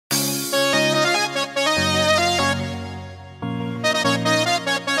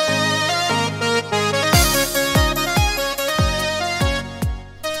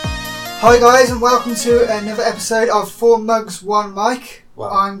Hi guys, and welcome to another episode of 4 Mugs, 1 Mic.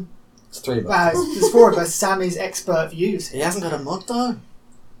 Wow. It's 3 mugs. There's 4 of us. Sammy's expert views. He hasn't got a mug though.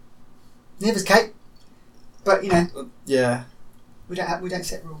 Neither's Kate. But you know, yeah, we don't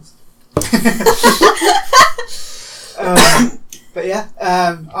set rules. But yeah,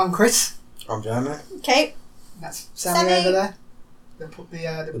 I'm Chris. I'm Jeremy. Okay. That's Sammy over there. The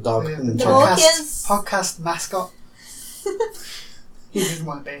dog. The The podcast mascot. He doesn't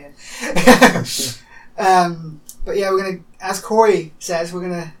want to be here. But yeah, we're gonna, as Corey says, we're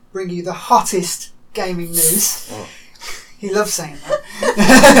gonna bring you the hottest gaming news. Oh. He loves saying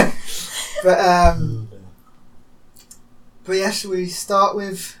that. But yeah, should we start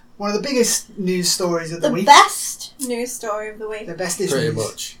with one of the biggest news stories of the week? The best news story of the week. The bestest Pretty news.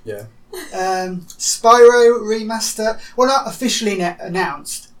 much, yeah. Spyro Remaster, well, not officially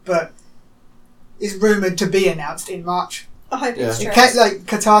announced, but is rumoured to be announced in March. I hope it's true. Like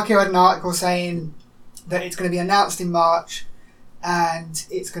Kotaku had an article saying that it's going to be announced in March and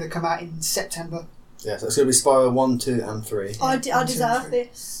it's going to come out in September. Yeah, so it's going to be Spyro 1, 2 and 3. I deserve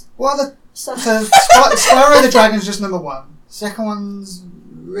this. Well, Spyro the Dragon's just number 1. Second one's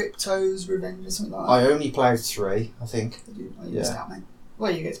Ripto's Revenge or something like that. I only played 3, I think. You missed out, mate.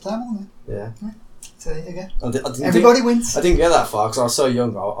 Well, you get to play them all then. Yeah. So there you go. Everybody wins. I didn't get that far because I was so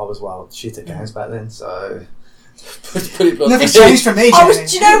young. I was wild shit at games back then, so... Pretty blunt. Nothing's changed for me, Jamie.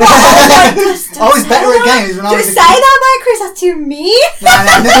 Do you know what? I was better at games when I was a kid. Don't say that about Chris, that's too mean. No,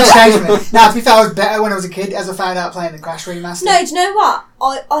 nothing's changed for me. No, to be fair, I was better when I was a kid as I found out playing the Crash Remaster. No, do you know what?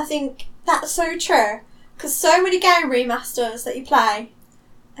 I think that's so true. Because so many game remasters that you play,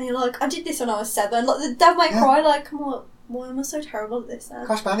 and you're like, I did this when I was 7. Like, the Devil May Cry, like, come on, why am I so terrible at this now?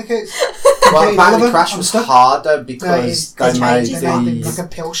 Crash Bandicoots. Well, apparently Crash was hard though because they made like a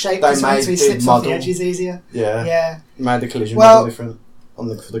pill shape. They made so he slips the off the model edges easier. Yeah. Made the collision Well, model different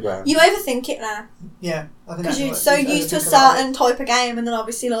for the ground. You overthink it now. Yeah, I think because you're so used to a certain type of game, and then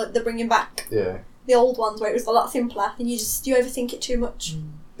obviously like they're bringing back the old ones where it was a lot simpler, and you overthink it too much.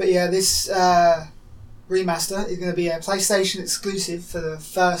 But yeah, this remaster is going to be a PlayStation exclusive for the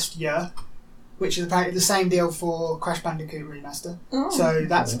first year, which is apparently the same deal for Crash Bandicoot Remaster. Oh. So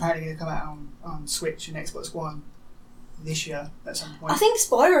that's apparently going to come out on Switch and Xbox One this year at some point. I think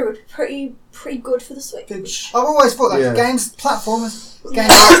Spyro would be pretty good for the Switch. I've always thought that games, platformers,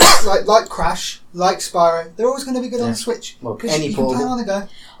 games like Crash, like Spyro, they're always going to be good on the Switch. Well, because you can play them on the go.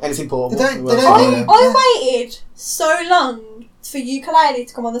 Anything portable. I waited so long for Ukulele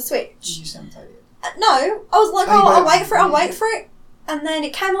to come on the Switch. You just haven't played it. No, I was like, I'll wait for it. And then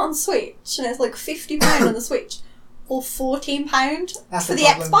it came out on Switch, and it's like £50 on the Switch, or £14 for the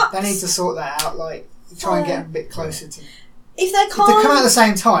Xbox. They need to sort that out, like, try and get a bit closer to... If they come out at the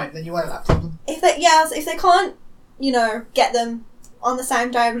same time, then you won't have that problem. If they can't, get them on the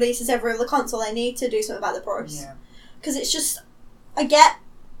same day release as every other console, they need to do something about the price. Yeah. Because it's just, I get,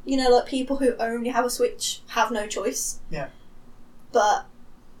 like people who only have a Switch have no choice. Yeah. But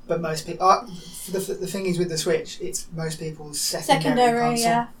most people, the thing is with the Switch, it's most people's secondary console.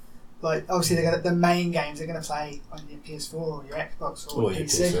 Yeah. Like obviously the main games they're going to play on your PS4 or your Xbox or your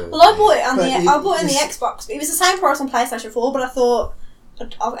PC. Well, I bought it on the Xbox. But it was the same price on PlayStation 4, but I thought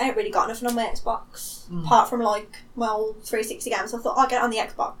I ain't really got nothing on my Xbox apart from like my old 360 games. So I thought I'll get it on the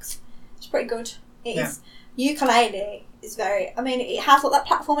Xbox. It's pretty good. It is. Ukulele is very. I mean, it has like that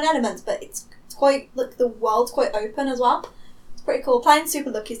platforming elements, but it's quite like the world's quite open as well. Pretty cool. Playing Super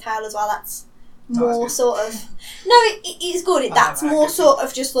Lucky's Tale as well, that's more sort of... No, it is good. That's more sort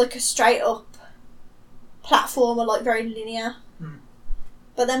of just like a straight up platformer, like very linear.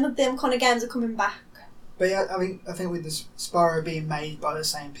 But then them kind of games are coming back. But yeah, I think with this Spyro being made by the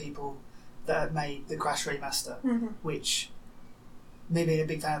same people that had made the Crash Remaster, which me being a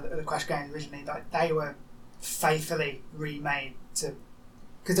big fan of the Crash games originally, like, they were faithfully remade to...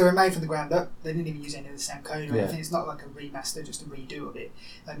 Because they were made from the ground up. They didn't even use any of the same code or anything. It's not like a remaster, just a redo of it.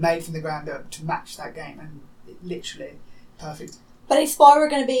 They made from the ground up to match that game, and it literally perfect. But is Spyro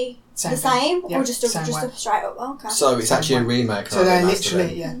going to be the same or just a straight up? Okay. So it's actually a remake. So they're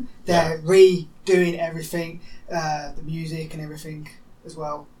literally they're redoing everything, the music and everything as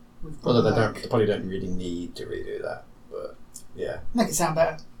well. Although they probably don't really need to redo that, but yeah, make it sound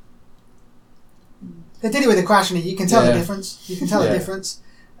better. They did it with the Crash, and you can tell the difference. You can tell the difference.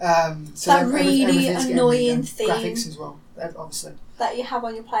 So that really annoying theme graphics as well, obviously, that you have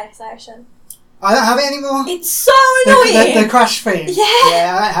on your PlayStation. I don't have it anymore. It's so annoying. The Crash theme.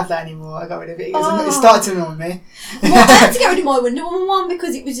 Yeah, I don't have that anymore. I got rid of it. It started to annoy me. Well, I had to get rid of my Wonder Woman one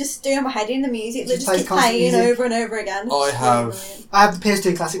because it was just doing my head in. The music that just keeps playing over and over again. I have the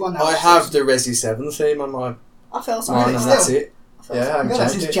PS2 classic one now. I have the Resi 7 theme on my. I feel sorry. And that's it. Yeah, I haven't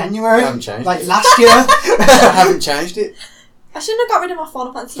changed since it. January. I haven't changed like it. last year. I haven't changed it. I shouldn't have got rid of my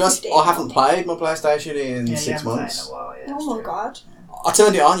Final Fantasy Plus, 15. I haven't played my PlayStation in Yeah, 6 months. In a while, yeah, Oh my god. I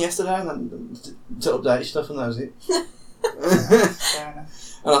turned it on yesterday and to update stuff, and that was it. Fair enough.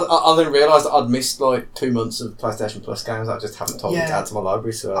 And I then realised that I'd missed like 2 months of PlayStation Plus games that I just haven't told me to add to my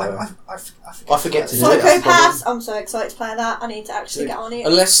library. So I forget to do it. Psycho Pass. I'm so excited to play that. I need to actually get on it.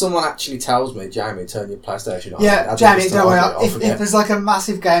 Unless someone actually tells me, Jamie, turn your PlayStation on. Yeah, Jamie, don't worry. If there's like a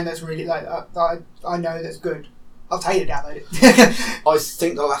massive game that's really like I know that's good, I'll tell you to download it. I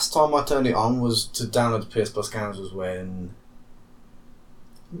think the last time I turned it on was to download the PS Plus games was when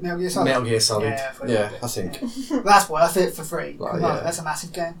Metal Gear Solid. Yeah, I think. Yeah. That's worth it for free. Like, That's a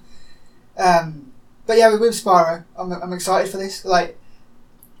massive game. But yeah, with Spyro, I'm excited for this. Like,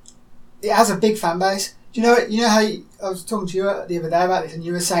 it has a big fan base. Do you know how I was talking to you the other day about this, and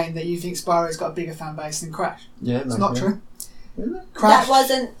you were saying that you think Spyro's got a bigger fan base than Crash. Yeah, it's not true. Really? Crash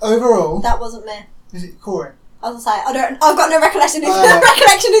overall. That wasn't me. Is it Corey? I was gonna say I've got no recollection.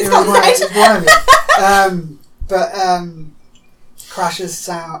 Recollection is conversation. But Crash has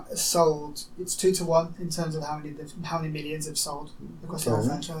sold. It's 2-1 in terms of how many millions have sold across the whole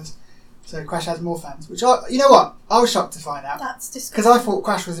franchise. So Crash has more fans, which you know what? I was shocked to find out. That's disgusting. Because I thought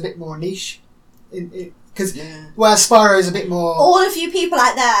Crash was a bit more niche. Because whereas Spyro is a bit more. All of you people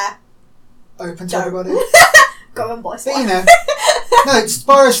out there. Open to everybody. Go on, boys. But no,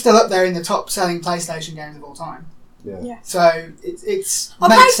 Spyro's still up there in the top selling PlayStation games of all time. Yeah. So it's I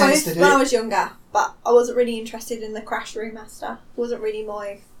makes played sense both to do. when I was younger, but I wasn't really interested in the Crash remaster. It wasn't really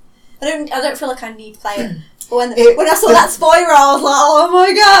my. I don't feel like I need to play it. But when I saw that Spyro, I was like, oh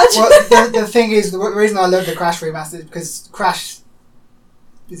my god. Well, the thing is, the reason I love the Crash remaster is because Crash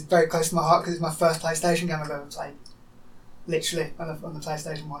is very close to my heart because it's my first PlayStation game I've ever played. Literally, on the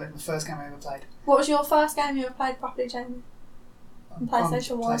PlayStation 1, it was the first game I ever played. What was your first game you ever played properly, Jamie? On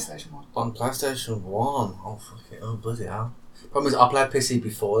PlayStation 1? PlayStation 1. On PlayStation 1? Oh, fuck it. Oh, bloody hell. Problem is, I played PC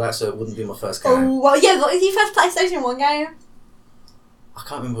before that, so it wouldn't be my first game. Oh, well, yeah, what was your first PlayStation 1 game? I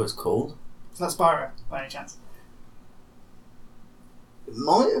can't remember what it's called. It's not Spyro, by any chance. It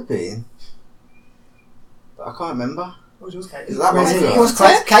might have been. But I can't remember. What was yours, Kate? Is that Resident Evil?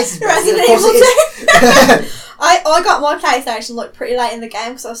 Resident Evil 2. I got my PlayStation like pretty late in the game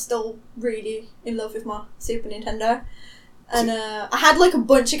because I was still really in love with my Super Nintendo. And I had like a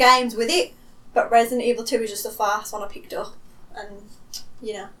bunch of games with it, but Resident Evil 2 was just the first one I picked up. And,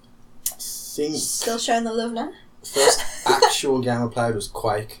 you know, still showing the love now. The first actual game I played was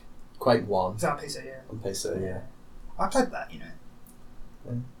Quake. Quake 1. Is that on PC, yeah? On PC, yeah. I played that, Yeah.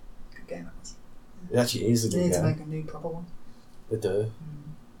 Good game, that was. It actually is a good They need game. to make a new proper one. They do.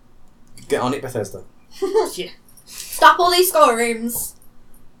 Get on it, Bethesda. Yeah. Stop all these Skyrims.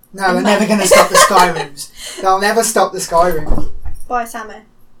 No, they're never going to stop the Skyrims. They'll never stop the Skyrim. Bye, Sammy.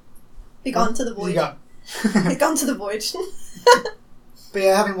 Be gone to the void. He's gone. He's gone to the void. But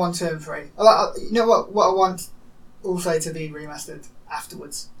yeah, having 1, 2 and 3. You know what I want also to be remastered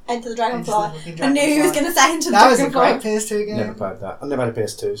afterwards? Enter the Dragonfly. Dragonfly. I knew he was going to say Enter the That was a Dragonfly. great PS2 game. Never played that. I never had a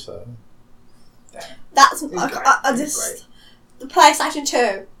PS2, so. That's It was great. I It was just the PlayStation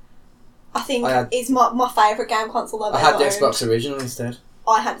 2. I think is my favourite game console I've I ever had the owned. Xbox original instead.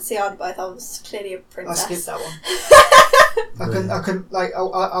 I had to see on both. I was clearly a princess. I skipped that one. I couldn't like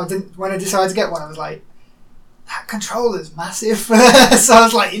I didn't when I decided to get one. I was like, that controller's massive. So I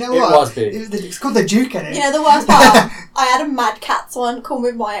was like, you know what? It was big. It's called the Duke in it. You know the worst part? I had a Mad Catz one come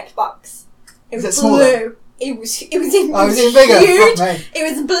with my Xbox. It Is was it smaller? blue. It was Oh, it was even bigger. huge. Fuck me. It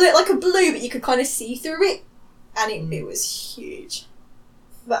was blue, like a blue, but you could kind of see through it, and it was huge.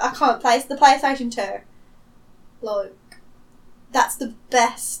 But I can't place the PlayStation 2. Like, that's the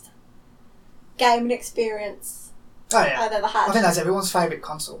best gaming experience Oh yeah. I've ever had. I think that's everyone's favourite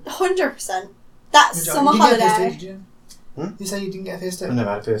console. 100%. That's Good job. summer You didn't get a holiday. PS2, did you? Hmm? You say you didn't get a PS2? I never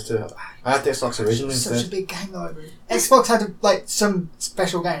had a PS2. I had the Xbox original Such a instead. big game library. Xbox had like some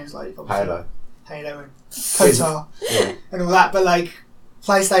special games like Halo. and KOTOR Yeah. and all that, but like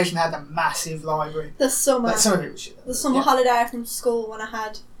PlayStation had a massive library. The summer. Like some of it was shit. The summer Yeah. holiday from school when I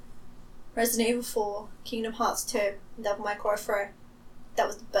had Resident Evil 4, Kingdom Hearts 2, and Devil May Cry 3. That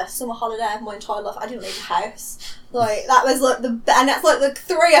was the best summer holiday of my entire life. I didn't leave the house. Like, that was like and that's like the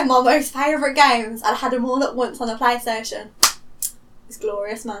 3 of my most favourite games. I had them all at once on a PlayStation. It's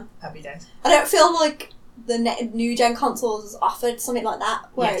glorious, man. Happy days. I don't feel like the new gen consoles offered something like that,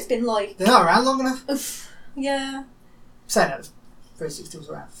 where it's been like, They're not around long enough. oof, yeah. Saying that 360 was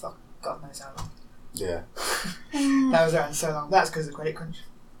around fuck God knows how long. Yeah. That was around so long. That's because of credit crunch.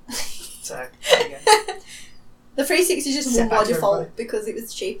 So there you go. The 360 just Set won by back to default everybody. because it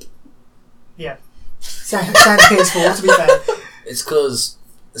was cheap. Same PS4 to be fair. It's because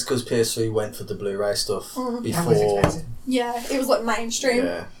PS3 went for the Blu-ray stuff before. Yeah, it was like mainstream.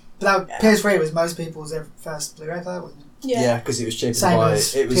 Yeah. But PS3 was most people's first Blu-ray player, wasn't it? Yeah, because it was cheaper Same to buy.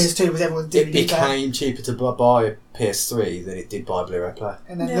 as PS2 was everyone's DVD It became cheaper to buy a PS3 than it did buy a Blu-ray player.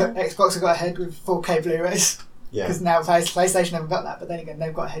 And then look, Xbox have got ahead with 4K Blu-rays. Yeah. Because now PlayStation haven't got that, but then again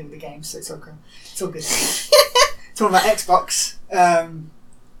they've got ahead with the games, so it's all good. Talking about Xbox,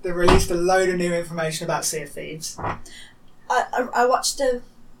 they released a load of new information about Sea of Thieves. I watched a...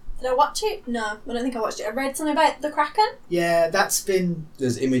 Did I watch it? No, I don't think I watched it. I read something about the Kraken. Yeah, that's been...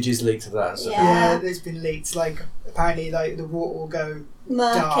 There's images leaked of that and stuff. Yeah, it's been leaked. Like, apparently, like, the water will go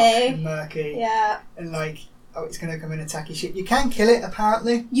dark and murky. Yeah. And, like, it's going to come and attack your ship. You can kill it,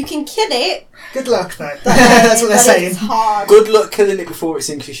 apparently. You can kill it. Good luck, though. That's what they're saying. It's hard. Good luck killing it before it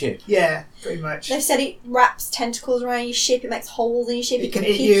sinks your ship. Yeah, pretty much. They've said it wraps tentacles around your ship, it makes holes in your ship, it can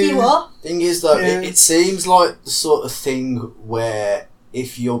pick eat you up. Thing is, though, it seems like the sort of thing where...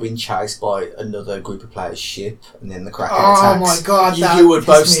 if you're being chased by another group of players' ship and then the Kraken attacks, oh my god, you would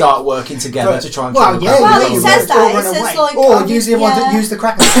both start working together to try and kill the Kraken. Well, it says that. It says like, or use the one that use the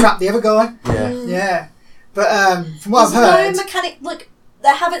Kraken to trap the other guy. Yeah. But from what I've heard, there's no mechanic. Like, they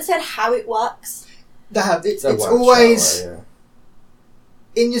haven't said how it works. They have. It's always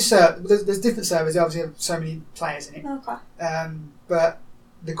in your server. There's different servers. They obviously have so many players in it. Okay. But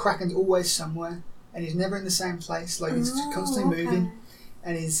the Kraken's always somewhere, and he's never in the same place. Like he's constantly moving.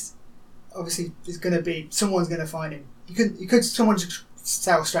 And he's obviously someone's going to find him. Someone just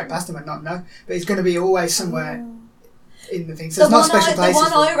sail straight past him and not know, but he's going to be always somewhere in the thing. So it's not special places. The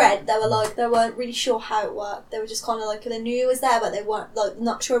one I read, they weren't really sure how it worked. They were just kind of like, they knew it was there, but they weren't like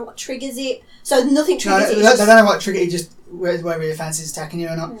not sure what triggers it. So nothing triggers it. They don't know what trigger it. Just whether your fancy's attacking you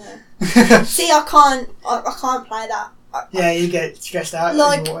or not. Yeah. See, I can't play that. You get stressed out.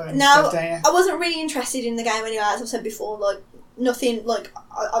 Like now, stuff, I wasn't really interested in the game anyway. As I've said before, like. Nothing, like,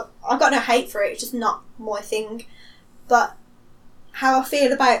 I got no hate for it, it's just not my thing. But how I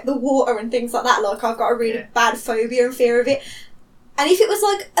feel about the water and things like that, like, I've got a really bad phobia and fear of it. And if it was,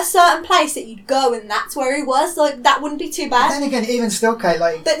 like, a certain place that you'd go and that's where he was, like, that wouldn't be too bad. But then again, even still, Kate,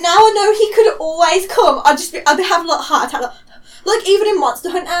 like... But now I know he could always come, I'd be having, like, a heart attack, like, even in Monster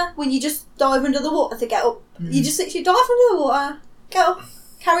Hunter, when you just dive under the water to get up, you just literally dive under the water, get up,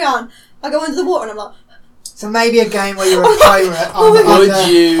 carry on. I go under the water and I'm like... So maybe a game where you're a pirate on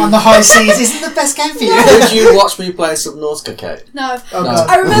the high seas isn't the best game for you. Would you watch me play Subnautica, Kate? No.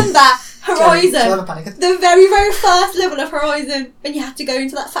 I remember Horizon, the very, very first level of Horizon, when you had to go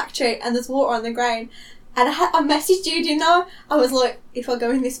into that factory and there's water on the ground. And I messaged you, didn't I? I was like, if I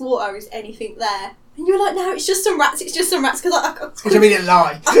go in this water, is anything there? And you were like, no, it's just some rats, because I didn't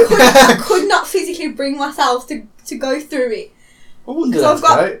lie. I could not physically bring myself to go through it. I wonder that's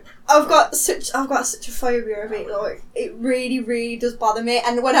great. I've got such a phobia of it. Like, it really, really does bother me.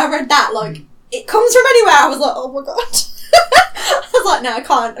 And when I read that, like, it comes from anywhere. I was like, oh my god. I was like, no, I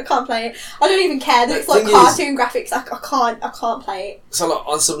can't play it. I don't even care that it's like cartoon graphics. I can't play it. So like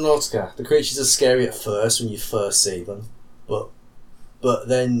on Subnautica, the creatures are scary at first when you first see them, but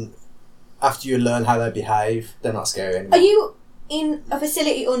then after you learn how they behave, they're not scary anymore. Are you in a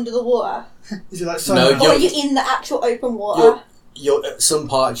facility under the water? Is it like or are you in the actual open water? You're at some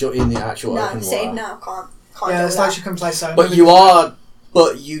parts you're in the actual open water. No, can't yeah, it's like you can play so.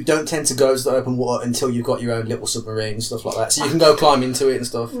 But you don't tend to go to the open water until you've got your own little submarine and stuff like that. So you can go climb into it and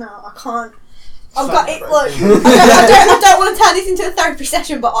stuff. No, I can't. I've got it. Look, I don't want to turn this into a therapy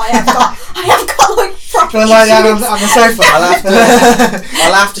session, but I have got like proper. Can I lie down on the sofa?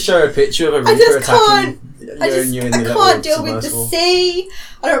 I'll have to show a picture of a reaper attacking. I can't deal with the sea.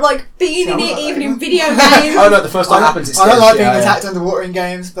 I don't like being in it, even in video games. Oh no, the first time happens. I don't like being attacked underwater in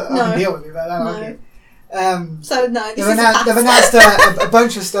games, but I can deal with it. But I don't like it. So no, they've announced a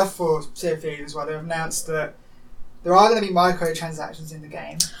bunch of stuff for Sea of Thieves as well. They've announced that there are going to be microtransactions in the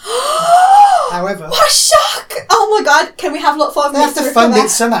game. However, what a shock! Oh my god, can we have like 5 minutes? They have to fund it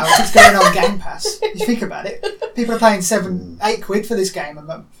somehow. It's going on Game Pass. You think about it. People are paying £7-8 for this game a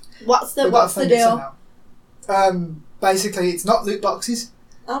month. What's the deal? Basically, it's not loot boxes.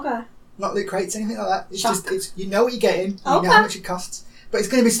 Okay. Not loot crates, anything like that. It's just you know what you're getting. You know how much it costs. But it's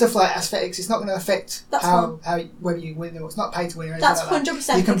going to be stuff like aesthetics. It's not going to affect how whether you win or it's not pay to win or anything like that. That's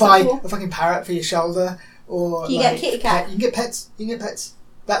 100%. You can buy a fucking parrot for your shoulder, or you get a kitty cat. You can get pets.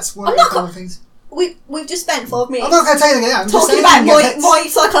 That's one of the common things. We've just spent 5 minutes. I'm not going to tell you that. I'm talking about my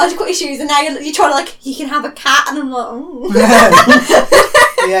psychological issues, and now you're trying to you can have a cat, and I'm like,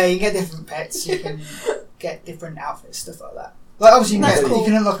 yeah, you can get different pets. You can get different outfits, stuff like that. Like obviously, you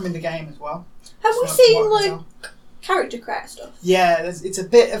can unlock them in the game as well. Have we seen character create stuff? Yeah, it's a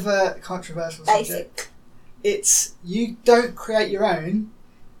bit of a controversial subject. it's you don't create your own.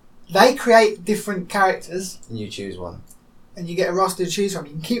 They create different characters. And you choose one. And you get a roster to choose from.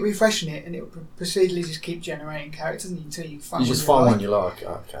 You can keep refreshing it, and it will procedurally just keep generating characters until you find. You just find one you like.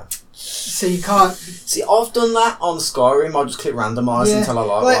 Okay. So you can't. See, I've done that on Skyrim. I just click randomise until I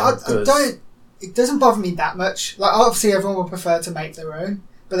like one. I don't. It doesn't bother me that much. Like, obviously, everyone will prefer to make their own,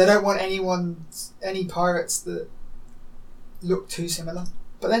 but they don't want any pirates that look too similar.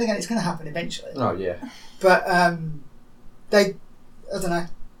 But then again, it's going to happen eventually. Oh yeah. But I don't know.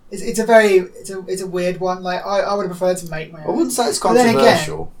 It's a weird one. Like I would have preferred to make my own. I wouldn't say it's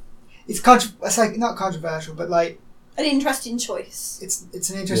controversial. It's like not controversial, but like an interesting choice. It's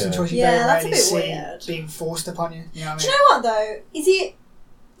an interesting choice. You very rarely see being forced upon you. You know what I mean? Do you know what though? Is it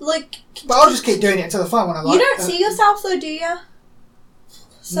like? But I'll just keep doing it until I find one I like. You don't see yourself though, do you?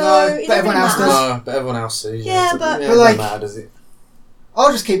 So no, but everyone else does. No, but everyone else sees. Yeah, but like, matter, does it?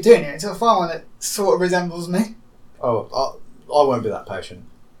 I'll just keep doing it until I find one that sort of resembles me. Oh, I won't be that patient.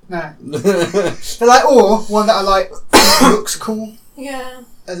 No. But like, or one that I like looks cool. Yeah.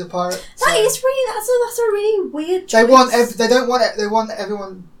 As a pirate. That's a really weird choice. They want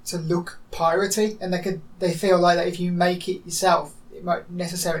everyone to look piratey, and they feel like that if you make it yourself, it might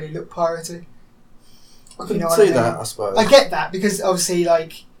necessarily look piratey. I can see that, I suppose. I get that because obviously,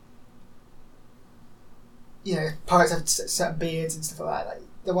 like, you know, pirates have certain beards and stuff like that. Like,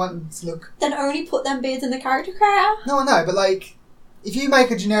 they want them to look. Then only put them beards in the character creator. No, I know, but like, if you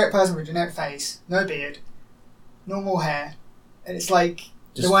make a generic person with a generic face, no beard, normal hair, and it's like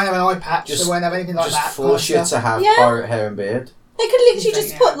they won't have an eye patch, they won't have anything like that. Just force you to have pirate hair and beard. They could literally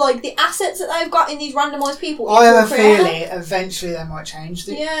just put like the assets that they've got in these randomised people. I have a feeling eventually they might change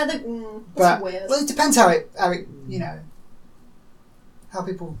it. Yeah, that's weird. Well, it depends how it you know, how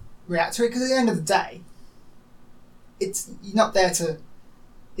people react to it. Because at the end of the day, you're not there to.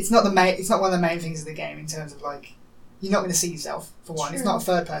 It's not one of the main things of the game in terms of like. You're not going to see yourself, for one. True. It's not a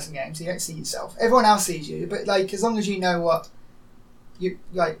third-person game, so you don't see yourself. Everyone else sees you, but like as long as you know what you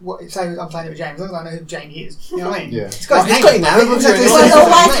like, say I'm playing with James, as long as I know who Jamie is, you know what I mean? Yeah. It's got his name. We'll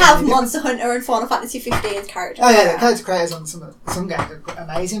always have Monster Hunter and Final Fantasy 15 characters. Oh yeah, the character creators on some games are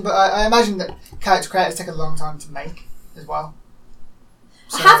amazing, but I imagine that character creators take a long time to make as well.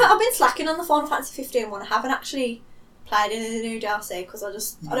 So. I've been slacking on the Final Fantasy 15 one. I haven't actually played any of the new DLC because I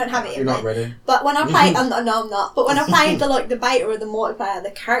don't have it You're not ready. But when I played, no, I'm not. But when I played the beta or the multiplayer,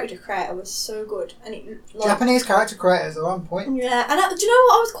 the character creator was so good, and Japanese character creators are on point. Yeah, and do you know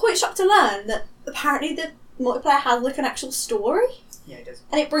what? I was quite shocked to learn that apparently the multiplayer has like an actual story. Yeah, it does.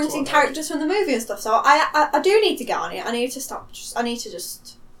 And it brings in characters from the movie and stuff. So I do need to get on it. I need to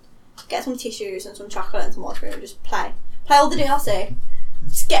just get some tissues and some chocolate and some water and just play all the DLC.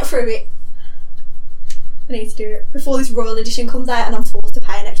 Just get through it. I need to do it before this Royal Edition comes out and I'm forced to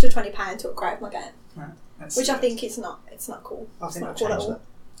pay an extra £20 to upgrade my game. Right, which I think it's not cool. I think not cool at all.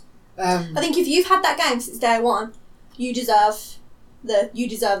 I think if you've had that game since day one, you deserve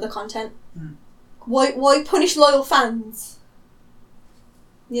the content. Mm. Why punish loyal fans?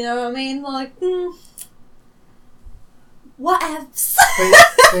 You know what I mean? Like, whatevs.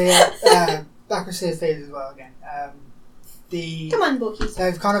 Back with Sea of Thieves as well again. Come on, bookies.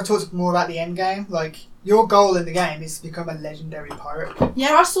 They've kind of talked more about the end game. Like, your goal in the game is to become a legendary pirate.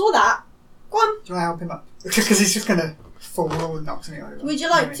 Yeah, I saw that. Go on. Do you want to help him up? Because he's just going to fall and knock me over. Would you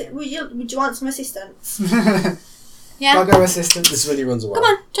want some assistance? Yeah. I'll go assistance. This is when he runs away. Come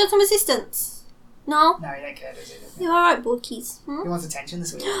on, do you want some assistance? No? No, he don't care, does he? You're alright, bookies. He wants attention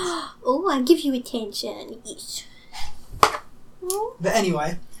this week. Oh, I'll give you attention. Each. But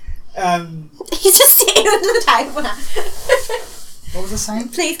anyway... He's just sitting under the table now. What was I saying?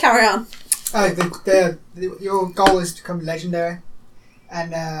 Please carry on. Oh, your goal is to become legendary,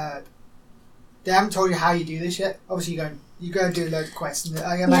 and they haven't told you how you do this yet. Obviously, you go and do loads of quests, and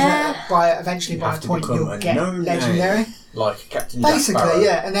I imagine that eventually by a point you'll get legendary, like Captain basically, Jack Sparrow.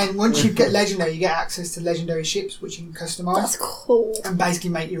 yeah. And then once you get legendary, you get access to legendary ships, which you can customise. That's cool. And basically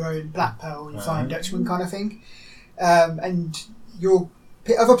make your own Black Pearl, your Flying Dutchman kind of thing, and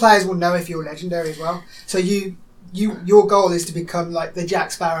other players will know if you're legendary as well. So your goal is to become like the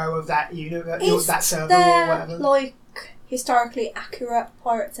Jack Sparrow of that universe, that server or whatever. Like historically accurate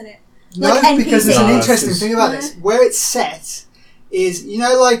pirates in it? No, like because there's an interesting thing about this. Where it's set is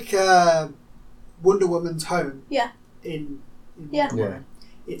like Wonder Woman's home. Yeah. In yeah. Wonder Woman.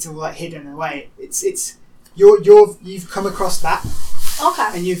 It's all like hidden away. It's you've come across that.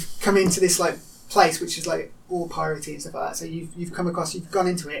 Okay. And you've come into this like place which is like all piratey and stuff like that. So you've gone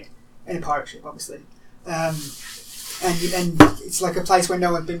into it in a pirate ship, obviously, and it's like a place where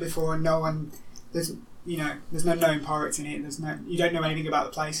no one's been before, and there's no known pirates in it. You don't know anything about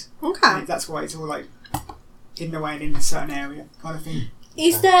the place. Okay, and that's why it's all like hidden away in a certain area, kind of thing.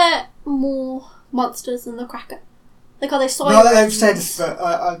 Is there more monsters than the Kraken? Like, are they sirens? No, they've said,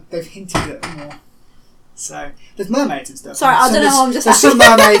 but they've hinted at more. So there's mermaids and stuff. Sorry, I don't know. I'm just. There's some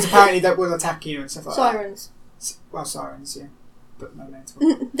mermaids apparently that will attack you and stuff like sirens. that. Well, sirens, yeah, but mermaids.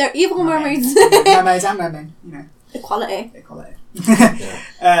 They're evil mermaids. Mermaids and mermen, you know. Equality.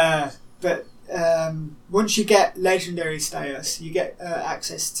 But once you get legendary status, you get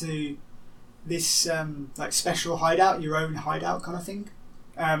access to this like special hideout, your own hideout kind of thing.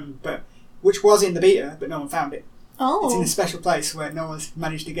 But which was in the beta, but no one found it. Oh. It's in a special place where no one's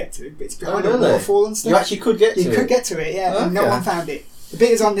managed to get to, but it's behind really? a waterfall and stuff. You actually could get to it? You could get to it, yeah, and no one found it. The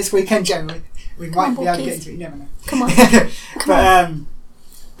beta's on this weekend generally. We might be able to get into it, you never know. Come on.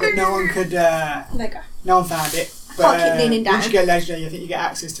 But no one could... there you go. No one found it. But Can't keep leaning down. once you get legendary, I think you get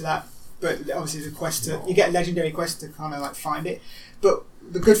access to that. But obviously the quest you get a legendary quest to kind of like find it. But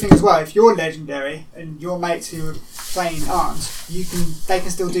the good thing as well, if you're legendary and your mates who are playing aren't, they can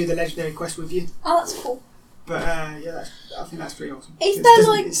still do the legendary quest with you. Oh, that's cool. But I think that's pretty awesome.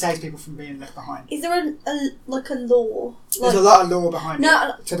 It saves people from being left behind. Is there a lore? There's a lot of lore behind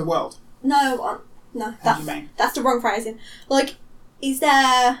it to the world. No, that's the wrong phrasing. Like, is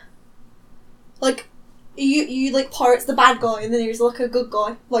there like you like pirates the bad guy and then there's like a good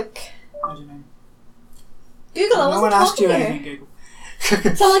guy? Like, how do you mean? Google. No one asked you anything, Google.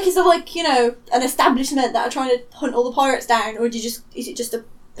 So like, is there like an establishment that are trying to hunt all the pirates down, or is it just a?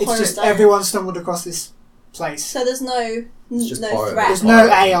 It's just everyone stumbled across this place. So there's no threat. There's no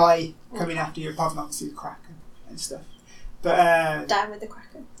AI coming after you apart from obviously the Kraken and stuff. But down with the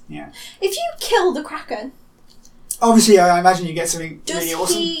Kraken. Yeah. If you kill the Kraken, obviously I imagine you get something really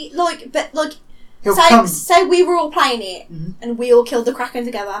awesome. Does he say we were all playing it mm-hmm. and we all killed the Kraken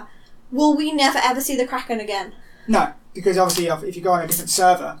together? Will we never ever see the Kraken again? No, because obviously if you go on a different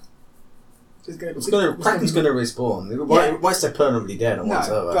server, Kraken's going to respawn. It won't stay permanently dead on one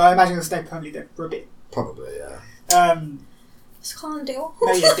server. But I imagine it'll stay permanently dead for a bit. Probably, yeah. Just can't deal.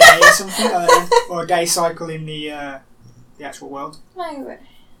 Maybe a day or something, I don't know, or a day cycle in the actual world. Maybe.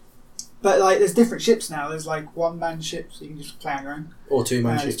 But like, there's different ships now. There's like 1-man ships, so you can just play on your own. Or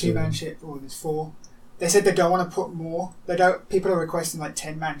 2-man ships. There's 2-man ship, or there's 4. They said they don't want to put more. People are requesting like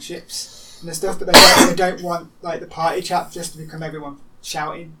 10-man ships and stuff, but they don't want like the party chat just to become everyone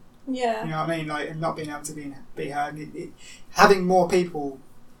shouting. Yeah. You know what I mean? Like, and not being able to be heard. Having more people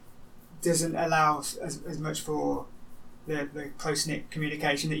doesn't allow as much for the close-knit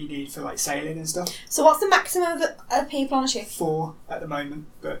communication that you need for like sailing and stuff. So what's the maximum of people on a ship? 4 at the moment,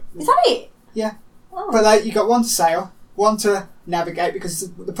 but is that it? Yeah. Oh. But like, you got 1 to sail, 1 to navigate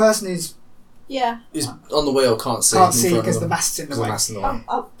because the person who's on the wheel can't see because the mast's in the way.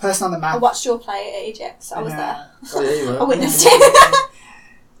 Person on the map. I watched your play at AJX. I was there. Oh, yeah, you were. I witnessed it.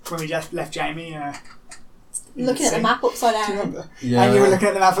 When we just left Jamie, looking at the map upside down. Do you remember? Yeah. And you were looking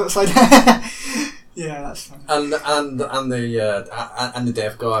at the map upside down. Yeah, that's funny. And the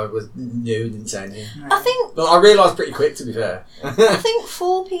deaf guy was new and didn't say anything. No. I think. But I realised pretty quick, to be fair. I think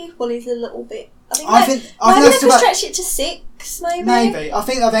 4 people is a little bit. I think maybe they could stretch it to 6. Maybe. I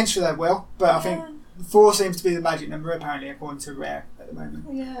think eventually they will, but I think 4 seems to be the magic number apparently according to Rare at the moment.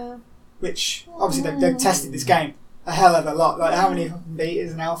 Yeah. Which obviously they've tested this game a hell of a lot. Like, how many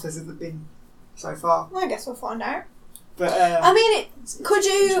betas and alphas have there been so far? I guess we'll find out. But I mean, could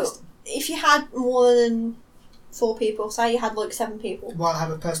you, if you had more than 4 people, say you had like 7 people, while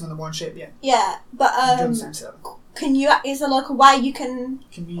have a person on the one ship, yeah, but can you? Is there like a way you can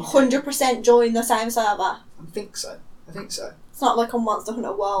 100% join the same server? I think so. It's not like a Monster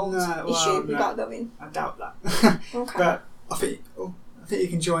Hunter World issue you got going. I doubt that. Okay. But I think you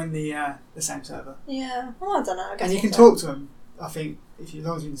can join the same server. Yeah. Well, I don't know. I guess and you can talk to them. I think if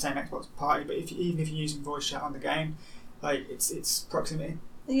you're in the same Xbox party, but even if you're using voice chat on the game, like it's proximity.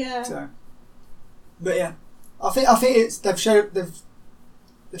 Yeah. So, but yeah, I think they've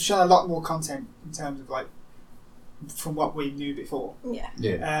shown a lot more content in terms of like from what we knew before. Yeah.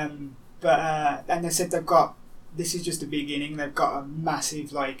 Yeah. But and they said this is just the beginning. They've got a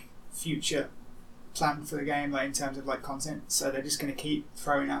massive like future plan for the game, like in terms of like content. So they're just going to keep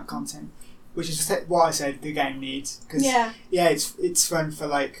throwing out content, which is just what I said the game needs. Cause, it's fun for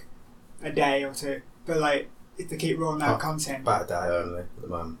like a day or 2, but like if they keep rolling out content, about a day only at the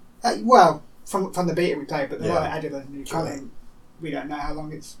moment. Well, from the beta we played, but they've added a new content. We don't know how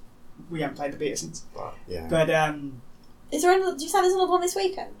long it's. We haven't played the beta since. But yeah. But is there? Do you say there's another one this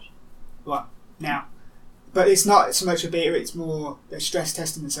weekend? What now? But it's not so much a beta, it's more they're stress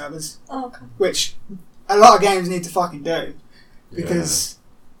testing the servers. Oh, okay. Which a lot of games need to fucking do. Because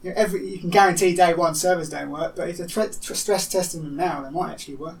you can guarantee day 1 servers don't work, but if they're stress testing them now, they might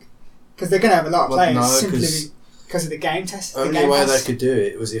actually work. Because they're going to have a lot of players No, simply because of the game test. The only way they could do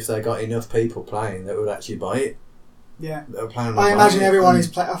it was if they got enough people playing that would actually buy it. Yeah. That were planning on I buying imagine it, everyone and is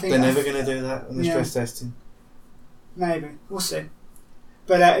playing. I think they're never going to do that on the stress testing. Maybe. We'll see.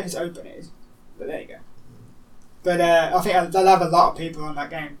 But if it's open, it is. But there you go. But I think they'll have a lot of people on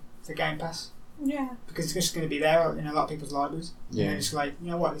that game for Game Pass. Yeah. Because it's just going to be there in a lot of people's libraries. Yeah. And they're just like, you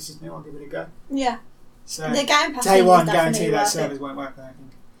know what, this is new, I'll give it a go. Yeah. So the Game Pass day one, is guarantee that worth servers won't work, I don't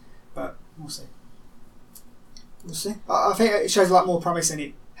think. But we'll see. We'll see. I think it shows a lot more promise than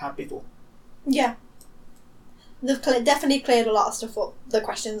it had before. Yeah. They've definitely cleared a lot of stuff up, the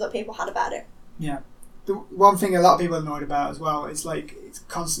questions that people had about it. Yeah. The one thing a lot of people are annoyed about as well is like it's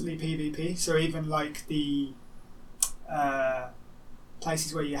constantly PvP. So even like the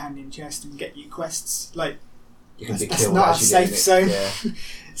places where you hand in chests and get you quests, like You can be that's killed not a as safe zone. Yeah.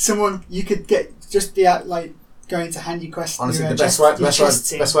 Someone you could just be out like going to hand you quests. Honestly, your the best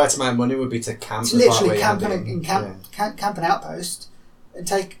way to make money would be to camp. It's the part literally where you camp hand an, it in. camp an outpost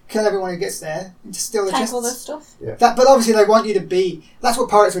and kill everyone who gets there and just steal the chests. Take all this stuff. Yeah. But obviously they want you to be. That's what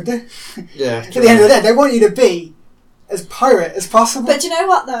pirates would do. Yeah. At the end of the day, they want you to be as pirate as possible. But do you know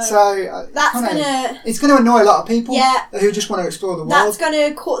what though? So it's going to annoy a lot of people. Yeah. Who just want to explore the world. That's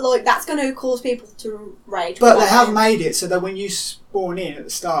going to cause people to rage. But they have made it so that when you spawn in at the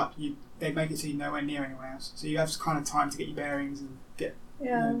start, they make it so you're nowhere near anyone else. So you have kind of time to get your bearings and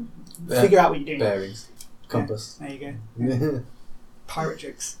figure out what you're doing. Bearings, compass. Yeah, there you Yeah. go. Pirate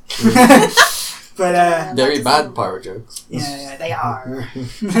jokes. But very bad pirate jokes. Yeah, they are.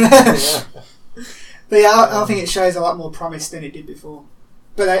 Yeah. But yeah, I think it shows a lot more promise than it did before.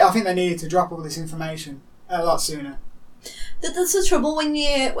 But I think they needed to drop all this information a lot sooner. That's the trouble when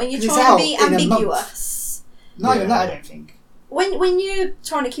you're it's trying to be out in a ambiguous. Not even that, I don't think. When you're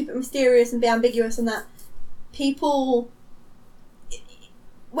trying to keep it mysterious and be ambiguous and that, people,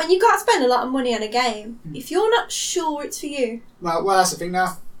 when you got to spend a lot of money on a game, if you're not sure it's for you, well, that's the thing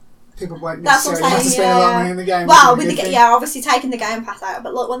now. People won't that's what necessarily I'm have to saying. spend a lot of money in the game. Well, with obviously taking the Game Pass out,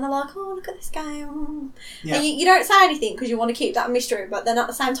 but look, when they're like, oh, look at this game, and you don't say anything because you want to keep that mystery, but then at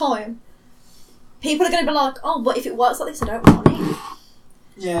the same time, people are going to be like, oh, but if it works like this, I don't want it.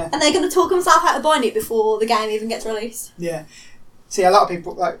 Yeah. And they're going to talk themselves out of buying it before the game even gets released. Yeah. See, a lot of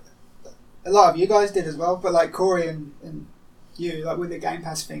people, like, a lot of you guys did as well, but like Corey and you, like with the Game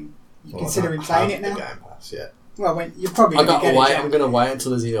Pass thing, you're considering playing it now? The Game Pass, yeah. Well, when you're probably I'm going to wait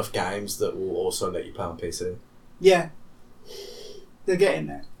until there's enough games that will also let you play on PC. Yeah. They're getting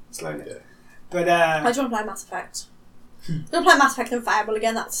there, slowly. Yeah. But, I just want to play Mass Effect. I'm going to play Mass Effect and Fable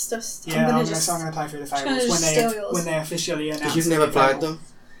again, that's just... Yeah, I'm going to play through the Fables when they officially announce. Because you've never played them?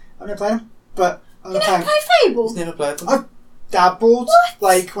 I've never played them, but I'm You going to never play played Fable? You've never played them? I've dabbled, What?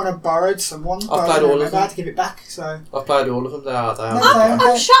 like when I borrowed someone. I've played all of them. I had to give it back, so... I've played all of them. They are.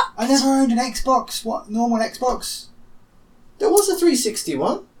 I'm shocked. I never owned an Xbox. What? Normal Xbox? There was a 360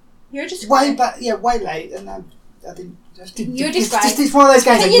 one. You're just... Way back, way late, and I didn't... You're disgraced. It's one of those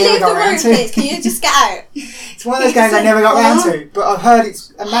games Can I you never leave got the room, around to. please? Can you just get out? It's one of those games I never got around to, but I've heard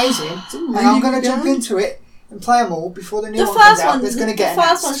it's amazing, and I'm going to jump into it and play them all before the new one comes out. That's going to get the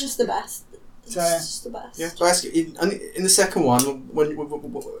first one's just the best. It's So, just the best. Yeah, basically, in the second one, when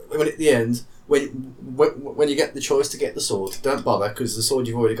at the end, when you get the choice to get the sword, don't bother because the sword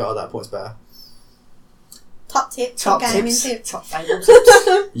you've already got at that point is better. Top tip, top gaming tip. Top favourite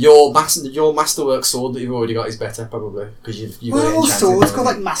tips. Your masterwork sword that you've already got is better probably because you've got it All enchanted. swords got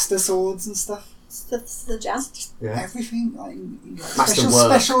like master swords and stuff. It's the jam. Yeah. Everything like Masterwork.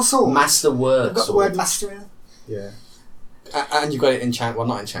 special swords. Masterwork. I've got the word master in it. Yeah. And you got it enchanted. Well,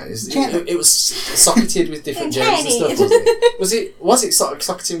 not enchanted. Enchanted. It was socketed with different gems and stuff. Was it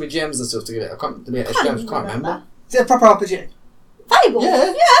socketed with gems and stuff to get it? I can't remember. Is it a proper RPG? Fable. Yeah.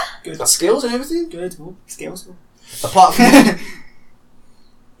 Yeah. Good. Got skills and everything. Good. Skills. Apart from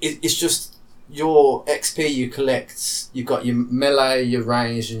it's just your XP you collect. You've got your melee, your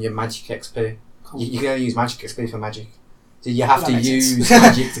range, and your magic XP. Cool. You can only use magic XP for magic. So you have to makes use sense.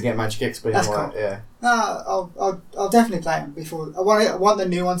 magic to get magic XP. That's right? cool. Yeah. I'll definitely play them before. I want the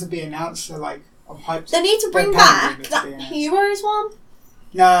new one to be announced. So like I'm hyped. They need to bring Apparently back it's that being announced. Heroes one.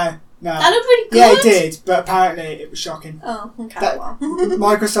 No. That looked really good. Yeah, it did, but apparently it was shocking. Oh, okay. That- Well.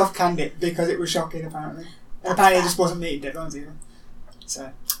 Microsoft canned it because it was shocking. Apparently, and apparently it just wasn't meeting deadlines either.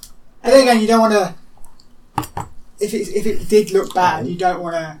 So, but then again, you don't want to. If it did look bad, you don't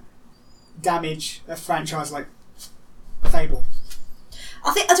want to damage a franchise like Fable,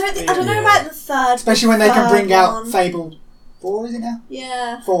 I don't know about the third. especially when they can bring out one. Fable 4. Is it now?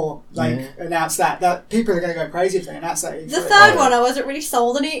 Yeah. 4. Announce that people are going to go crazy if they announce that. The third one, I wasn't really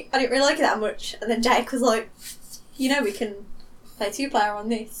sold on it. I didn't really like it that much. And then Jake was like, we can play 2-player on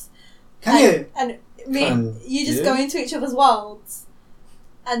this. Can you? And you just you? go into each other's worlds.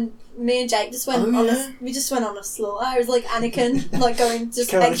 And me and Jake just went we just went on a slaughter. It was like Anakin, like going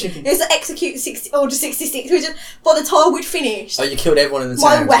just it was like execute 60 or just 66. We just by the time we'd finished, you killed everyone in the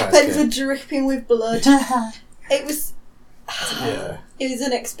my town. weapons were dripping with blood. It was. Yeah. It was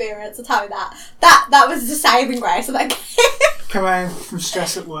an experience. I'll tell you that. That was the saving grace of that game. Come home from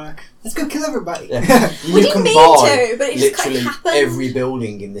stress at work. Let's go kill everybody. Yeah. We didn't mean to, but it just kind literally of happened. every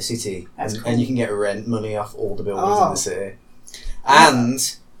building in the city, That's and you can get rent money off all the buildings in the city. Oh.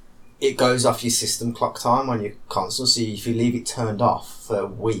 And it goes off your system clock time on your console, so if you leave it turned off for a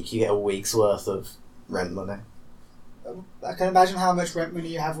week, you get a week's worth of rent money. I can imagine how much rent money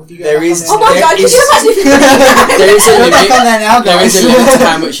you have with you. There is. Oh my god! Could you imagine? There is a limit. On there now, There guys. is a limit to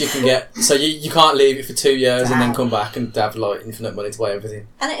how much you can get. So you can't leave it for 2 years and then Damn. come back and have like infinite money to buy everything.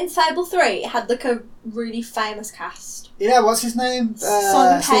 And in Fable 3, it had like a really famous cast. Yeah, what's his name?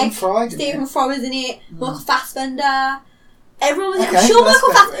 Simon Stephen Pegg. Fry. Stephen Fry was in it. Michael Fassbender. Everyone was in it. Okay, I'm sure that's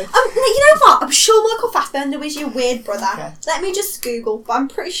Michael fair. Fassbender. You know what? I'm sure Michael Fassbender was your weird brother. Okay. Let me just Google, but I'm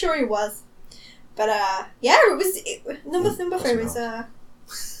pretty sure he was. But yeah, number 3 was it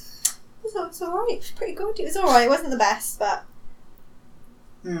was alright. It was pretty good. It was alright. It wasn't the best, but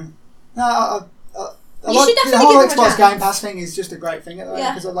No, I You like should the definitely whole give him a Xbox chance. Game Pass thing is just a great thing at the moment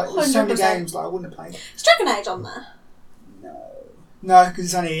Yeah, because there's so many 100%. games like I wouldn't have played. is Dragon Age on there? No, because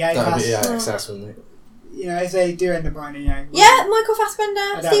it's only EA That would Pass. be yeah, Oh. access, wouldn't it? You know, if they do end up buying EA. Yeah, Michael Fassbender,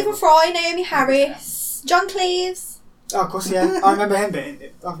 I doubt Stephen it. Fry, Naomi Harris, John Cleves. Oh, of course, yeah. I remember him being.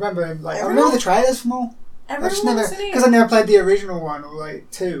 I remember him I Everyone? remember the trailers from all. I Everyone just never was in it. because I never played the original one or like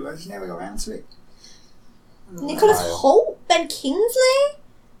 2. I just never got around to it. Nicholas Wow. Hoult, Ben Kingsley,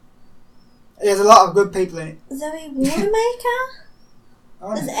 There's a lot of good people in it. Zoe Wanamaker. I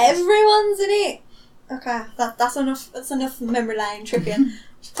wanna There's see this. everyone's in it. Okay, that's enough. That's enough memory lane tripping.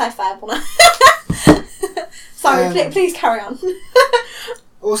 Just play Fable now. Sorry, please carry on.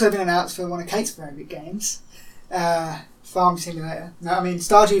 Also been announced for one of Kate's favourite games, Farm Simulator. No, I mean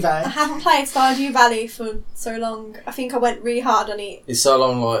Stardew I Valley. haven't played Stardew Valley for so long. I think I went really hard on it. It's so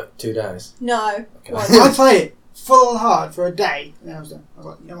long, like 2 days. No. Okay. Like, I played it full hard for a day, and then I was done. I was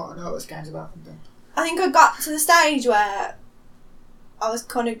like, you know what? I know what this game's about. I'm done. I think I got to the stage where I was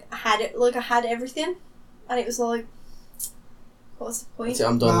kind of had everything, and it was like, what's the point? That's it,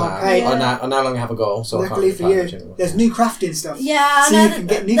 I'm done Well, now. okay. I no longer have a goal, so Luckily I for can't you, much anymore. there's new crafting stuff. Yeah, I So know you that can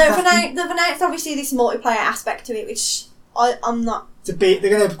get new they've crafting. announced obviously this multiplayer aspect to it, which I'm not. They're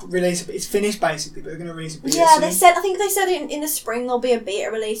going to release. It's finished basically, but they're going to release a beta. Yeah, soon. I think they said in the spring there'll be a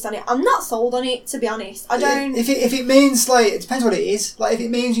beta release on it. I'm not sold on it, to be honest. I don't. If it means like it depends what it is. Like if it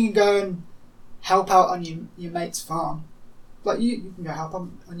means you can go and help out on your mate's farm, like you can go help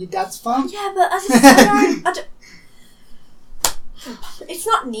on your dad's farm. Yeah, but I don't. It's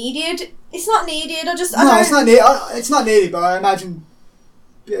not needed. It's not needed. It's not needed. It's not needed, but I imagine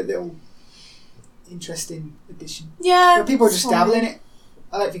be a little interesting addition. Yeah. But people it's just fine. dabble in it.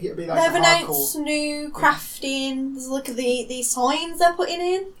 I don't think it would be like They've a announced hardcore. new crafting. There's like the signs they're putting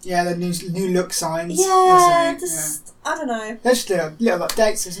in. Yeah, the new look signs. Yeah, or something, just I don't know. They're just little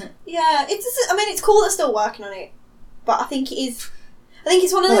updates, isn't it? Yeah, it's cool they're still working on it, but I think it is. I think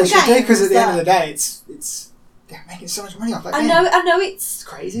it's one of Well, those they should games. do because at the end of that- the day, it's they're making so much money off that I game. know It's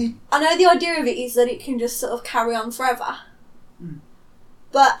crazy. I know the idea of it is that it can just sort of carry on forever. Mm.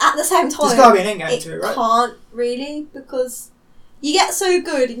 But at the same time, There's got to be an end game it to it, right? can't really, because you get so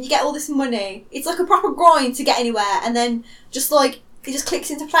good and you get all this money. It's like a proper grind to get anywhere, and then just like it just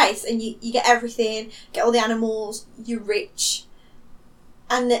clicks into place, and you get everything, get all the animals, you're rich,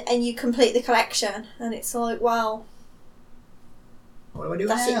 and you complete the collection, and it's like, wow, What do I do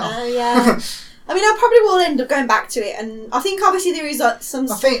that's it now? now, yeah. I mean, I probably will end up going back to it, and I think obviously there is like some.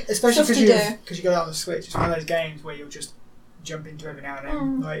 I think, especially stuff because to you got it on the Switch, it's one of those games where you'll just jump into every now and then.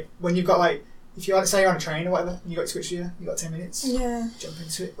 Mm. Like when you've got like, if you say you're on a train or whatever, and you got Switch here, you got 10 minutes, Yeah. jump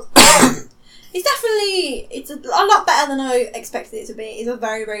into it. It's definitely a lot better than I expected it to be. It's a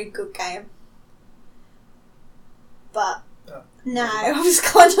very, very good game. But no, I was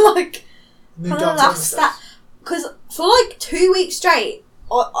kind of like Moved kind of on to other lost stuff. that, because for like 2 weeks straight,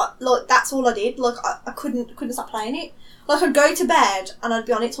 I like that's all I did. Like I couldn't stop playing it. Like I'd go to bed and I'd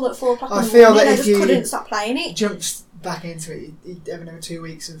be on it till like 4 o'clock in I the feel morning. that I if just you couldn't stop playing it. Jumps back into it, you'd have another 2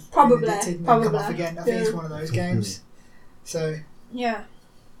 weeks of being Probably, addicted and then come probably. off again. I think it's Yeah. one of those games. So Yeah.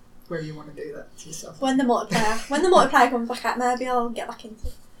 whether you want to do that to yourself. When the multiplayer comes back out, maybe I'll get back into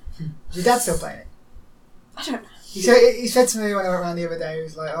it. Is your dad still playing it? I don't know. He said to me when I went around the other day, he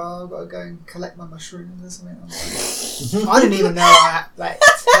was like, "Oh, I've got to go and collect my mushrooms or something." I was like, I didn't even know how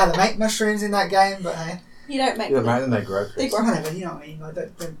to make mushrooms in that game, but hey. You don't make You don't them. make them, they grow. They grow. Whatever, you know what I mean? Like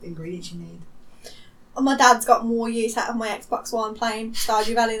the ingredients you need. And my dad's got more use out of my Xbox One playing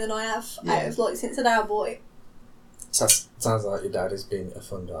Stardew Valley than I have. Yeah. Since the day I bought it. Sounds like your dad has been a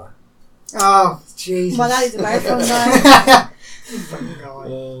fun guy. Oh, Jesus. My dad is a very fun guy. Fun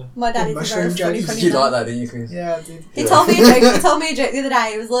guy. My dad is a very funny Did you guy. like that, didn't you, Chris? Yeah, I did. He told me a joke. He told me a joke the other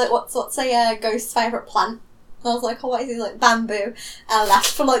day. He was like, "What's a ghost's favourite plant?" And I was like, "Oh, what is it?" Like bamboo. And I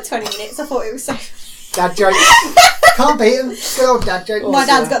laughed for like 20 minutes. I thought it was so. Dad joke. Can't beat him. Good old dad joke. My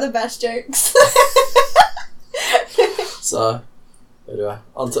dad's got the best jokes. So, anyway,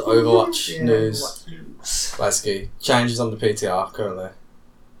 on to Overwatch Yeah, news. Overwatch news. Basically, changes on the PTR currently.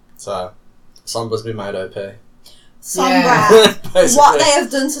 So, Sombra's been made OP. Sombra. Basically. What they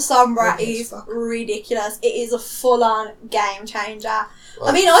have done to Sombra Okay, is fuck. ridiculous. It is a full-on game changer. Well,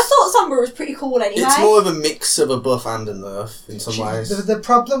 I mean, I thought Sombra was pretty cool anyway. It's more of a mix of a buff and a nerf in some ways. The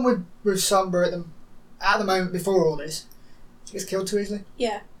problem with Sombra at the moment before all this, she gets killed too easily.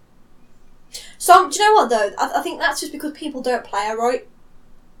 Yeah. Do you know what though? I think that's just because people don't play her right.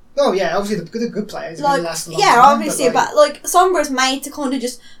 Oh yeah, obviously the good players are Like, gonna last a long yeah, time, obviously, but like Sombra's made to kind of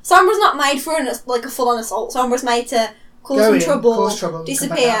just. Sombra's not made for like a full-on assault. Sombra's made to cause Go some in, trouble, cause trouble, come back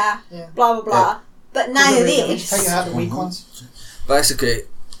disappear, out. Yeah. blah blah blah. Yeah. But now Take you this, out the weak ones. Basically,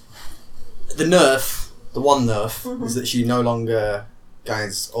 the nerf, the one nerf, Mhm. is that she no longer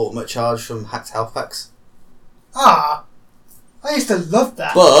gains ultimate charge from hacked health packs. Ah, I used to love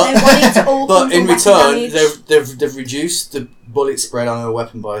that. they want it to all But come in from weapon return, damage. they've reduced the bullet spread on her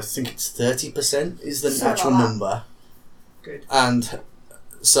weapon by, I think it's 30% is the Something actual like that. number. Good. And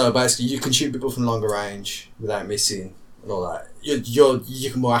so basically, you can shoot people from longer range without missing and all that. You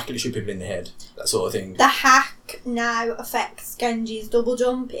can more accurately shoot people in the head, that sort of thing. The hack now affects Genji's double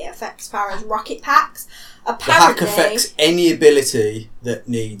jump. It affects Pharah's rocket packs. The Apparently, hack affects any ability that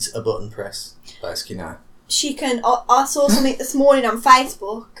needs a button press, basically now. she can. I saw something this morning on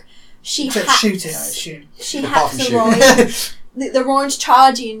Facebook. She Except hacks. shooting, I assume. She Apart hacks from the shooting. Ryan. The Ryan's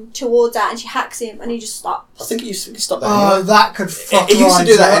charging towards that, and she hacks him, and he just stops. I think it used to stop that Oh, anyway. that could fuck It used to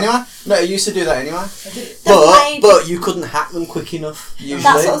do Ryan's that up. anyway. No, it used to do that anyway. They've made- But you couldn't hack them quick enough, usually.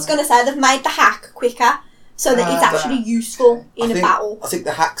 That's what I was going to say. They've made the hack quicker, so that it's actually useful in a battle. I think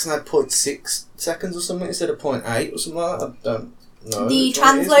the hack's now 0.6 seconds or something instead of 0.8 or something like that. I don't know. The which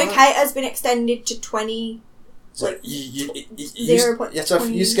one it is now. translocator has been extended to 20. So like, you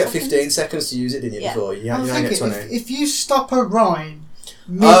 0.20 used to get 15 seconds to use it, didn't you, Yeah. before? You I'm only get thinking, 20. if you stop a Ryan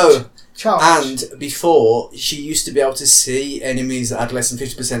Oh, mid-charge... and before, she used to be able to see enemies that had less than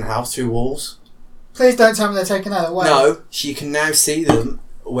 50% health through walls. Please don't tell me they're taking that away. No, she can now see them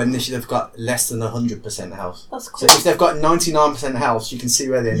when they've got less than 100% health. That's So cool. if they've got 99% health, you can see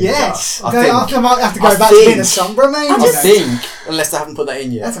where the enemies Yes! are. I might have to go I back to being a think- Sombra main. I I just- think, unless they haven't put that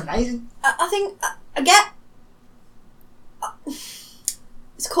in yet. That's amazing. I think I get.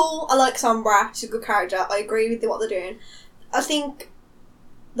 It's cool. I like Sombra. She's a good character. I agree with what they're doing. I think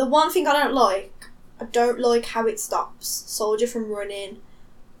the one thing I don't like how it stops Soldier from running.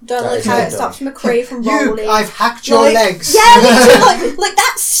 Don't That like is how well it stops McCree from rolling. I've hacked your legs. Yeah, literally, like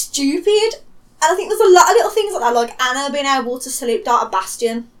that's stupid. And I think there's a lot of little things like that, like Anna being able to sleep dart a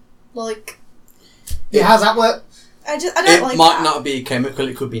bastion. Like, Yeah, how's that work? I don't It like might that. not be chemical,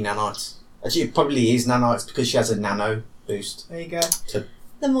 it could be nanites. Actually, it probably is nanites because she has a nano boost. There you go.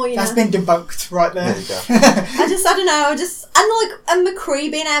 The more you That's know. been debunked right there. There you go. I don't know, and McCree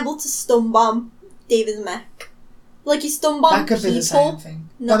being able to stun bomb Diva's mech. Like, you stun bomb That could be the same people. thing.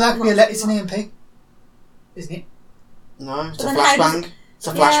 No, No, that could be not- it's an EMP. Isn't it? No, it's But a then how does flashbang. It's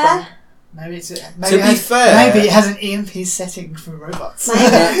a Yeah. flashbang. Maybe it's To be fair- maybe it has an EMP setting for robots.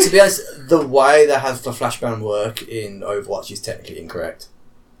 Maybe. To be honest, the way they have the flashbang work in Overwatch is technically incorrect.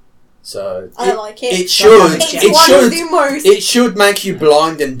 So I don't like it. It should. It's It one should. of the most. It should make you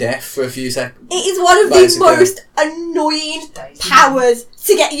blind and deaf for a few seconds. It is one of the Basically. most annoying powers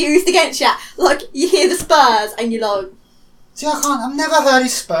to get used against you. Like, you hear the spurs and you're like, See, I've never heard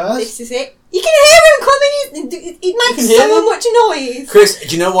his Spurs. this is it. You can hear him coming. It can makes hear so them. much noise. Chris, do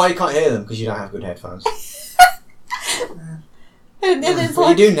you know why you can't hear them? Because you don't have good headphones. And then it's But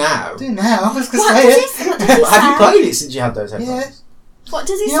like, you do now. Do now, I was going to what say does it. it, what does it Have you say? played it since you had those headphones? Yeah. What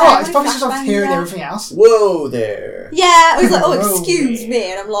does he You say? know what? when It's he probably just off flashbangs hearing you? everything else. Whoa there. Yeah, I was like, oh, Whoa, excuse yeah.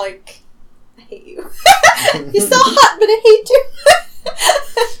 me. And I'm like, I hate you. You're so hot, but I hate you.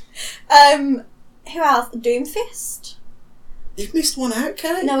 Who else? Doomfist? You've missed one out,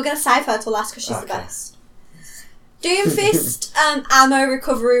 Kate. No, we're going to save her till last because she's the Okay. best. Doomfist ammo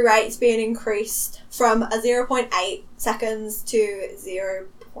recovery rate's being increased from a 0.8 seconds to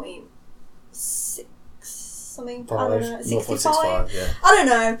 0.6 something. I don't know. 65? 0.65, yeah. I don't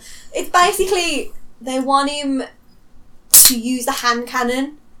know. It's basically they want him to use the hand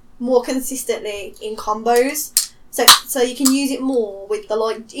cannon more consistently in combos. So you can use it more with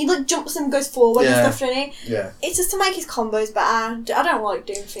the he jumps and goes forward and stuff, doesn't he? Yeah. It's just to make his combos better. I don't like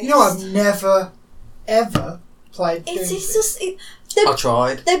Doomfist. You know, I've never ever played Doomfist. It's just I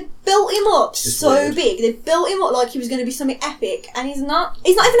tried. They built him up so weird. big. They built him up like he was going to be something epic, and he's not.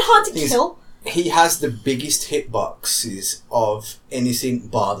 He's not even hard to kill. He has the biggest hitboxes of anything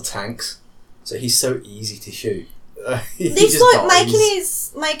bar the tanks, so he's so easy to shoot. It's like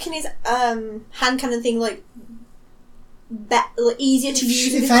making his hand cannon thing easier to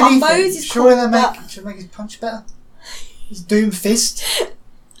use with his combos. Surely they should make his punch better. His Doomfist,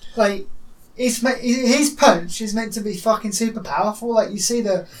 his punch is meant to be fucking super powerful. Like, you see is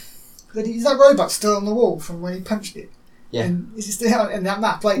that robot still on the wall from when he punched it? Yeah. And is it still in that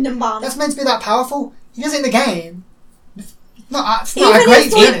map? Like, Numbana. that's meant to be that powerful. He does it in the game. It's not Even a great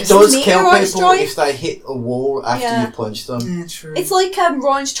if thing. It does kill people strike. if they hit a wall after you punch them. Yeah, true. It's like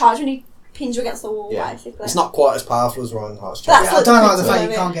Ryan's charge when he pins you against the wall, basically. It's not quite as powerful as Ryan Hart's charge. I don't like the fact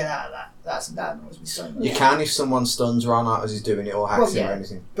you can't get out of that. That annoys me so much. You can if someone stuns Ryan Hart as he's doing it, or hacks him or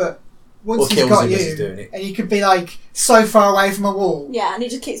anything. But once or he's got him you, as he's doing it. and you could be so far away from a wall. Yeah, and he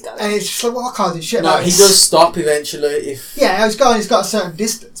just keeps going. And it's just like, well, I can't do shit. No, he does stop eventually if... Yeah, he's got a certain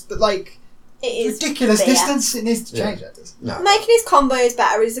distance, but it is ridiculous distance. It needs to change that. No. Making his combos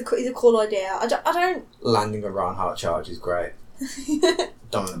better is a cool idea. I don't... Landing a Ryan Hart charge is great.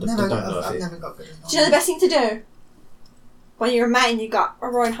 Don't know I've if never got good. Do you know the best thing to do? When you're a mate and you got a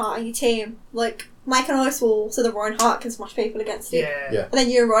Ryan Hart on your team, make an ice wall so the Ryan Hart can smash people against it. Yeah. And then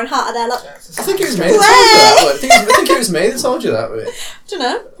you and Ryan Hart are there I think it was me that told you that. I think it was me that told you that. I don't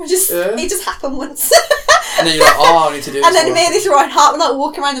know. It just happened once. And then you're like, I need to do this. And then me and this Ryan Hart were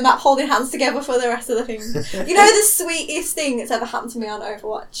walking around the map holding hands together for the rest of the thing. You know the sweetest thing that's ever happened to me on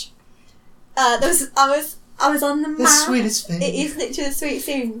Overwatch? I was on the map. The sweetest thing. It is literally the sweetest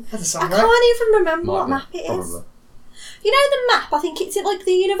thing. That's a song, I can't even remember what map it is. Probably. You know the map? I think it's in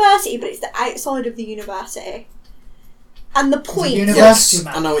the university, but it's the outside of the university. And the point. University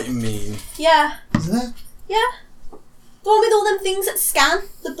map. I know what you mean. Yeah. Isn't it? Yeah. The one with all them things that scan,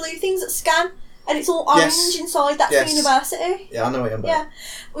 the blue things that scan, and it's all orange inside. That's the university. Yeah, I know what you're about. Yeah.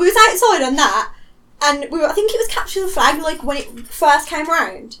 We was outside on that, and I think it was capture the flag, when it first came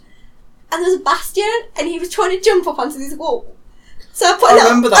round. And there was a bastion, and he was trying to jump up onto this wall. So I put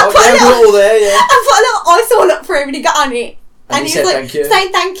remember that. We're all there, yeah. I put a little ice wall up for him, and he got on it. And he was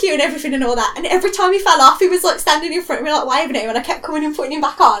saying thank you and everything and all that. And every time he fell off, he was standing in front of me, waving at him, and I kept coming and putting him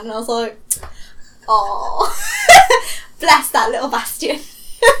back on. And I was like, oh, bless that little bastion.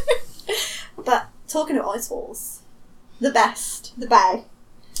 But talking of ice walls, the Bay.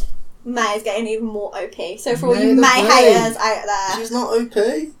 May is getting even more OP. So for all you May haters out there, she's not OP.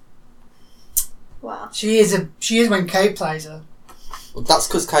 Wow. She is when Kate plays her. Well, that's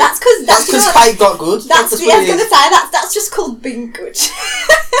because Kate. That's because Kate got good. I was going to say that's just called being good.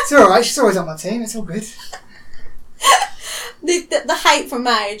 It's all right. She's always on my team. It's all good. The hate from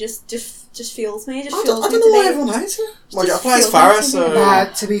May just fuels me. I don't know why everyone hates her. Well, I play as Farah, so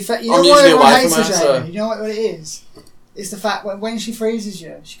to be fair, you I'm know why usually everyone away hates from her, her. So. Jamie? You know what it is? It's the fact when she freezes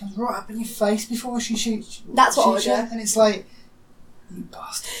you, she comes right up in your face before she shoots. That's what I shoots you, do. and it's like, you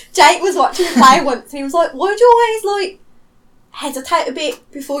bastard. Jake was watching me play once, and he was like, "Why do you always hesitate a bit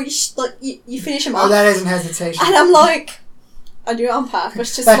before you finish him off?" Oh, that isn't hesitation. And I'm like, I do it on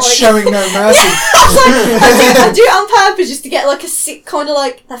purpose. Just That's showing no mercy. I do it on purpose just to get a sick kind of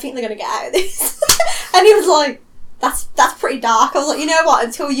I think they're gonna get out of this. And he was like, that's pretty dark. I was like, you know what?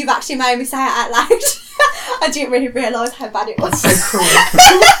 Until you've actually made me say it out loud, I didn't really realise how bad it was. That's so cruel.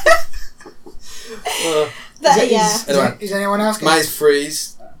 But Anyway, is anyone else? May's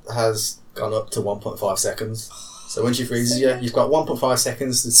freeze has gone up to 1.5 seconds. So when she freezes you, you've got 1.5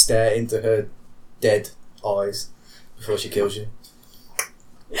 seconds to stare into her dead eyes before she kills you.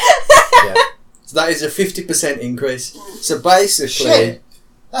 Yeah. So that is a 50% increase. So basically... Shit.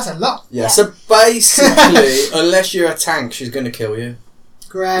 That's a lot. Yeah, so basically, unless you're a tank, she's going to kill you.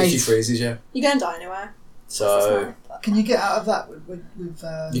 Great. If she freezes you. You're going to die anyway. So... Can you get out of that with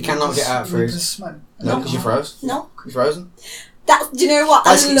you cannot get out of freeze. Smoke? No, because you froze. No. You're frozen. Do you know what?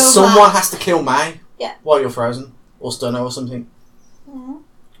 Basically, I love someone that. has to kill May while you're frozen. Or stun her or something. Mm-hmm.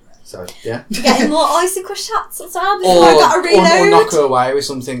 So, yeah. You're getting more icicle shots as well before I got to or reload. knock her away with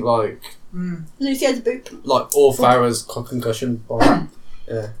something like... Lucio's boop. or Farah's concussion bomb.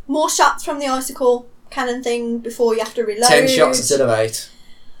 Yeah. More shots from the icicle cannon thing before you have to reload. 10 shots instead of 8.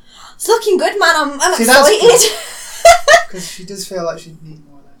 It's looking good, man. I'm See, excited. Because she does feel like she needs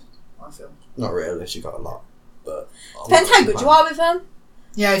more of those. I feel. Not really, she got a lot. But Depends how good you are with them.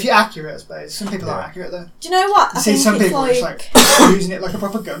 Yeah, if you're accurate, I suppose. Some people aren't accurate though. Do you know what? I see some people just using it like a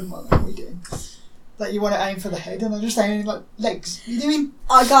proper gun. What are you doing? Like you want to aim for the head, and I'm just aiming like legs. What are you doing?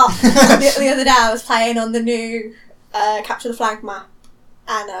 I got the other day. I was playing on the new Capture the Flag map,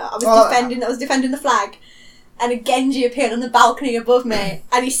 and I was defending the flag, and a Genji appeared on the balcony above me,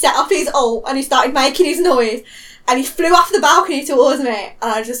 and he set off his ult, and he started making his noise, and he flew off the balcony towards me,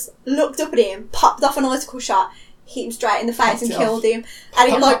 and I just looked up at him, popped off an icicle shot, hit him straight in the face, and killed him.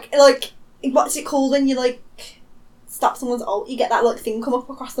 And it like what's it called when you like stop someone's ult? You get that like thing come up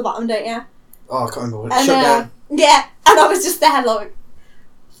across the bottom, don't you? Oh, I can't remember what it shut down. Yeah, and I was just there like,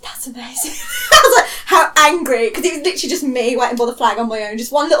 that's amazing. I was like, how angry, because it was literally just me waiting for the flag on my own,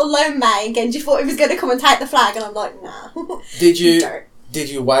 just one little lone mate, and Genji thought he was going to come and take the flag, and I'm like, nah. Did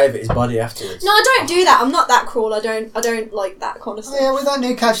you wave at his body afterwards? No, I don't do that. I'm not that cruel. I don't like that kind of stuff. Oh, yeah, with that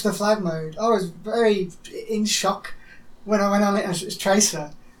new Catch the Flag mode, I was very in shock when I went on it as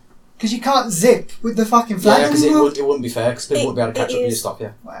Tracer. Because you can't zip with the fucking flag. Yeah, because it wouldn't be fair, because people wouldn't be able to catch up with you, stop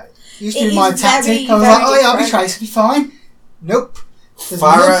you. Well, used to be my tactic. I was like, oh yeah, I'll be Tracer, be fine. Nope. There's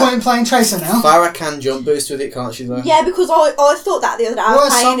no point in playing Tracer now. Farah can jump boost with it, can't she though? Yeah, because I thought that the other day. I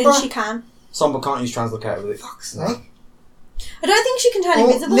was playing and she can. Sombra can't use Translocator with it. Fuck's sake. I don't think she can turn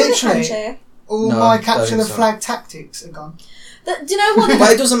invisible with it, can she? All my Capture the Flag tactics are gone. Do you know what?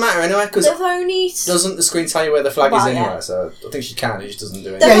 But it doesn't matter anyway, because doesn't the screen tell you where the flag is anyway, so I think she can, it just doesn't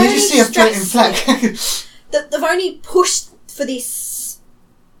do it. Yeah, you just see a floating flag. They've only pushed for this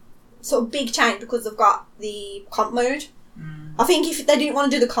sort of big change because they've got the comp mode. I think if they didn't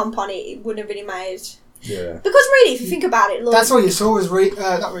want to do the comp on it, it wouldn't have really made... Yeah. Because really, if you think about it... Look, that's all you saw was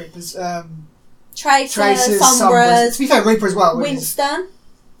not Reapers. Tracers, Sombras... To be fair, Reaper as well. Winston.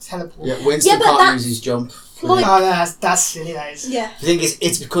 Teleport. Yeah, Winston can't use his jump. Like, that's silly, that is. Yeah. The thing is,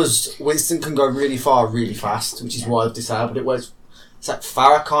 it's because Winston can go really far, really fast, which is why I've disabled it. Whereas it's like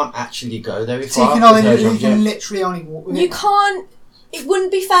Farah can't actually go very far. So you can literally only walk with it. You can't... It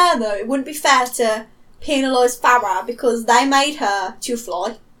wouldn't be fair, though. It wouldn't be fair to penalise Farah because they made her to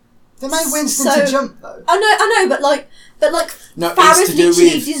fly. They made Winston to jump, though. I know, but no, Farah's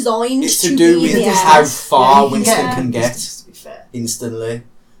literally designed it's to do with how far Winston can get to be fair. Instantly.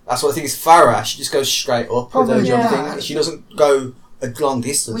 That's what I think is Farah. She just goes straight up with her jumping. She doesn't go a long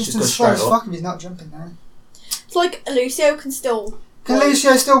distance. Winston's just goes straight up. Fuck if he's not jumping now. It's like Lucio can still. Can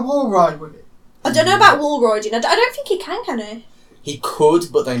Lucio still wall ride with it? I don't know about wall riding. I don't think he can he? He could,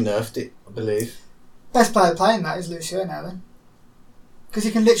 but they nerfed it, I believe. Best player playing that is Lucio now then. Because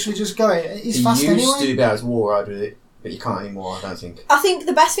he can literally just go it. He's fast anyway. He used to be able to wall ride with it, but you can't anymore, I don't think. I think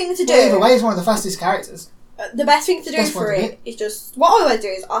the best thing to do... Either way, he's one of the fastest characters. The best thing to do for it is just... What I always do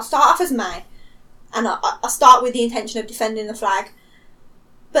is I'll start off as May, and I start with the intention of defending the flag.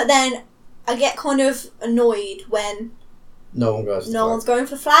 But then I get kind of annoyed when no one's going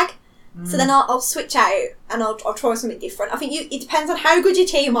for the flag. So then I'll switch out and I'll try something different. I think it depends on how good your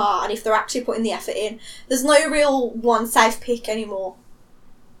team are and if they're actually putting the effort in. There's no real one safe pick anymore.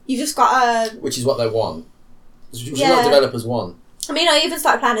 You just got to... Which is what they want. Which is what developers want. I mean, I even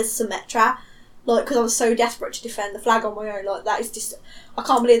started playing as Symmetra, because I was so desperate to defend the flag on my own. Like, that is just... I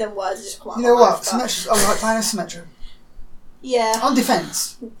can't believe them words just come out. You know what? I like playing as Symmetra. Yeah. On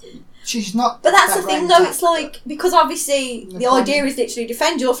defence. She's not. But that's the thing, though. It's like, because obviously the idea is literally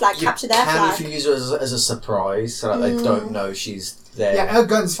defend your flag, capture their flag. If you use her as a surprise, so that they don't know she's there. Yeah, her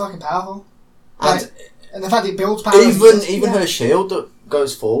gun's fucking powerful. And the fact it builds power. Even her shield that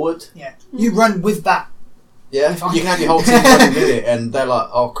goes forward. Yeah, you run with that. Yeah, you can have your whole team running with it, and they're like,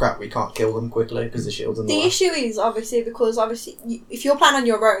 "Oh crap, we can't kill them quickly because the shield's in the way." The issue is obviously because if you're playing on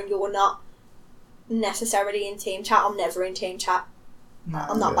your own, you're not necessarily in team chat. I'm never in team chat. No,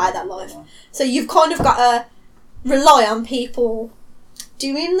 I'm not by that life. No. So you've kind of got to rely on people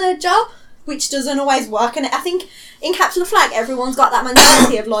doing their job, which doesn't always work. And I think in Capture the Flag, everyone's got that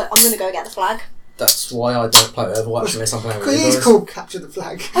mentality of like, I'm going to go get the flag. That's why I don't play Overwatch unless I'm playing with Because he's called Capture the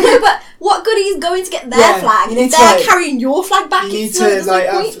Flag. I know, but what good is going to get their flag if they're carrying your flag back? You need to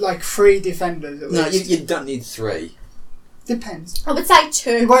have 3 defenders at least. No, you don't need 3. Depends. I would say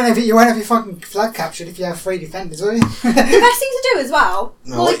 2. You won't have your fucking flag captured if you have 3 defenders, will you? The best thing to do as well,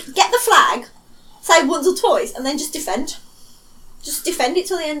 get the flag, say once or twice, and then just defend. Just defend it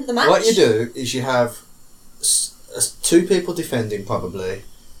till the end of the match. What you do is you have 2 people defending, probably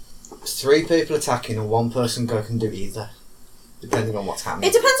 3 people attacking, and 1 person can do either, depending on what's happening.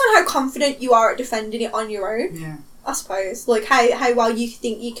 It depends on how confident you are at defending it on your own. Yeah. I suppose, like how well you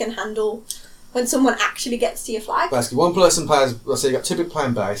think you can handle when someone actually gets to your flag. Basically, 1 person plays. So you got 2 people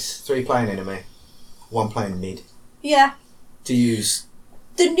playing base, 3 playing enemy, 1 playing mid. Yeah. To use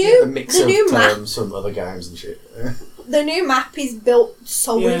the new mix of new terms from other games and shit. the new map is built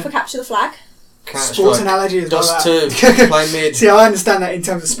solely for capture the flag. Sports analogy is Dust like 2, play mid. See, I understand that in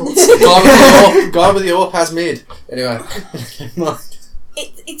terms of sports. Guy with the AWP has mid. Anyway.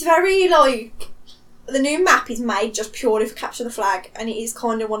 It's very, like... The new map is made just purely for capture the flag, and it is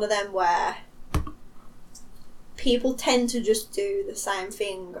kind of one of them where people tend to just do the same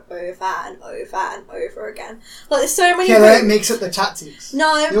thing over and over and over again. Like, there's so many... Yeah, they don't mix up the tactics.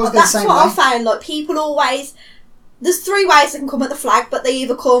 No, that's what I found. Like, people always... There's 3 ways they can come at the flag, but they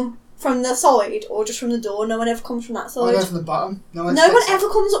either come from the side or just from the door. No one ever comes from that side. I go from the bottom. No one ever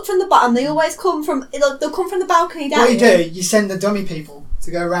comes up from the bottom. They always come from... They'll come from the balcony down. What you send the dummy people to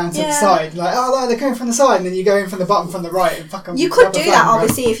go around to the side. Like, oh, no, they're going from the side. And then you go in from the bottom, from the right. And fuck them. You could do that,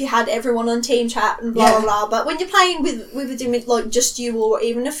 obviously, if you had everyone on team chat and blah, blah, blah. But when you're playing with a team, like, just you or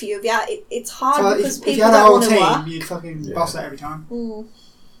even a few of you, it's hard because people don't want to work. If you had a whole team, you'd fucking boss that every time. Mm.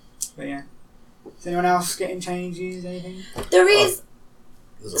 But yeah. Is anyone else getting changes, anything? There is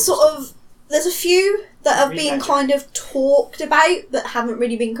there's a few that have been kind of talked about that haven't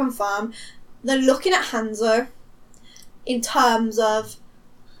really been confirmed. They're looking at Hanzo in terms of...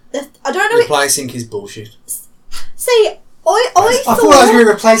 I don't know... Replacing his bullshit. See, I thought I was going to be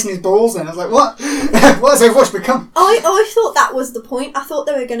replacing his balls then. I was like, what? What has Overwatch become? I thought that was the point. I thought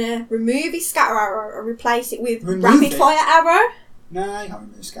they were going to remove his scatter arrow and replace it with rapid fire arrow. No, you can't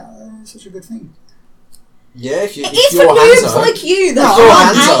remove scatter arrow. It's such a good thing. Yeah, if it's for noobs like you that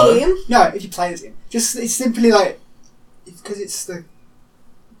can't aim. No, if you play this game. It's simply like... Because it's the...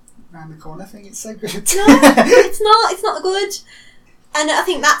 round the corner thing. It's so good. No, it's not good. And I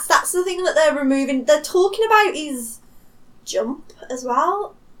think that's the thing that they're removing. They're talking about is jump as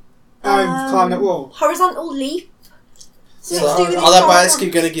well. Climbing that wall. Horizontal leap. So are they basically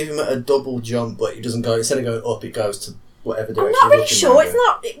going to give him a double jump, but it doesn't go, instead of going up, it goes to whatever direction? I'm not really sure.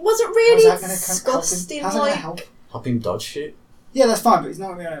 It wasn't really disgusting. How's that going to help? Help him dodge shit? Yeah, that's fine, but he's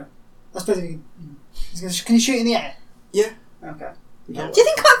not going to... I suppose can he shoot in the air? Yeah. Okay. Do you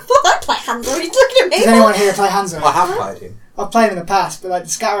think I play Hanzo? Are you looking at me? Does anyone here play Hanzo? I have played him. I've played him in the past, but like the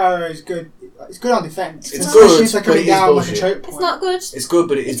scatter arrow is good. It's good on defence. It's good, but it is bullshit. It's not good. It's good,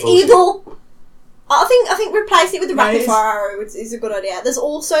 but it's evil. I think replacing it with the rapid fire arrow is a good idea. There's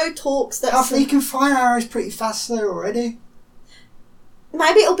also talks that you can fire arrows pretty fast though already.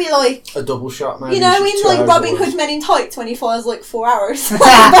 Maybe it'll be like a double shot. Maybe in like Robin Hood Men in Tights when he fires like 4 arrows. Maybe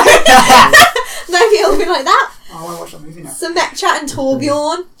it'll be like that. Oh, I want to watch that movie now. Symmetra and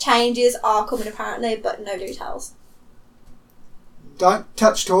Torbjorn changes are coming apparently, but no details. Don't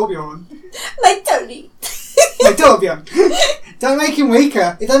touch Torbjorn. Like Tony. Like Torbjorn. Don't make him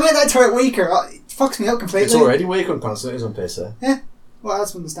weaker. If they make that turret weaker, it fucks me up completely. It's already weak on console. It's on PC. Yeah. Well,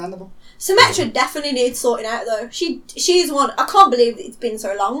 that's understandable. Symmetra definitely needs sorting out though. She's one. I can't believe it's been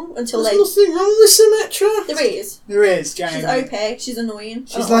so long until There's nothing wrong with Symmetra. There is, Jamie. She's OP. She's annoying.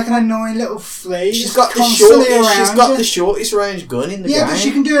 She's like an annoying little flea. She's got the shortest range gun in the game. Yeah, but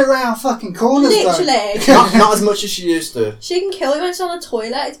she can do it around fucking corners. Literally. not as much as she used to. She can kill you when she's on the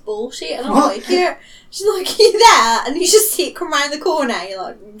toilet. It's bullshit. And I'm like, she's like, you're there, and you just see it come round the corner. You're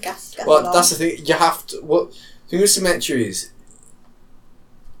like, gas. Well, that's the thing. You have to. What the thing with Symmetra is,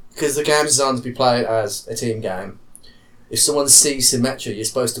 because the game is designed to be played as a team game. If someone sees Symmetra, you're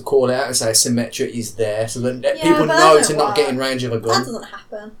supposed to call it out and say Symmetra is there, so that people know to not get in range of a gun. That doesn't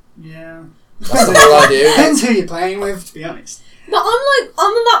happen. Yeah, that's the whole idea. Depends who you're playing with, to be honest. But I'm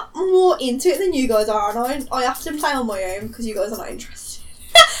a lot more into it than you guys are, and I often play on my own because you guys are not interested.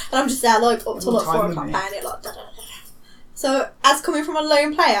 And I'm just there like up till like 4 o'clock playing it like. So as coming from a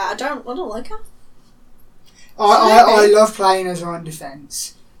lone player, I don't like her. I love playing as her on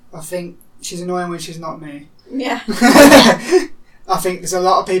defence. I think she's annoying when she's not me. Yeah. I think there's a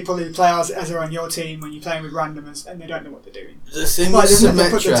lot of people who play as her on your team when you're playing with randomers and they don't know what they're doing. The thing with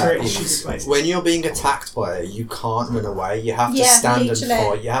Symmetra is when you're being attacked by her, you can't run away. You have to stand and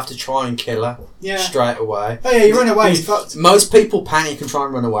fight. You have to try and kill her straight away. Oh yeah, you run away. Most people panic and try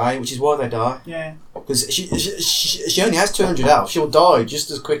and run away, which is why they die. Yeah. Because she only has 200 health. She'll die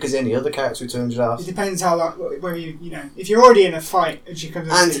just as quick as any other character with 200 health. It depends how long, whether you know, if you're already in a fight and she comes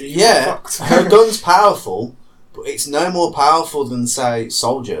and to you, you're fucked. Her gun's powerful, but it's no more powerful than, say,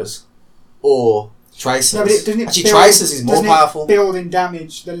 soldiers or tracers. No, but actually, tracers is more powerful. Build in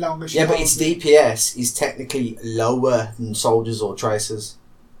damage the longer she but its DPS is technically lower than soldiers or tracers.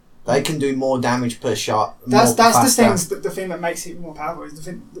 They can do more damage per shot. That's the thing that makes it more powerful is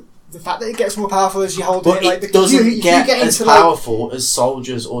the fact that it gets more powerful as you hold it. Like, it doesn't get as powerful as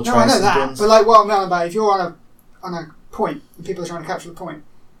soldiers or tracers. I know that, guns. but like what I'm on about, if you're on a point and people are trying to capture the point,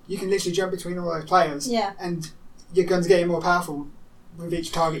 you can literally jump between all those players. Yeah. And your gun's getting more powerful with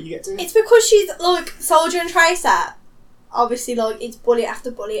each target you get to. It's because she's like soldier and tracer. obviously, like, it's bullet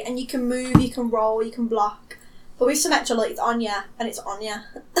after bullet, and you can move, you can roll, you can block. But with Symmetra, like, it's on ya, and it's on ya.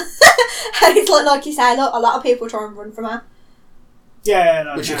 And it's like you say, look, a lot of people try and run from her. Yeah,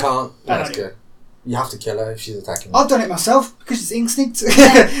 no, which no. you can't. No, That's good. You have to kill her if she's attacking you. I've done it myself because it's instinct.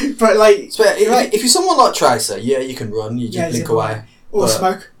 But like, So if you're someone like Tracer, yeah, you can run. You just blink away. Or But-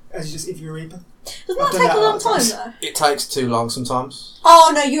 smoke, as you just if you're a Reaper. Doesn't that take a long time, though? It takes too long sometimes.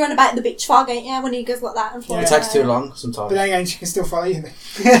 Oh, no, you're on about the beach fog, ain't you? When he goes like that and flies It takes away. too long sometimes. But then again, she can still follow you.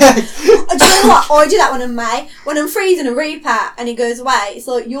 Do you know what? I do that when I'm May. When I'm freezing a Reaper and he goes away, it's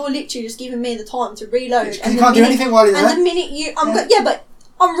like you're literally just giving me the time to reload. Because you can't do anything while he's there. And the minute you... but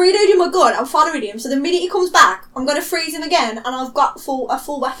I'm reloading my gun, I'm following him, so the minute he comes back, I'm going to freeze him again, and I've got a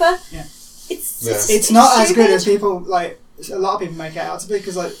full weapon. Yeah. It's not as stupid. good as people, like, a lot of people make it out to be,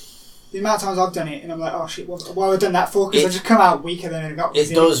 because, like, the amount of times I've done it, and I'm like, oh shit, what have I done that for? Because I just come out weaker than I got. It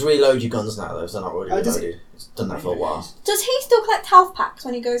does reload your guns now, though, so they're not already Oh, does reloaded. It's done that for a while. Does he still collect health packs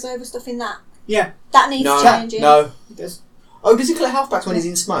when he goes over stuff in that? Yeah. That needs changing. No. It does. Oh, does he collect health packs when he's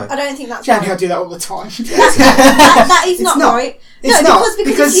in smoke? I don't think that's Jamie, right. I do that all the time. that is It's not right. It's No, not,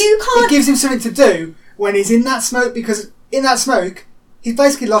 because you can't... it gives him something to do when he's in that smoke, because in that smoke, he's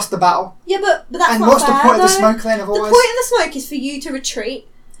basically lost the battle. Yeah, but that's And not what's fair, the point of the though. smoke then, The otherwise? point of the smoke is for you to retreat.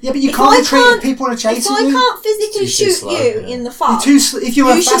 Yeah, but you If can't I retreat can't- if people are chasing If I you. can't physically It's too shoot slow, you yeah. in the fog, If you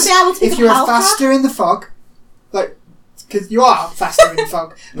were you should be able to pick if up you were health pack. faster in the fog, like, because you are faster in the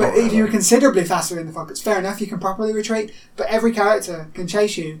fog, but Not if you were really. considerably faster in the fog, it's fair enough, you can properly retreat, but every character can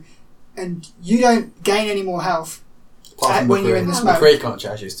chase you, and you don't gain any more health Apart from when you're in the McCree. smoke. McCree can't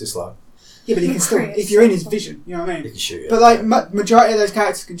chase you, it's too slow. Yeah, but he can still, McCree is if you're in so his fun. vision, you know what I He mean? can shoot you. But like, majority of those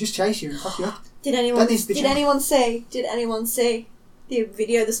characters can just chase you and fuck you up. Did anyone That needs to be changed. anyone see the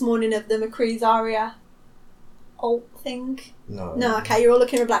video this morning of the McCree Zarya ult thing? No. No, okay, you're all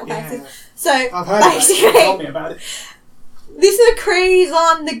looking at black faces. Yeah. So I've heard about it, you told basically, me about it. this McCree's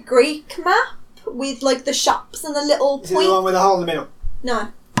on the Greek map with like the shops and the little Is it the point. one with the hole in the middle?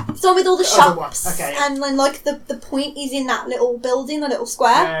 No, it's on with all the The other one, shops, okay, yeah. and then like the point is in that little building, the little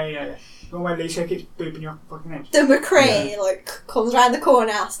square. Yeah. The one where Alicia keeps booping your fucking head. The McCree like comes around the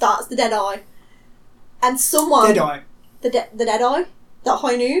corner, starts the dead eye, and someone Dead Eye. the dead eye, that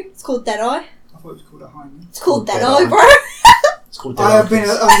high noon. It's called dead eye. I thought it was called a high noon. It's called dead Dead eye, Eye. bro. It's called I have been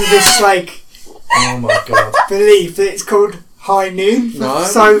Dead under this like Oh my god. belief that it's called high noon for No.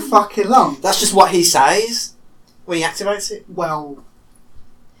 so fucking long. That's just what he says when he activates it. Well,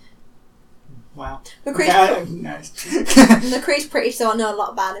 wow. McCree's, No. McCree's pretty, so I know a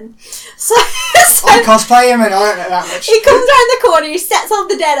lot about him. So I cosplay him and I don't know that much. he comes around the corner, he sets off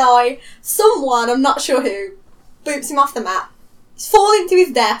the dead eye. Someone, I'm not sure who, boops him off the map. He's falling to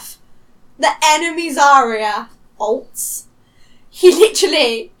his death. The enemy Zarya ults. He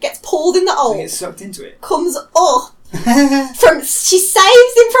literally gets pulled in the He ult, gets sucked into it. comes up she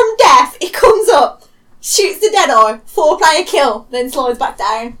saves him from death. He comes up, shoots the dead eye, 4-player kill, then slides back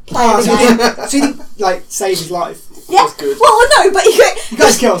down. Play Oh, the so, game. he didn't like save his life. Yeah. That's good. Well, no, but He got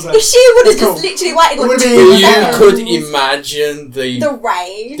his kills though. if she would have That's just cool. literally waited It like would've 2 been- You seconds, could imagine the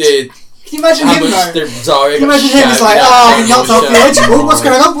rage. Can you imagine how him much though? the Zarya Can you got imagine him? He's shouted like, at oh, and I'm knocked all off the shouted, edge. Oh, what's "Oh."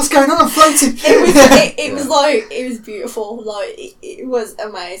 going on? What's going on? I'm floating. It was like, it was beautiful. Like, it was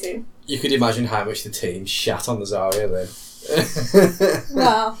amazing. You could imagine how much the team shat on the Zarya then.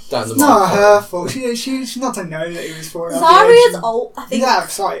 Wow. Down the It's not mile. her fault. She's not to know that he was for it. Zarya's ult, I He's think, out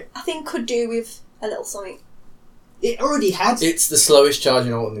of sight. could do with a little something. It already had. It's the slowest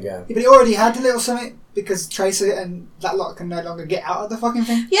charging ult in the game. Yeah, but it already had a little something because Tracer and that lot can no longer get out of the fucking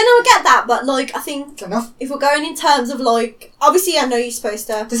thing. Yeah, no, I get that, but like, I think It's enough. if we're going in terms of like, obviously, I know you're supposed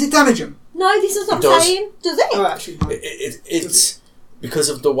to. Does it damage him? No, this is what It I'm does. saying. Does it? Oh, actually, no. It's because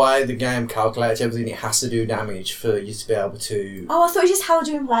of the way the game calculates everything. It has to do damage for you to be able to. Oh, I thought it just held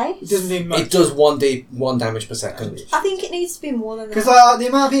you in It place. doesn't mean much. It does one damage per second. I think it needs to be more than Because that. the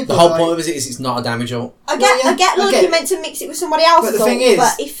amount of people. The whole like, point of it is it's not a damage ult. I get, Well, yeah, I get, I like, get you're it. meant to mix it with somebody else's But the thing is,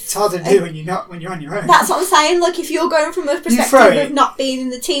 but if it's hard to do when you're on your own. that's what I'm saying. Like, if you're going from a throw perspective it. of not being in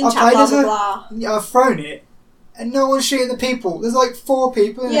the team I've chat, played blah as blah a- blah. I've thrown it, and no one's shooting the people. There's like 4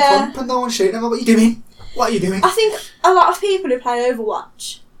 people in Yeah. a clump, and no one's shooting them. What are you doing? What are you doing? I think a lot of people who play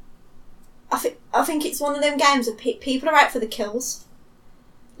Overwatch, I think it's one of them games that people are out for the kills.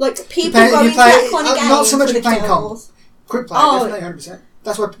 Like, people Depend- go you into play- that kind of game not so much for the you play comp. kills. Quick play, Oh. definitely 100%.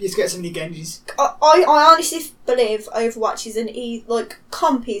 That's why you get so many Genjis. I honestly believe Overwatch is like,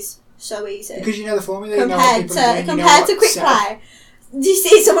 comp is so easy. Because you know the formula, you know what Compared people are doing, you know compared to what quick setup. play. You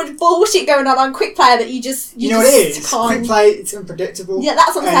see so much bullshit going on quick play that you just You know what it is? just can't. Quick play, it's unpredictable. Yeah,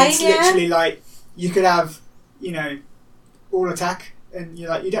 that's what I'm and saying. it's Yeah, literally like, you could have, all attack, and you're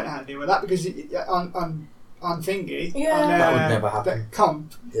like, you don't know how to deal with that because on on thingy. Yeah. On, That would never happen.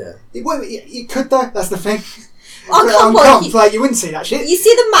 Comp. Yeah. It could though. That's the thing. On comp, like you wouldn't see that shit. You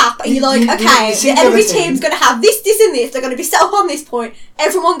see the map and you're like, okay, see the the enemy other team. team's going to have this, and this. They're going to be set up on this point.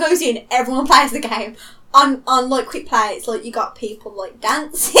 Everyone goes in. Everyone plays the game. On like quick play, it's like you got people like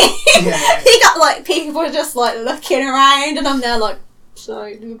dancing. Yeah. You got like people just like looking around, and I'm there like,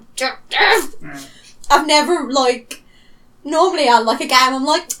 sorry. I've never like. Normally, on like a game, I'm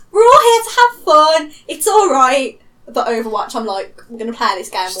like, we're all here to have fun. It's all right. But Overwatch, I'm like, we're gonna play this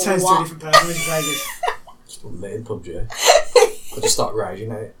game. Just or turns to a what? different person when you play this. Just put me in PUBG. I just start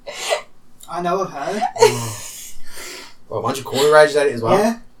raging at it. I know, I've heard. Well, imagine Corey rages at it as well.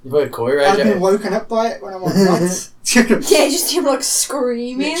 Yeah. You've heard Corey rage I've at been it. woken up by it when I'm on nights. Yeah, just him like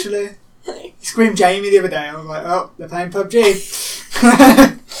screaming. Literally. He screamed Jamie the other day. I was like, oh, they're playing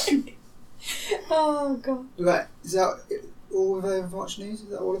PUBG. Oh god. But is that all of Overwatch news? Is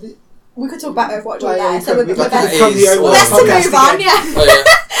that all of it? We could talk about Overwatch all Well, yeah, day, we so could. we're We'd like best to become the Overwatch to podcast move on, again. yeah. Oh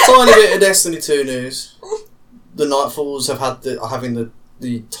yeah. Tiny bit of Destiny 2 news. The Nightfalls are having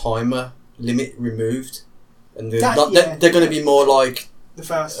the timer limit removed, and they're going to be more like the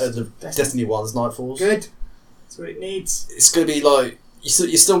first the Destiny 1's Nightfalls. Good. That's what it needs. It's going to be like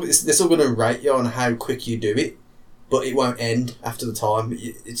they're still going to rate you on how quick you do it, but it won't end after the time.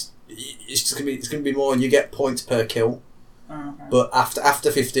 It's just going to be more, and you get points per kill. Oh, okay. But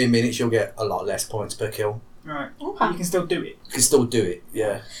after 15 minutes, you'll get a lot less points per kill. Right. Okay. You can still do it. You can still do it,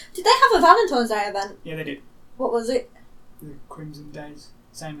 yeah. Did they have a Valentine's Day event? Yeah, they did. What was it? The Crimson Days.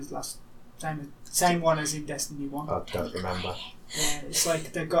 Same one as in Destiny 1. I don't remember. Yeah, it's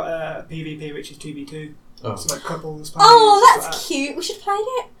like they've got a PvP which is 2v2. Oh. So like couples. Oh, parties, that's stuff cute. We should have played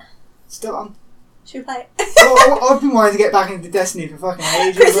it. like that. Still on. Should we play it? I've been wanting to get back into Destiny for fucking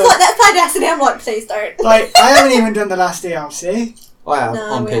ages. Chris is but, like, let's play Destiny. I'm like, please don't. like, I haven't even done the last DLC. I have No,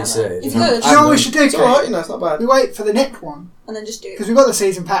 on we PC. haven't. It's Do good. you know what we should do, It's Kate? alright, it's not bad. We wait for the next one. And then just do it. Because we got the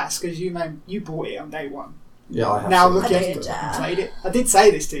season pass, because you bought it on day one. Yeah, I have. Now seen look it. I at did, it. yeah. Played it. I did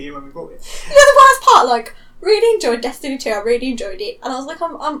say this to you when we bought it. You know the worst part, like, really enjoyed Destiny 2. I really enjoyed it, and I was like,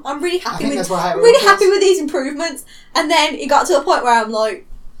 I'm really I happy think with. that's what how it I'm really was. happy with these improvements. And then it got to a point where I'm like,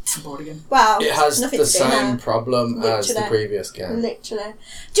 I'm bored again. wow, It has nothing the to do same now. problem as the Literally. previous game. Literally.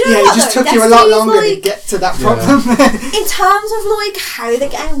 Do you know Yeah, what it just though? took you a lot Destiny's, longer to like, get to that Yeah. problem. in terms of like how the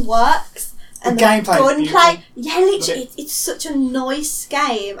game works and The gameplay is gunplay. Yeah, literally, But it's such a nice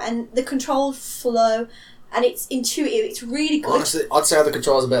game, and the controls flow, and it's intuitive. It's really good. Honestly, I'd say the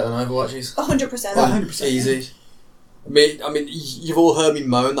controls are better than Overwatch's. 100%. 100%. Easy. I mean, you've all heard me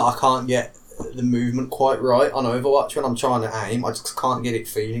moan that I can't get the movement quite right on Overwatch when I'm trying to aim. I just can't get it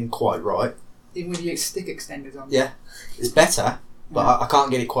feeling quite right. Even with your stick extenders on. Yeah, it's better, but I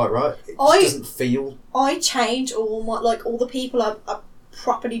can't get it quite right. It I- just doesn't feel. I change all the people I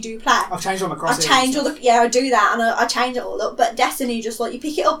properly do play. I've changed all my I crosshairs. change all the I do that, and I change it all up. But Destiny, just like you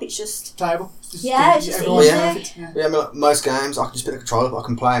pick it up, it's just Playable. It's just Yeah, it's just everyone's easy. perfect, Yeah. Yeah, I mean, like, most games I can just pick the controller up, I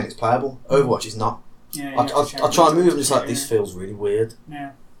can play and it's playable. Overwatch is not. Yeah, I try and move and just like this feels really weird.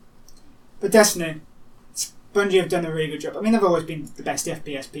 Yeah. But Destiny, Bungie have done a really good job. I mean, they've always been the best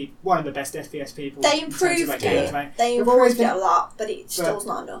FPS people, one of the best FPS people. they in terms of, improved like, it. gameplay. They They've always improved it been- a lot, but it still's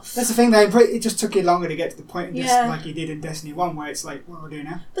not enough. That's the thing. They improved. It just took you longer to get to the point, Yeah. like you did in Destiny 1, where it's like, what do I do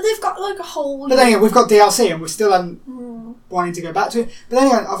now? But they've got like a whole. But then again, we've got DLC, and we're still Mm, wanting to go back to it. But then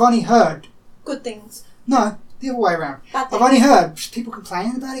again, I've only heard good things, no, the other way around. bad I've things. only heard people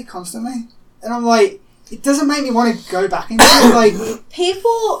complaining about it constantly, and I'm like, it doesn't make me want to go back into it. Like,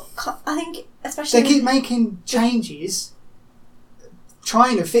 People, I think, especially they keep making changes,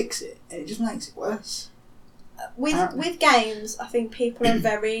 trying to fix it, and it just makes it worse. with games, I think people are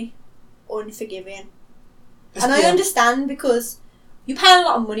very unforgiving, and I Yeah. understand because you pay a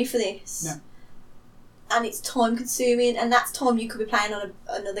lot of money for this, Yeah. and it's time consuming, and that's time you could be playing on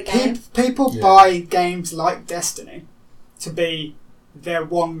another game. People Yeah. buy games like Destiny to be their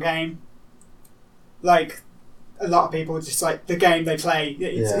one game. Like, a lot of people just like the game they play.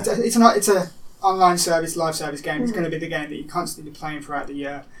 It's a online service, live service game. It's going to be the game that you're constantly playing throughout the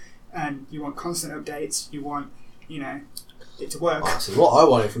year, and you want constant updates. You want, it to work. Honestly, what I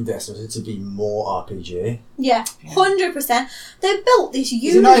wanted from Destiny was it to be more RPG. Yeah, 100%. They built this universe.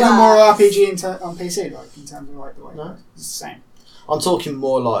 Is it not even more RPG on PC, like in terms of like the way No. it's the same? I'm talking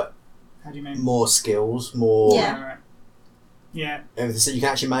more like How do you mean? more skills, more Yeah. Right. Yeah. everything, so you can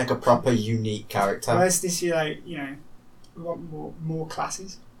actually make a proper unique character. Whereas this year, like, we want more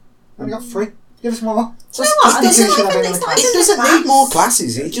classes. We only got 3. Give us more. Do you know what? Just It's do not should have even- another it's not class. It even doesn't class. need more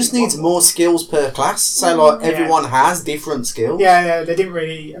classes. It just needs more skills per class. So like everyone has different skills. Yeah, they didn't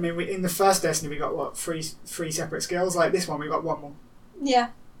really. I mean, in the first Destiny, we got three separate skills. Like this one, we got one more. Yeah.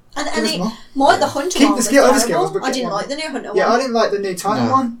 And Give us it, more. more the Hunter Keep one the was skill, other terrible. skills, but I get didn't one. like the new Hunter Yeah, I one. didn't like the new Titan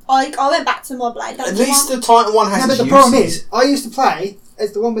one. I went back to my Blade At Dancer least one. the Titan one has No, but its the uses. problem is, I used to play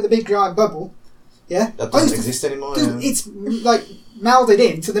as the one with the big giant bubble. Yeah, That doesn't exist anymore. It's like melded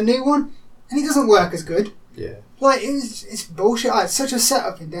into the new one, and it doesn't work as good. Yeah. Like it's bullshit. I had such a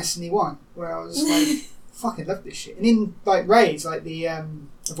setup in Destiny 1 where I was like, fucking love this shit. And in like raids, like the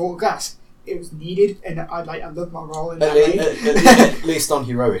Vault of Gas, it was needed, and I loved my role in that raid. At least on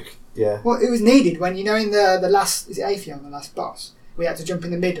heroic. Yeah. Well, it was needed when in the last, is it Atheon, the last boss? We had to jump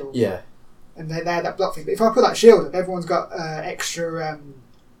in the middle. Yeah. And they had that block thing. But if I put that shield up, everyone's got extra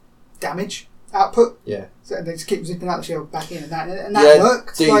damage output. Yeah. So they just keep zipping out the shield back in, and that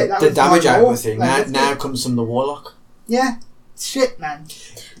worked. The damage output thing now comes from the Warlock. Yeah. Shit, man.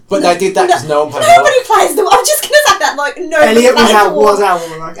 But they did that because no one played Nobody Warlock. plays them. I'm just gonna say that like nobody Elliot plays was the Warlock. our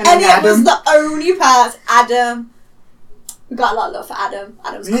Warlock. And Elliot Adam. was the only person. Adam. We got a lot of love for Adam.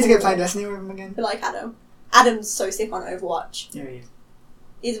 Adam's We need to cool. get playing Destiny with him again. We like Adam. Adam's so sick on Overwatch. Yeah, he is.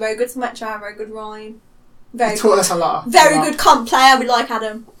 He's a very good Symmetra, very good Ryan. He Very taught good. us a lot. Very good comp player. We like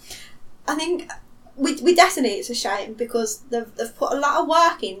Adam. I think with Destiny, it's a shame because they've put a lot of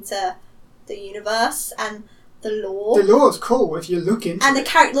work into the universe and the lore. The lore's cool if you're looking. And the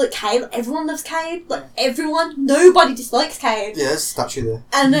character, like Cade, everyone loves Cade. Like everyone, nobody dislikes Cade. Yeah, there's a statue there.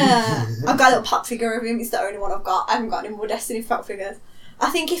 And I've got a little pop figure of him. It's the only one I've got. I haven't got any more Destiny pop figures. I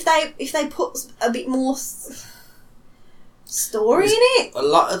think if they put a bit more story in it. A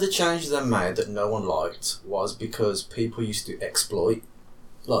lot of the changes they made that no one liked was because people used to exploit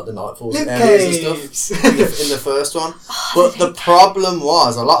like the Nightfalls areas and stuff in the first one. But the problem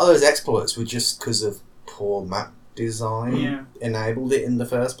was a lot of those exploits were just because of poor map design enabled it in the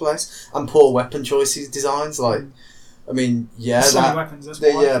first place, and poor weapon choices designs. Like, I mean, so many weapons. That's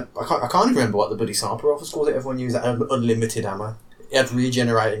why. I can't even remember what the bloody sniper rifle called it. Everyone used that unlimited ammo. It had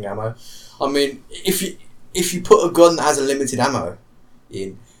regenerating ammo. I mean, if you put a gun that has a limited ammo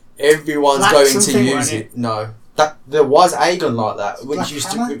in, everyone's going to use it. No, that there was a gun like that which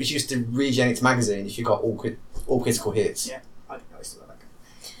used to regen its magazine if you got all critical hits. Yeah, I used to love that gun.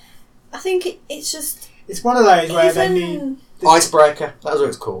 I think it's just. It's one of those where they need Icebreaker. That was what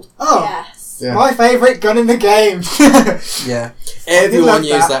it's called. Oh, yes. Yeah. My favourite gun in the game. Yeah, everyone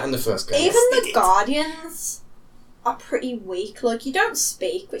used that in the first game. Even the Guardians are pretty weak. Like, you don't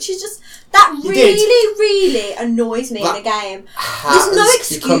speak, which is just that really annoys me in a game. There's no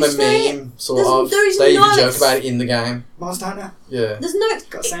excuse become a for it. meme, sort of. There's They no even joke about it in the game. Mars Hunter. Yeah. There's no.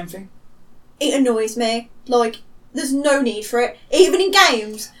 Got the same thing. It annoys me. Like, there's no need for it. Even in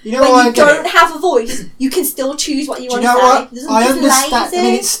games, You know when why you I get don't it? have a voice, you can still choose what you Do want you to know say. what? There's I understand. lazy. I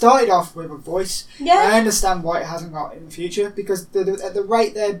mean, it started off with a voice. Yeah. I understand why it hasn't got in the future because at the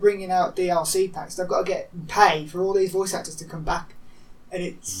rate they're bringing out DLC packs, they've got to pay for all these voice actors to come back, and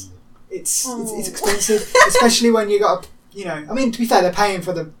it's expensive, especially when you got I mean, to be fair, they're paying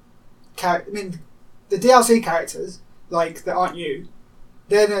for the character. I mean, the DLC characters like that aren't you.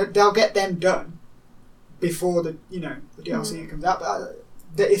 They'll get them done before the DLC comes out.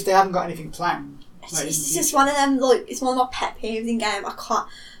 But if they haven't got anything planned, It's just one of them. Like, it's one of my pet peeves in game. I can't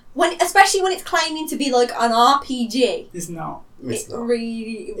especially when it's claiming to be like an RPG. it's not. It's not.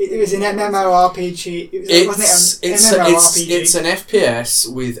 Really. It was an MMORPG. Wasn't it an MMORPG? It's an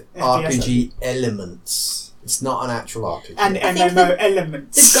FPS with FPS. RPG elements. It's not an actual RPG. And I think MMO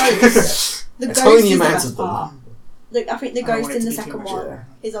elements. The ghost. The It's ghost only is the amounts best of them. part. I think the I don't ghost want it in to the be too second much, one yeah.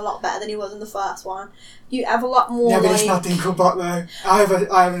 is a lot better than he was in the first one. You have a lot more. Yeah, but like, it's not Dinklebot though. I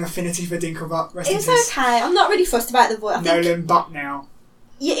have an affinity for Dinklebot. Rest in it's peace. okay. I'm not really fussed about the voice. I think Nolan Bot now.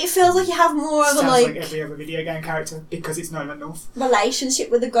 it feels like you have more of a Sounds like like every other video game character because it's Nolan North.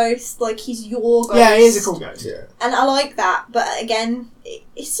 relationship with the ghost. Like, he's your ghost. Yeah, he is a cool ghost. Yeah. And I like that, but again,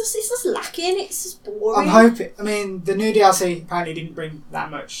 it's just lacking. It's just boring. I'm hoping. I mean, the new DLC apparently didn't bring that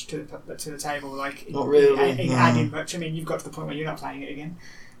much to the table. Like, Not really, It no. added much. I mean, you've got to the point where you're not playing it again.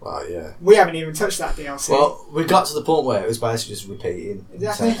 Well, yeah. We haven't even touched that DLC. Well, we got to the point where it was basically just repeating. Exactly.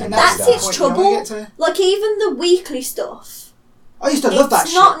 the same And thing that's every its day. point you wanna trouble. get to. Like, even the weekly stuff. I used to love that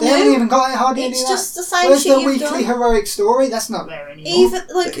It's not shit. They haven't new. even got hardly any It's of just that. the same Where's shit the you've weekly done. heroic story? That's not there anymore. Even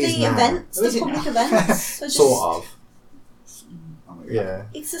like It is the now. events, Oh, is the it public now? events. Are just, Sort of. Oh my God. Yeah.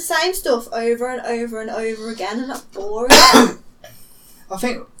 It's the same stuff over and over and over again, and that's boring. I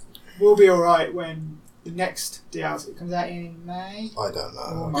think we'll be alright when the next DLC comes out in May. I don't know.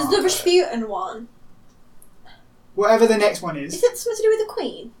 Or There's March. the Rasputin one. Whatever the next one Is is. it something to do with the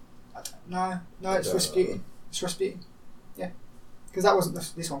Queen? No, it's don't Rasputin. It's Rasputin. Yeah. Because that wasn't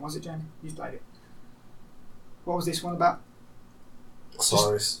this one, was it, Jamie? You played it. What was this one about?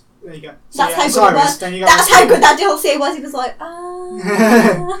 Osiris. There you go. So, That's how good Cyrus, it was. then you got That's how good that DLC was. He was like,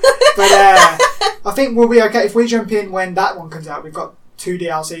 But I think we'll be okay if we jump in when that one comes out. We've got 2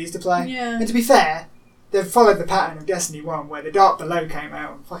 DLCs to play. Yeah. And to be fair, they've followed the pattern of Destiny 1 where The Dark Below came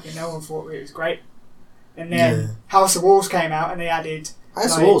out and fucking no one thought it was great. And then House of Wolves came out and they added...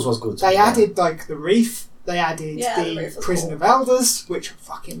 House of Wolves was good. They added like the Reef. They added the Prison of Elders, which I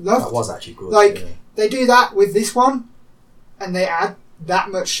fucking loved. That was actually good. Like, they do that with this one and they add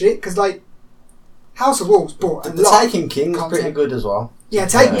that much shit because like House of Wolves bought the Taken King was pretty good as well. Yeah,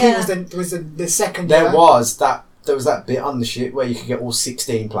 Taken King was the second. There was that bit on the ship where you could get all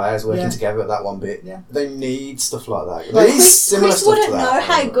 16 players working together at that one bit. Yeah. They need stuff like that. Chris wouldn't know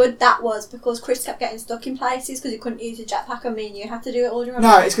how good that was because Chris kept getting stuck in places because he couldn't use a jetpack and me and you had to do it all. Do you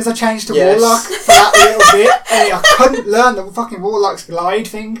remember? No, it's because I changed to Warlock for that little bit and I couldn't learn the fucking Warlock's glide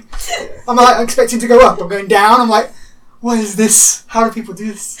thing. I'm like, I'm expecting to go up, I'm going down, I'm like, what is this? How do people do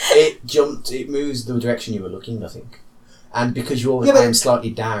this? It moves the direction you were looking, I think. And because you always aim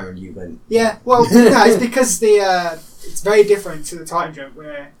slightly down, you went... Yeah, well, no, it's because it's very different to the Titan jump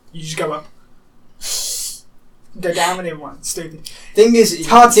where you just go up, go down with everyone. Stupid. Thing is, it's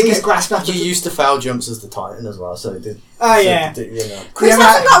hard to get grasp after. You used to fail jumps as the Titan as well, so... Chris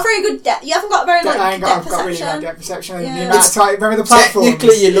hasn't got very good depth. You haven't got very depth perception. I've got really bad depth perception. The amount of time, remember the platform?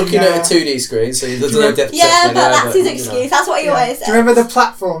 Technically, you're looking at a 2D screen, so there's no depth perception. Yeah, but that's his excuse. That's what he always says. Do you remember the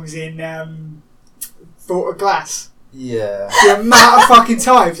platforms in Vault of Glass? Yeah. The amount of fucking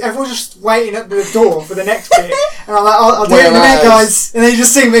times everyone's just waiting at the door for the next bit, and I'm like, I'll do it in a minute, guys, and then you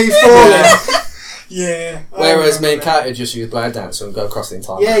just see me falling. Yeah. Whereas me and Kat just use Blade Dancer and go across the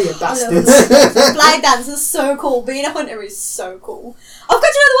entire. Yeah, you bastards. Blade Dancer is so cool. Being a hunter is so cool. I've got to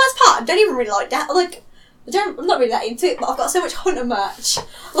know the worst part. I don't even really like that. Like, I'm not really that into it, but I've got so much hunter merch.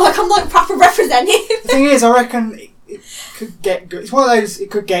 Like, I'm like proper representing. The thing is, I reckon it could get good. It's one of those.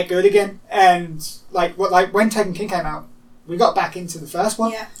 It could get good again, and like when Taken King came out, we got back into the first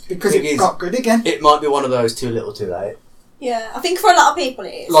one because it got good again. It might be one of those too little, too late. Yeah, I think for a lot of people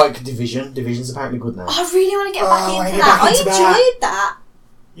it is. Like Division. Division's apparently good now. I really want to get back into that. I enjoyed that.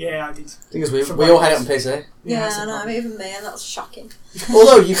 Yeah, I did. The thing is, we all had it on PC. Yeah, I know, even me, and that was shocking.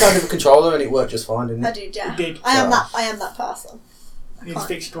 Although you can't have a controller and it worked just fine, didn't it? I did, yeah. It did. I am that person. I need to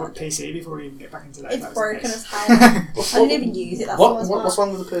fix your PC before we even get back into that. It's broken as hell. I didn't even use it. What's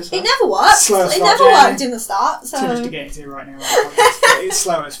wrong with the PC? It never worked. It never worked in the start. So. Too much to get into right now. It's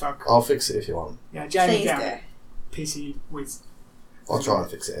slow as fuck. I'll fix it if you want. Yeah, Jamie Please down. do. PC with. I'll try and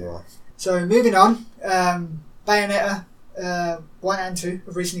fix it anyway. So moving on, Bayonetta 1 and 2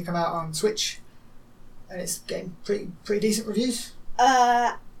 have recently come out on Switch, and it's getting pretty decent reviews.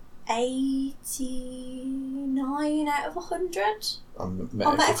 89 out of 100 on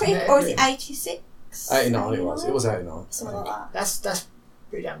Metacritic, or is it 86? 89 it was. It was 89. Something like that. That's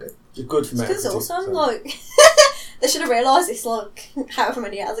pretty damn good. It's good for Metacritic. It's awesome. So. Like, they should have realised this like however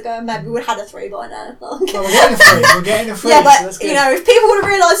many years ago, and maybe we would have had a 3 by now. Like. Well, we're getting a 3. Yeah, but so that's good. you know, if people would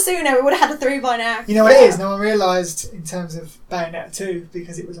have realised sooner, we would have had a 3 by now. You know what it is? No one realised in terms of Bayonetta 2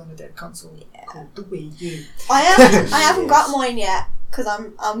 because it was on a dead console called the Wii U. I haven't got mine yet. Because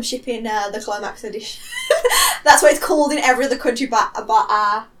I'm shipping the Climax Edition. That's what it's called in every other country but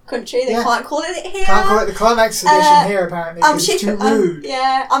our country. They can't call it here. Can't call it the Climax Edition here apparently. It's too rude.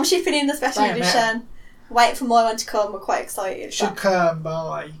 I'm shipping in the special edition. Waiting for my one to come. We're quite excited. It should come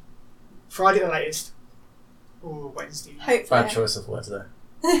by Friday at the latest. Or Wednesday. Hopefully. Bad choice of words there.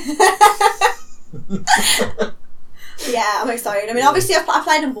 Yeah, I'm excited. I mean, obviously I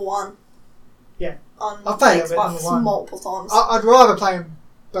played number 1. Yeah. I've played Xbox multiple times. I'd rather play them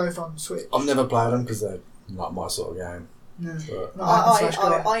both on Switch. I've never played them because they're not my sort of game. No.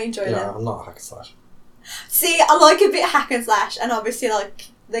 I enjoy them. I'm not a hack and slash. See, I like a bit of hack and slash, and obviously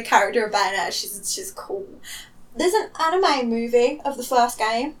like the character of Bayonetta, she's cool. There's an anime movie of the first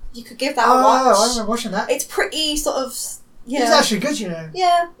game. You could give that a watch. Oh, I remember watching that. It's pretty sort of. It's actually good, you know.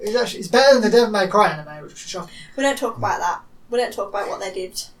 Yeah. It's better than the Devil May Cry anime, which was shocking. We don't talk about that. We don't talk about what they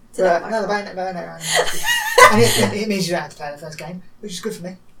did. No, the Bayonetta anime. And it means you don't have to play the first game, which is good for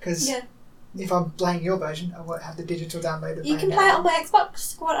me because if I'm playing your version, I won't have the digital download of You can Bayonetta. play it on my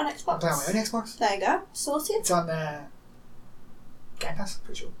Xbox. Go on Xbox. I'm playing on my own Xbox. There you go. Sorted. It's on Game Pass,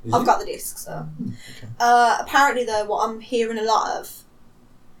 pretty sure. I've got the disc, so. Apparently, though, what I'm hearing a lot of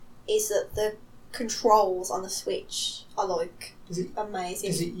is that the controls on the Switch are like amazing.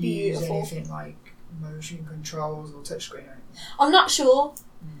 Does it beautiful. use anything like motion controls or touchscreen or anything? I'm not sure.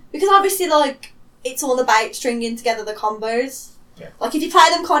 Because obviously, like, it's all about stringing together the combos. Yeah. Like, if you play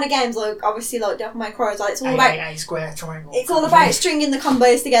them kind of games, like, obviously, like, Devil May Cry, like, it's all about... A square, triangle. It's all about stringing the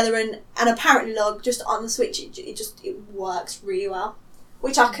combos together, and apparently, like, just on the Switch, it works really well.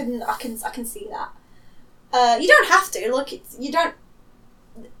 which I can see that. You don't have to. Look, it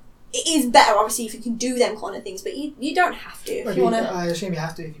is better, obviously, if you can do them kind of things, but you don't have to. If you want to. I assume you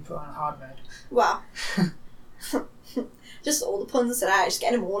have to if you put on hard mode. Well, just all the puns today, just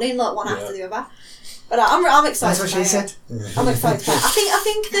getting them all in, like one after the other. But I'm excited. That's what she said. I'm excited about it. I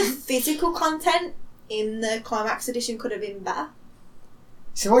think the physical content in the Climax edition could have been better.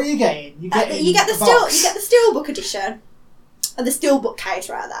 So what are you getting? You get the Steelbook edition, and the Steelbook case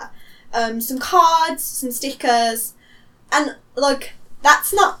rather. Some cards, some stickers, and like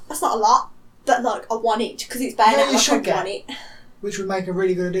that's not a lot, but like a one each because it's Bayonetta like a one each. Which would make a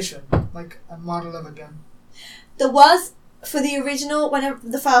really good addition, like a model of a gun. There was for the original whenever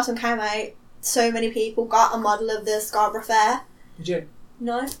the first one came out. So many people got a model of the Scarborough Fair. Did you?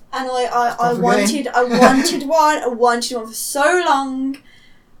 No, and I wanted one. I wanted one for so long.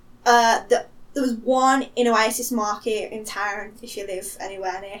 There was one in Oasis Market in town. If you live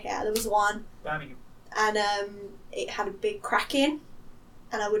anywhere near here, there was one. Birmingham. And it had a big crack in,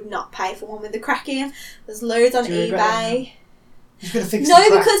 and I would not pay for one with the crack in. There's loads on eBay. You're gonna fix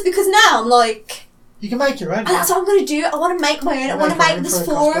because now I'm like. You can make your own. And that's what I'm going to do. I want to make my own. I want to make. There's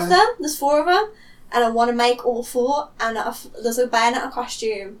four of them. And I want to make all four. And there's a Bayonetta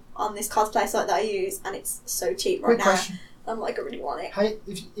costume on this cosplay site that I use, and it's so cheap right now. Question. I'm like, I really want it. How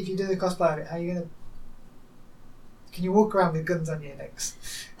if you do the cosplay of it, how are you gonna? Can you walk around with guns on your necks?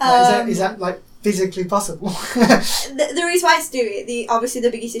 Is that like physically possible? There is ways to do it. Obviously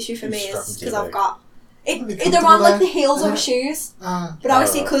the biggest issue for me is because I've got. They're on like the heels of my shoes, but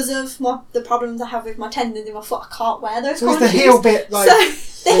obviously because of the problems I have with my tendons in my foot, I can't wear those. So is the heel bit like? So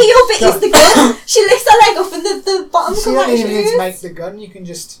the heel bit is the gun. She lifts her leg up and the bottom comes out. You don't even need to make the gun. You can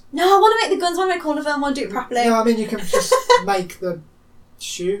just. No, I want to make the guns. I want to make all of them. I want to do it properly. No, I mean you can just make the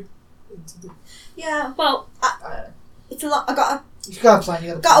shoe. Yeah, well, it's a lot. You've got a plan.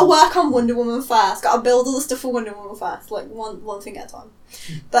 You got to work on Wonder Woman first. Got to build all the stuff for Wonder Woman first, like one thing at a time.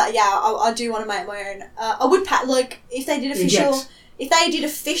 But yeah, I do want to make my own. I would if they did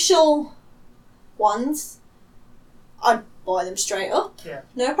official ones, I'd buy them straight up. Yeah.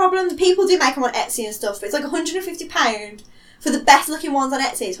 No problem. People do make them on Etsy and stuff, but it's like £150 for the best looking ones on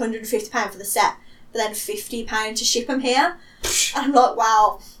Etsy. It's £150 for the set, but then £50 to ship them here. And I'm like,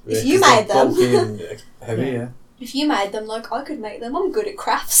 wow, if you made them. Heavy, yeah. If you made them, like, I could make them. I'm good at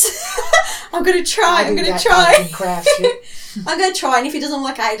crafts. I'm going to try. I'm going to try, and if it doesn't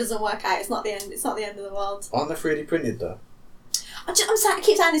work out, it doesn't work out. It's not the end. It's not the end of the world. Aren't they 3D printed though? I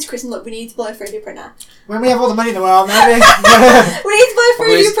keep saying this to Chris, and look, we need to buy a 3D printer. When we have all the money in the world, maybe. We need to buy a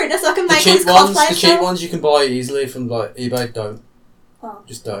 3D printer so I can make these cosplay. The cheap ones you can buy easily from like eBay. Don't. Oh.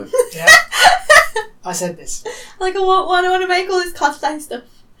 Just don't. Yeah. I said this. Like, I want to make all this cosplay stuff.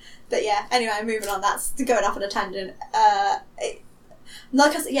 But yeah, anyway, moving on. That's going off on a tangent.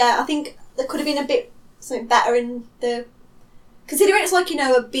 Like I said, yeah, I think there could have been something better in the. Considering it's like,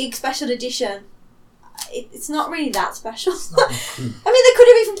 a big special edition, it's not really that special. I mean, they could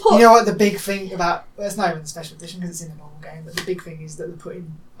have even put. You know what the big thing about? Well, it's not even the special edition because it's in a normal game. But the big thing is that they're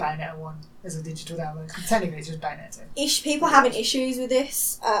putting Bayonetta 1 as a digital download. Technically, it's just Bayonetta 2. People having issues with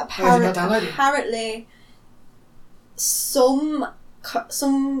this. Apparently, some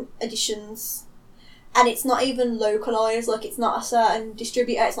editions, and it's not even localised, like it's not a certain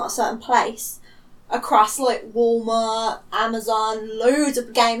distributor, it's not a certain place, across like Walmart, Amazon, loads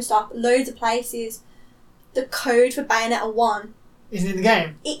of GameStop, loads of places, the code for Bayonetta 1 isn't in the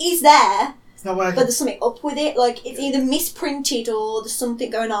game. It is there. It's not working. But there's something up with it, like it's either misprinted or there's something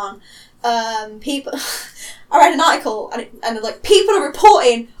going on. People I read an article and like people are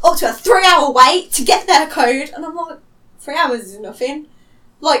reporting up to a 3-hour wait to get their code, and I'm like, 3 hours is nothing.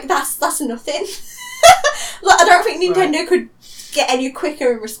 Like, that's nothing. Like, I don't think Nintendo could get any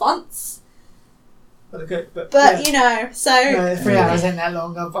quicker in response. But okay, but so... No, 3 hours ain't that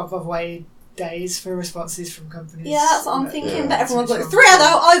long. I've waited days for responses from companies. Yeah, that's what I'm thinking. But everyone's like, 3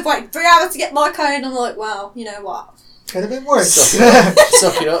 hours, I've waited 3 hours to get my code. And I'm like, well, you know what? Could have been worse.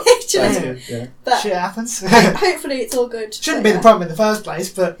 Suck it up. Yeah. But shit happens. Hopefully it's all good. Shouldn't be the problem in the first place,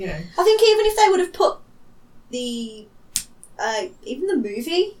 but, I think even if they would have put even the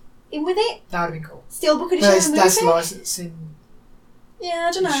movie in with it, that would have been cool. Steelbook edition of the movie. That's licensing. Yeah,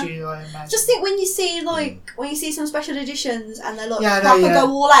 I don't know. Issue, I imagine. Just think when you see some special editions and they go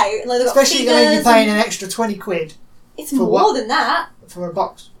all out, and they've got especially when you're paying an extra £20. It's more than that for a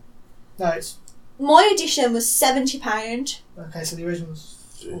box. No, it's. My edition was £70. Okay, so the original was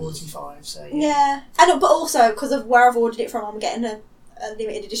 45. So yeah, and but also because of where I've ordered it from, I'm getting a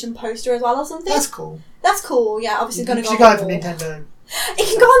limited edition poster as well or something. That's cool. Yeah, obviously going to go. You go for Nintendo. It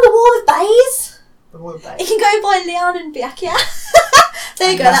can go on the wall of bays. The wall of bays. It can go by Leon and Byakuya.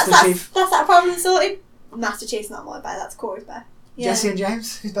 There you go. Master That's Chief. that problem sorted. Master Chief's not my bear. That's Corey's bear. Yeah. Jesse and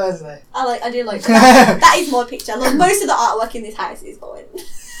James, whose birds are they? I do like that. That is my picture. Like, most of the artwork in this house is mine.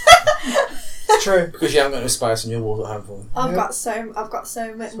 It's true. Because you haven't got any space on your walls at home for them. I've got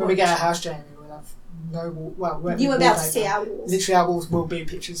so much. So when we get a house, Jamie, we'll have no wall. Well, you won't be able to see our walls. Literally, our walls will be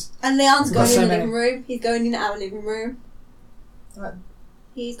pictures. And Leon's We've got going so in the many. living room. He's going in our living room. Right.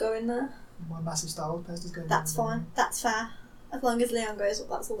 He's going there. My massive Star Wars poster's going. That's fine. That's fair. As long as Leon goes up,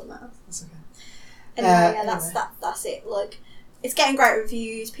 that's all that matters. That's okay. Anyway, that's it. Like, it's getting great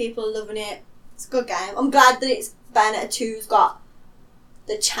reviews. People are loving it. It's a good game. I'm glad that it's Bayonetta 2's got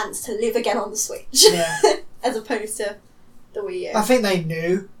the chance to live again on the Switch. Yeah. As opposed to the Wii U. I think they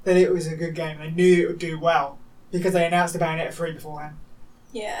knew that it was a good game. They knew it would do well because they announced the Bayonetta 3 beforehand.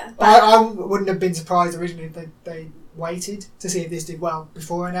 Yeah. I wouldn't have been surprised originally if they waited to see if this did well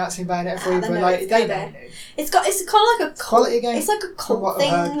before announcing Bayonetta 3, but like they knew. It's kind of like a quality game. It's like a cult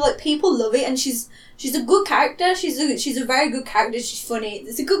thing. Like, people love it, and she's a good character. She's a very good character. She's funny.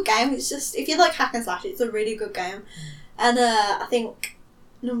 It's a good game. It's just, if you like hack and slash, it's a really good game. And I think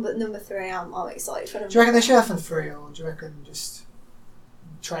number 3, I'm excited for them. Do you reckon they should have for 3, or do you reckon just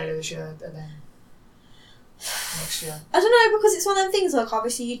trailer this year and then next year? I don't know, because it's one of them things. Like,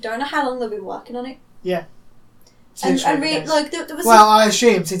 obviously, you don't know how long they've been working on it. Yeah. And like there was. Well, I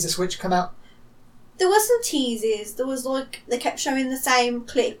assume since the Switch come out. There was some teases. There was like, they kept showing the same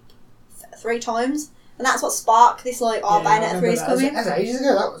clip 3 times, and that's what sparked this like, Bayonetta 3 is coming. That was ages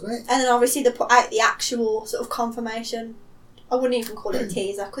ago, that was, wasn't it? And then obviously they put out the actual sort of confirmation. I wouldn't even call it a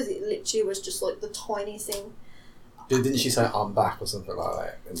teaser, because it literally was just like the tiniest thing. Didn't she say I'm back or something like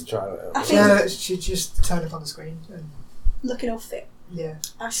that in the trailer? I think- Yeah, she just turned up on the screen and Looking all fit. yeah,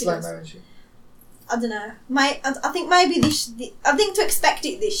 Actually slow does. mo and shit. I don't know. I think maybe I think to expect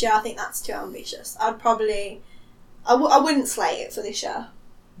it this year, I think that's too ambitious. I wouldn't slate it for this year.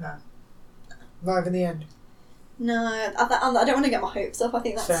 No, not even the end. No, I don't want to get my hopes up. I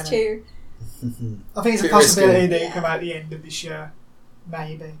think that's Fair too. I think it's a Bit possibility risky. that it Yeah. come out at the end of this year,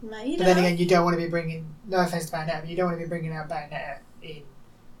 maybe. Maybe. But then again, you don't want to be bringing. No offense to Bayonetta, but you don't want to be bringing out Bayonetta in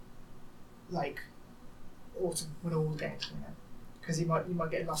like autumn when all the games come out, because you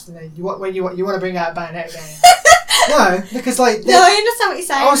might get lost in there. You want to bring out a Bayonetta game. No, because like No, I understand what you're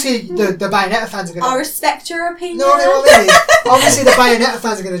saying. obviously the Bayonetta fans are going. I respect your opinion. No, what I mean is, obviously the Bayonetta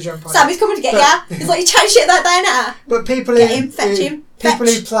fans are going to jump on. Sammy's coming to get ya. It's like, you chat shit about Bayonetta. But people Get him, fetch him. People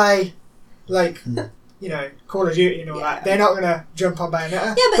Fetch. who play like Call of Duty and all Yeah. that, they're not going to jump on Bayonetta.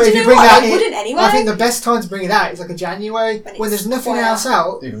 Yeah, but if do you you know bring what? that I in, wouldn't anyway. I think the best time to bring it out is like a January When when it's there's nothing quiet. else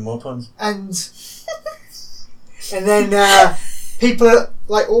out, Even more puns. and then people are,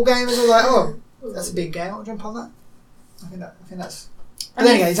 like all gamers are like, oh, that's a big game. I'll jump on that. I think that's. But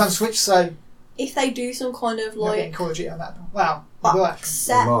then again, it's on Switch, so If they do some kind of you're not getting like Call of Duty on that. Wow, you will box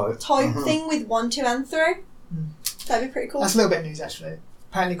set Right. type thing with 1, 2, and 3, that'd be pretty cool. That's a little bit of news actually.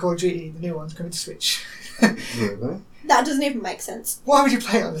 Apparently, Call of Duty, the new one's coming to Switch. Really? That doesn't even make sense. Why would you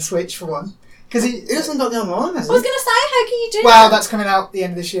play it on the Switch for one? Because It hasn't got the online, has I was it? going to say, how can you do well, that? that's coming out the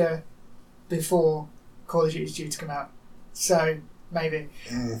end of this year, before Call of Duty is due to come out. So maybe,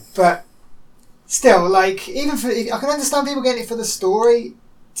 but still, like even for I can understand people getting it for the story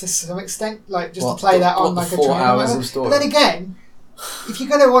to some extent, like just What, to play that what, on the like a 4 train or hours whatever. of story? But then again, if you're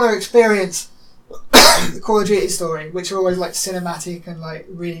going to want to experience the Call of Duty story, which are always like cinematic and like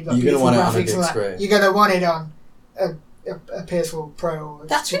really like You're gonna beautiful want it on a graphics big and that, screen. you're going to want it on a PS4 Pro or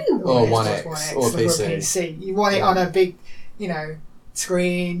That's really Or weird. One Xbox X or PC. PC. You want it on a big,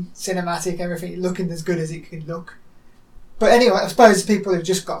 screen, cinematic, everything looking as good as it can look. But anyway, I suppose people who've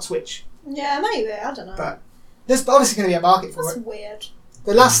just got Switch. Yeah, maybe. I don't know. But there's obviously going to be a market for That's it. weird.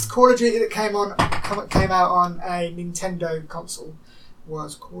 The last Call of Duty that came out on a Nintendo console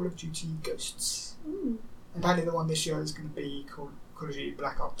was Call of Duty Ghosts. Apparently the one this year is going to be called Call of Duty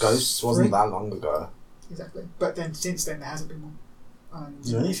Black Ops. Ghosts wasn't that long ago. Exactly. But then since then there hasn't been one. It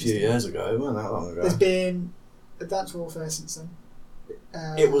was only a few years ago. It wasn't that long ago. There's been Advanced Warfare since then.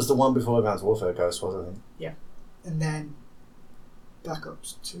 It was the one before Advanced Warfare Ghost, wasn't it? And then Black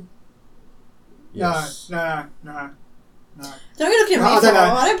Ops 2. Yes. No. Don't be looking at No, me I for don't know.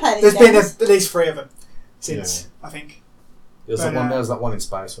 I don't play these There's been games. at least 3 of them since, I think. There's But, that one in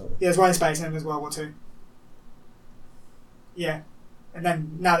space, wasn't Yeah, there's one in space and then there's World War 2. Yeah. And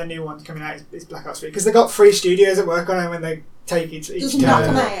then now the new one's coming out is Black Ops 3. Because they've got 3 studios that work on it when they take each Just turn. knock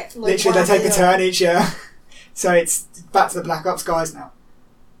 'em out. Literally, they take a turn each year. So it's back to the Black Ops guys now.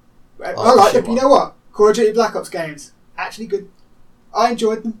 I like them. You know what? Call of Duty Black Ops games, actually good. I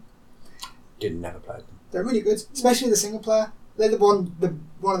enjoyed them. Never played them. They're really good, especially the single player. They're one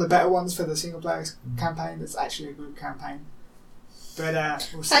of the better ones for the single player campaign. That's actually a good campaign. But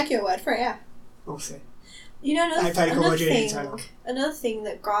we'll see. Take your word for it, yeah. We'll see. You know, I played Call of Duty so long. another thing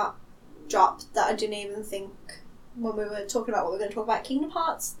that got dropped that I didn't even think when we were talking about what we were going to talk about, Kingdom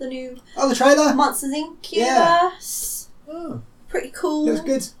Hearts, the new the trailer. Monsters Inc. universe. Yeah. Oh. Pretty cool. Looks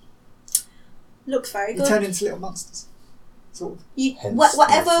good. Looks very You good. turn into little monsters. Sort of.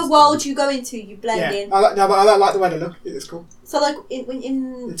 Whatever world you go into, you blend in. But I like the way they look. It looks cool. So, like,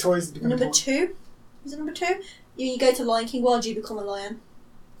 in The toys become number important. 2, was it number 2? You go to Lion King world, you become a lion.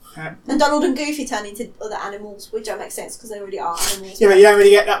 Yeah. And Donald and Goofy turn into other animals, which don't make sense because they already are animals. Yeah, but you don't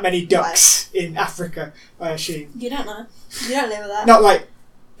really get that many ducks in Africa, I assume. You don't know. You don't live with that. Not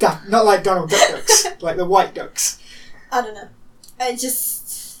like Donald Duck ducks, like the white ducks. I don't know. It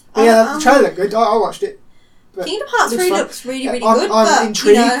just... But yeah, the trailer looked good. I watched it. But Kingdom Hearts 3 looks really, really I'm good. I'm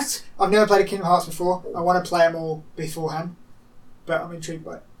intrigued. You know, I've never played a Kingdom Hearts before. I want to play them all beforehand. But I'm intrigued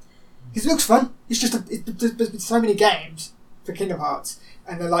by it. It looks fun. It's just there's been so many games for Kingdom Hearts,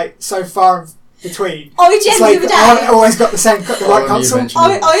 and they're like so far in between. IGN It's the like other day. I always got the right console.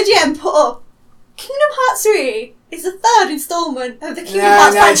 IGN put up Kingdom Hearts 3 is the 3rd instalment of the Kingdom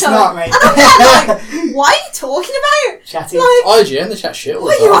Hearts No, it's franchise. not, mate. And I'm like, what are you talking about? Chatty. Like, IGN, the chat shit all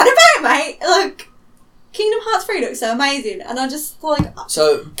what the are you time. on about, mate? Like, Kingdom Hearts 3 looks so amazing, and I just like.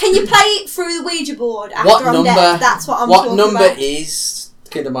 So, can you play it through the Ouija board after what I'm number? dead? That's what I'm what talking number about. is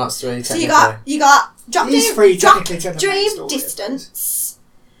Kingdom Hearts 3? So you got Drop It is Dream, free Drop technically to the main Dream story, Distance,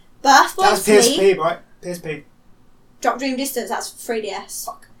 Birthboy That's Sleep, PSP, right? PSP. Drop Dream Distance. That's 3DS.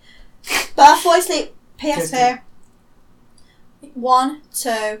 Fuck. Birthboy Sleep, PSP. 1,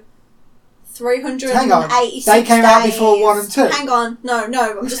 2, 386 Hang on. They came out before 1 and 2. Hang on. No.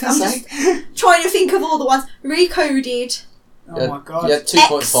 I'm just trying to think of all the ones. Recoded. Oh my god. You had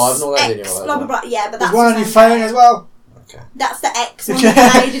 2.5 and all that, didn't you? Blah, blah, blah. Yeah, but that's There's one the on your same phone game. as well. Okay. That's the X one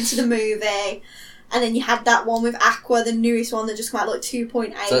that they made into the movie. And then you had that one with Aqua, the newest one that just came out like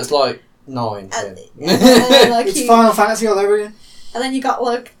 2.8. So it's like 9, 10. like It's Final Fantasy all over again. And then you got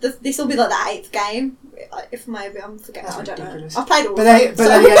like this will be like the 8th game. If maybe I'm forgetting, That's I don't ridiculous. know. I've played all But of then, them. but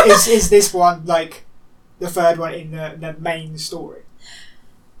then again, is this one like the 3rd one in the main story?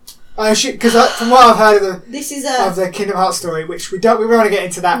 I assume because from what I've heard of this is the Kingdom Hearts story, which we want to get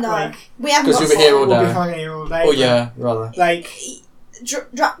into that. No, like we haven't. Because you'll be here all we'll day. be fine here all day. Oh yeah, rather. Like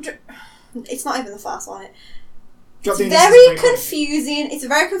it's not even the first one. Drop It's the very Instance Break confusing. It's a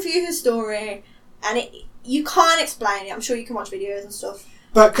very confusing story, and you can't explain it. I'm sure you can watch videos and stuff.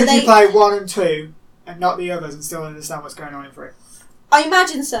 But could But you play 1 and 2 and not the others and still understand what's going on in 3? I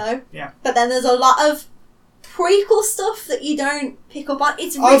imagine so. Yeah. But then there's a lot of prequel stuff that you don't pick up on.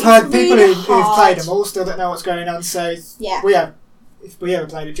 It's really, I've heard it's people really who've hard. played them all still don't know what's going on. So Yeah. if we ever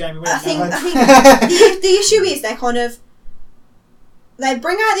played it, Jamie, we I don't think know. the issue is they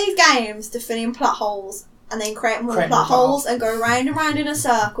bring out these games to fill in plot holes and then create more plot holes and go round and round in a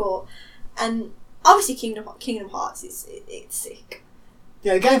circle. And obviously Kingdom Hearts it's sick.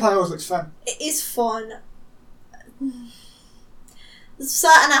 Yeah, the gameplay always looks fun. It is fun. There's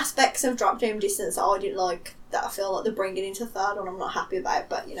certain aspects of Drop Dream Distance that I didn't like, that I feel like they're bringing into 3rd one I'm not happy about,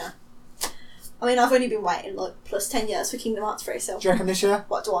 but you know. I mean, I've only been waiting like plus 10 years for Kingdom Hearts 3, so Do you reckon this year?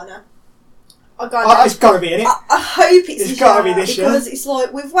 what do I know? It's got to be in it. I hope it's gotta be this year. Because it's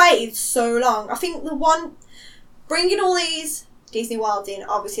like, we've waited so long. I think the one, bringing all these Disney worlds in,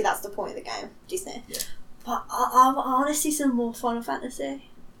 obviously that's the point of the game, Disney. Yeah. But I want to see some more Final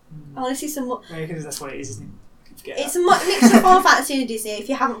Fantasy. I want to see some more. Yeah, because that's what it is, isn't it? It's a mix of Final Fantasy and Disney. If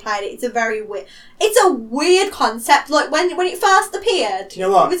you haven't played it, it's a weird concept. Like when it first appeared, Do you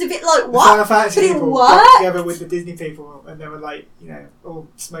know what? it was a bit like The what? Final Fantasy But it people worked. got together with the Disney people and they were like, all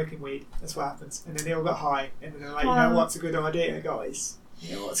smoking weed. That's what happens. And then they all got high and then they were like, you know what's a good idea, guys?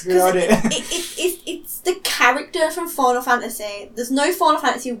 You know what's a good idea? It's the character from Final Fantasy. There's no Final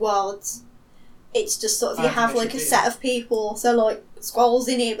Fantasy worlds. It's just sort of you have like a set of people. So like Squall's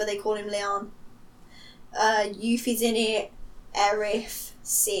in it, but they call him Leon. Yuffie's in it. Aerith,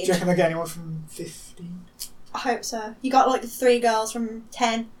 Sid. Do you reckon they'll get anyone from 15? I hope so. You got like the 3 girls from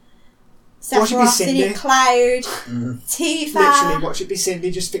 10. What should be Sephiroth's in Cindy? it. Cloud, Tifa. Literally, what should be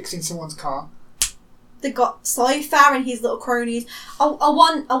Cindy just fixing someone's car? They got Cypher and his little cronies. I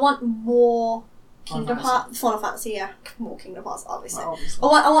want more Kingdom Hearts, Final Fantasy. Yeah, more Kingdom Hearts, obviously. Well, obviously.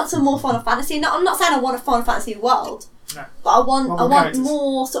 I want some more Final Fantasy. No, I'm not saying I want a Final Fantasy world. No. But I want characters.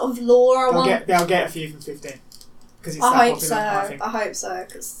 more sort of lore. They'll get a few from 15. Because it's I that hope popular, so. I think. I hope so.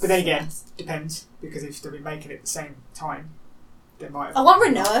 But then again, depends. Because if they'll be making it at the same time, they might have... I want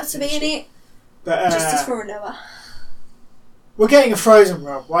Renoa to be in it. But, Justice for Renoa. We're getting a Frozen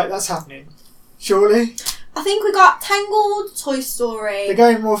world, right? That's happening. Surely? I think we got Tangled, Toy Story. They're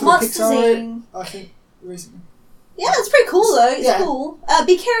going more for Monsters the Pixar Inc. route, I think, recently. Yeah, it's pretty cool though. It's cool.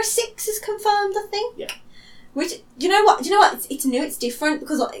 Big Hero 6 is confirmed, I think. Yeah. Which, do you know what? It's new, it's different,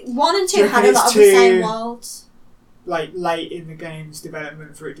 because 1 and 2 had a lot of the same worlds. Like, late in the game's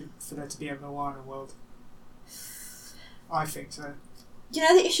development for there to be a Moana world. I think so. Do you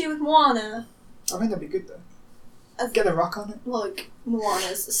know the issue with Moana? I think that'd be good though. Get a rock on it. Like,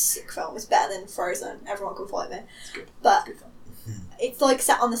 Moana's a sick film. It's better than Frozen. Everyone can fight me. It's good. But it's good film. it's like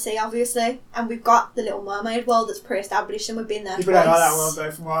set on the sea, obviously, and we've got the Little Mermaid world that's pre-established, and we've been there. People twice. don't like that world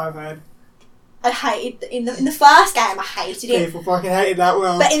though, from what I've heard. I hated in the first game. I hated it. People fucking hated that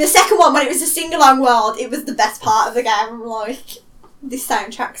world. But in the second one, when it was a sing-along world, it was the best part of the game. I'm like, this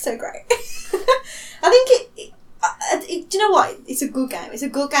soundtrack's so great. I think do you know what? It's a good game. It's a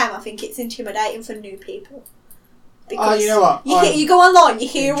good game. I think it's intimidating for new people. Because you know what? You go online, you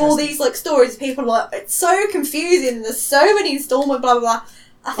hear all these like stories. People are like, it's so confusing. There's so many installments, blah blah blah.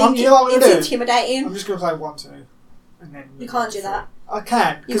 I think it's intimidating. I'm just gonna play 1, 2, and then you can't do that. I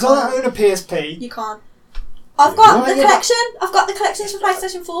can because I don't own a PSP. You can't. I've got the collection. I've got the collections for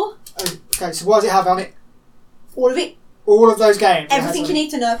PlayStation 4. Okay, so what does it have on it? All of it. All of those games. Everything you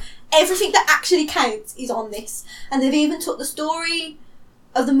need to know. Everything that actually counts is on this, and they've even took the story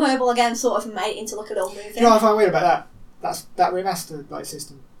of the mobile game sort of and made it into like a little movie. You know what I find weird about that? That's that remastered like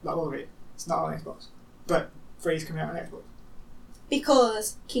system, like all of it. It's not on Xbox, but 3's coming out on Xbox.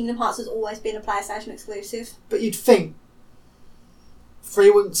 Because Kingdom Hearts has always been a PlayStation exclusive. But you'd think 3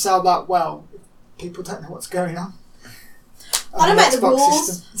 wouldn't sell that well if people don't know what's going on. I don't make the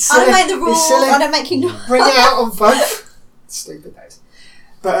rules. I don't make the rules. I don't make Kingdom Hearts. Bring it out on both. Stupid days.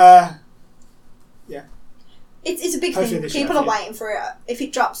 But yeah. It's a big thing. People are waiting for it. If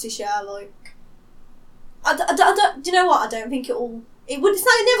it drops this year, like, I don't. Do you know what? I don't think it will. It's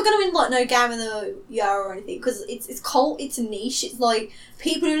never going to win like no game of the year or anything because it's cult. It's a niche. It's like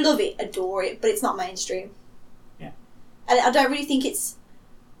people who love it adore it, but it's not mainstream. Yeah. And I don't really think it's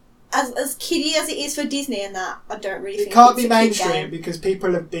as kiddie as it is for Disney and that. I don't really think it can't be mainstream because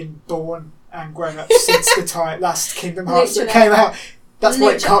people have been born and grown up since the last Kingdom Hearts that came out. That's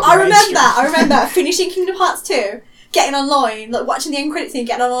why it can't be mainstream. I remember finishing Kingdom Hearts 2, getting online, like watching the end credits scene,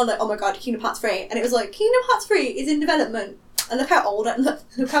 getting online, like, oh my god, Kingdom Hearts 3, and it was like, Kingdom Hearts 3 is in development, and look how old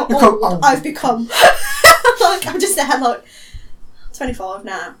I've become. Like, I'm just there, like, 25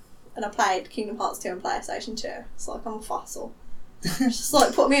 now, and I played Kingdom Hearts 2 on PlayStation 2. It's like, I'm a fossil. Just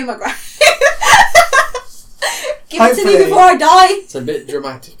like, put me in my grave. Give it to me before I die. It's a bit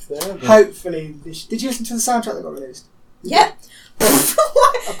dramatic there. Hopefully, did you listen to the soundtrack that got released? Yep.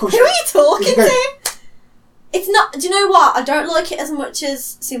 Of course. Who are you talking to? It's not. Do you know what? I don't like it as much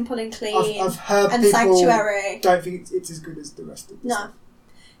as Simple and Clean. I've heard and people Sanctuary. Don't think it's as good as the rest of the stuff. No.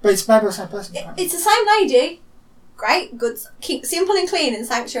 But it's made by the same person. It's the same lady. Great, good. Simple and Clean and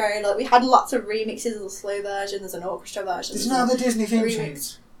Sanctuary. Like, we had lots of remixes of the slow version. There's an orchestra version. Does it not have the Disney theme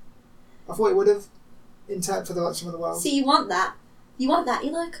tunes? I thought it would have. In time for some of the world. See, you want that. You're like,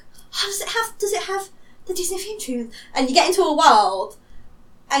 oh, does it have the Disney theme tune? And you get into a world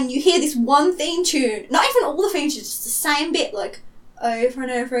and you hear this one theme tune, not even all the theme tunes, just the same bit, like, over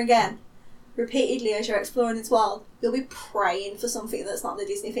and over again, repeatedly as you're exploring this world. You'll be praying for something that's not the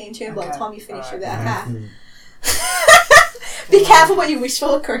Disney theme tune by the time you finish with it, okay? Be careful what you wish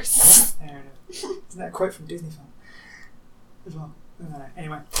for, Chris. Isn't that a quote from Disney film? As well.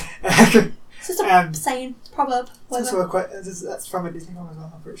 Anyway. It's just a saying, proverb. That's from a Disney film as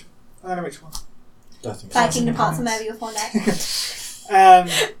well, I'm pretty sure. I don't know which one. Play Kingdom Hearts and maybe you'll find out. I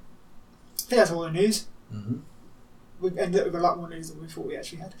think that's all the news. Mm-hmm. We ended up with a lot more news than we thought we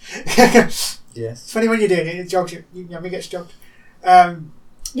actually had. Yes. It's funny when you're doing it, it jogs you. Your mummy gets jogged.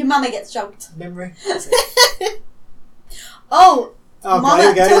 Your mummy gets jogged. Memory. Oh,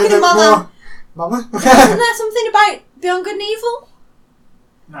 Mama. Talking to Mama. Mama? Wasn't there something about Beyond Good and Evil?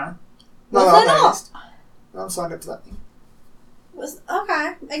 No. Was there not? I'm signed up to that thing.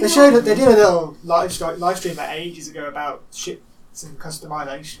 Okay. They did a little live stream like ages ago about ships and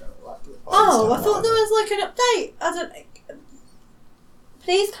customization. I thought there was like an update. I don't.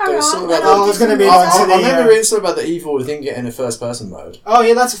 Please carry on. I was going to be. I remember reading something about the Evil within getting a first-person mode. Oh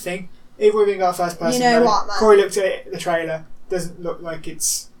yeah, that's a thing. Evil within got a first-person mode. You know what, man? Corey looked at the trailer. Doesn't look like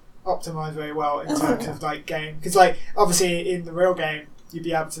it's optimized very well in terms of like game. Because like obviously in the real game you'd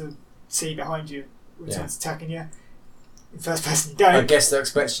be able to see behind you when someone's attacking you. In first person, you don't. I guess they're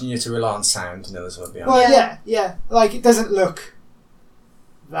expecting you to rely on sound and others won't be on. Well, yeah. Like, it doesn't look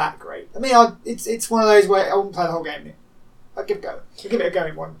that great. I mean, it's one of those where I wouldn't play the whole game. I'll give it a go. I'll give it a go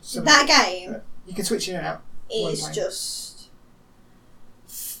in one. That game... You can switch in and out. Is just...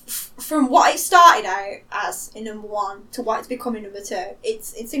 From what it started out as in number 1 to what it's becoming number 2,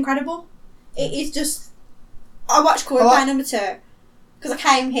 it's incredible. It is just... I watched Corey play number 2 because I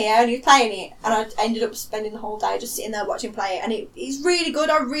came here and he was playing it, and I ended up spending the whole day just sitting there watching play it, and it's really good.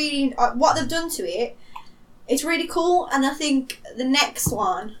 What they've done to it, it's really cool, and I think the next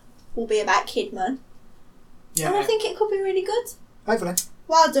one will be about Kidman. Yeah. And I think it could be really good. Hopefully.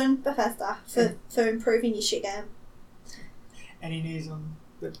 Well done, Bethesda, for improving your shit game. Any news on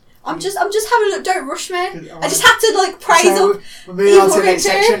the... I'm just having a look. Don't rush me. I just have to like praise so up. We're moving on to the next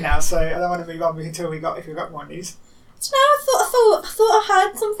section now, so I don't want to move on until if we've got more news. No, I thought I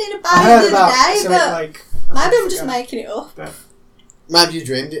heard something about it the other day, but maybe I'm just making it up. But maybe you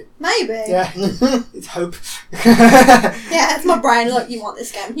dreamed it. Maybe. Yeah. It's hope. Yeah, it's my brain. Like, you want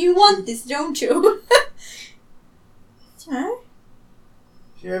this game? You want this, don't you? Do you know?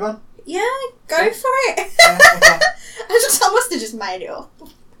 Should we move on? Yeah, go for it. Yeah, okay. I must have just made it up.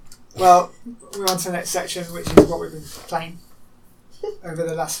 Well, we're on to the next section, which is what we've been playing since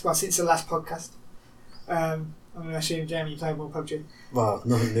the last podcast. I'm going to assume, Jamie, you played more PUBG. Well,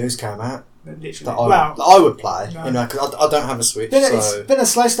 nothing news came out. Literally. That I would play, no. because I don't have a Switch. It's been a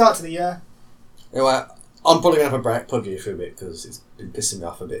slow start to the year. Anyway, I'm probably going to have a break PUBG for a bit because it's been pissing me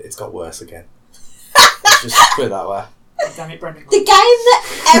off a bit. It's got worse again. Let's just put it that way. Damn it, Brendan. The game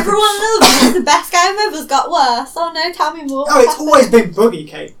that everyone loves is the best game ever's got worse. Oh no, tell me more. Oh, it's always been buggy,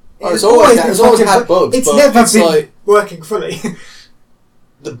 Kate. It's always had bugs. It's never been working fully.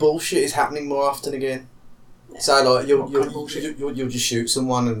 The bullshit is happening more often again. Yeah. So like you'll just shoot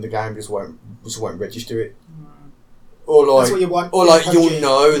someone and the game just won't register it. Or like, that's what you want. Or like you'll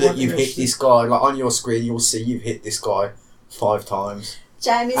know that you've hit this guy. Like on your screen, you'll see you've hit this guy 5 times.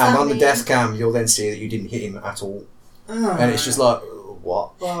 Jamie's and on the death cam, you'll then see that you didn't hit him at all. And it's just like,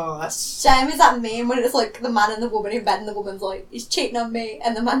 what? Well, that's... Jamie's that meme when it's like the man and the woman in bed and the woman's like, he's cheating on me,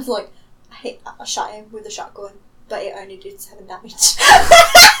 and the man's like, I shot him with a shotgun, but it only did 7 damage.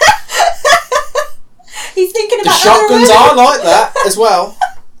 He's thinking about the shotguns are like that as well.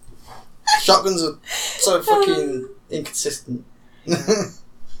 Shotguns are so fucking inconsistent.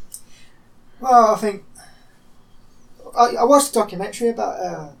 Well, I think I watched a documentary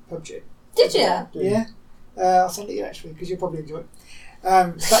about PUBG. Did you? Yeah. I'll send it to you actually because you'll probably enjoy it.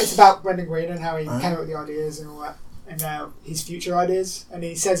 It's about Brendan Green and how he came up with the ideas and all that, and his future ideas. And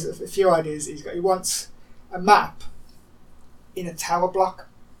he says a few ideas he's got. He wants a map in a tower block.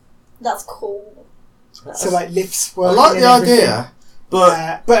 That's cool. So like lifts work. I like the idea,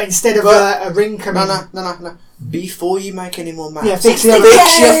 but instead of a ring coming. No. Before you make any more maps, fix your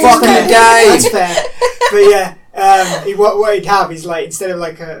fucking game. That's fair. But yeah, what he'd have is like instead of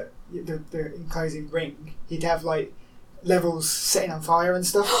like the enclosing ring, he'd have like levels setting on fire and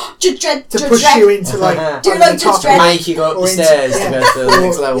stuff to push you into like do like Judge Dredd, make you go up the stairs to go to the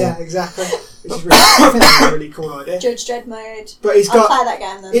next level. Yeah, exactly. Which is I think that's a really cool idea. Judge Dredd mode. But he's got. I'll play that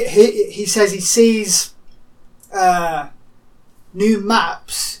game then. He says he sees new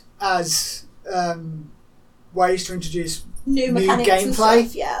maps as ways to introduce new mechanics gameplay. And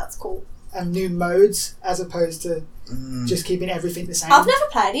stuff. Yeah, that's cool. And new modes as opposed to just keeping everything the same. I've never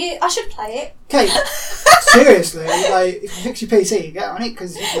played it. I should play it. Okay, seriously, like if you fix your PC, get on it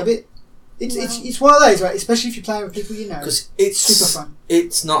because you love it. It's one of those, right? Especially if you're playing with people you know. Because it's super fun.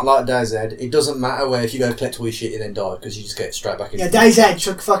 It's not like DayZ. It doesn't matter where if you go collect all your shit, you then die because you just get straight back into. Yeah, DayZ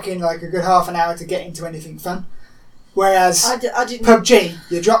took fucking like a good half an hour to get into anything fun, whereas I didn't. PUBG,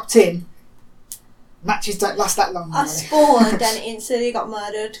 you're dropped in. Matches don't last that long. I spawned and instantly got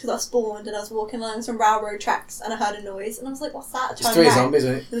murdered because I spawned and I was walking along some railroad tracks and I heard a noise and I was like, "What's that?" It's 3 zombies,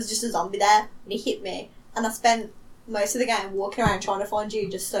 isn't it? There was just a zombie there and he hit me and I spent most of the game walking around trying to find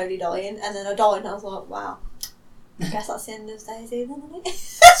you, just slowly dying, and then I died and I was like, "Wow, I guess that's the end of DayZ then, isn't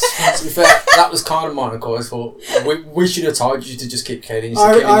it?" To be fair, that was kind of mine, of course. Thought we should have told you to just keep killing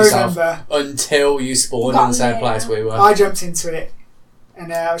yourself until you spawned in the same place we were. I jumped into it.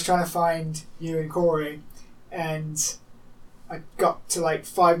 And I was trying to find you and Corey, and I got to like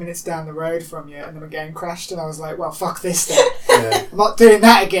 5 minutes down the road from you, and then my game crashed, and I was like, "Well, fuck this then. Yeah. I'm not doing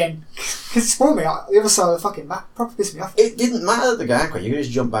that again." Because it spawned me on the other side of the fucking map. Probably pissed me off. It didn't matter the game crashed. You could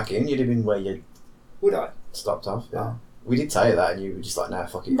just jump back in. You'd have been where you would I stopped off. Yeah, oh. We did tell you that, and you were just like, "Nah,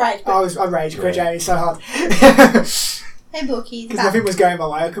 fuck it." Right. I rage quit Jamie so hard. Hey, Bookies. Because nothing was going my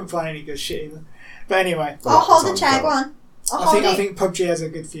way. I couldn't find any good shit either. But anyway, I'll hold the chair one. I think PUBG has a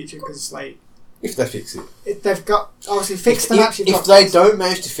good future because like if they fix it, they've got obviously fixed them. If they don't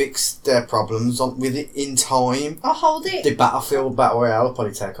manage to fix their problems with it in time, I'll hold it. The Battlefield Battle Royale will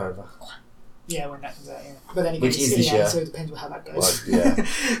probably take over. Yeah, when that comes out, yeah. But then again, which is this year, so it depends on how that goes. Well, yeah.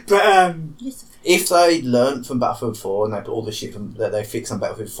 But if they learnt from Battlefield 4 and they put all the shit that they fixed on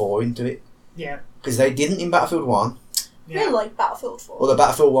Battlefield 4 into it, yeah, because they didn't in Battlefield 1. Yeah. Really like Battlefield 4. Well, the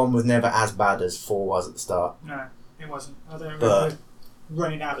Battlefield 1 was never as bad as 4 was at the start. No, it wasn't. I don't remember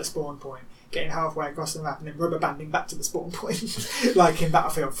running out the spawn point, getting halfway across the map, and then rubber banding back to the spawn point, like in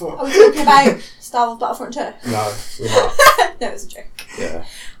Battlefield 4. Are we talking about Star Wars Battlefront 2? No, we're not. No, it was a joke. Yeah.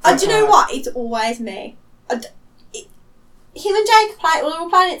 And do you know what? It's always me. Him and Jake we were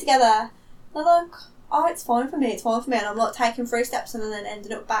playing it together. They're like, oh, it's fine for me, and I'm like taking 3 steps and then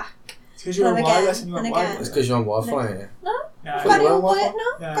ending up back. It's because you're on wireless and you want wireless. It's because you're on Wi-Fi, yeah. No. No. Got it all wired,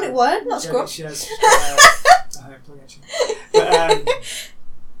 no. Got it wired, not scrub. She has, I don't plug it. But,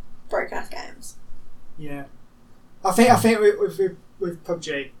 broken ass games. Yeah. I think with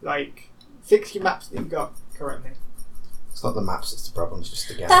PUBG, like, fix your maps that you've got currently. It's not the maps that's the problem, it's just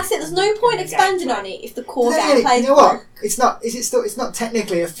the game. That's it, there's no point expanding on it if the core gameplay is you know what? It's not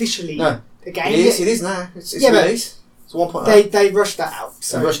technically officially a game. It is now. It's released. It's 1.0. They rushed that out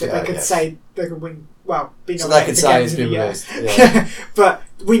so that they could say they could win. Well, be so they could say it's been released. Yeah. But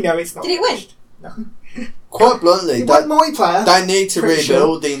we know it's not. Did it win? No. Quite bluntly, it won multiplayer. They need to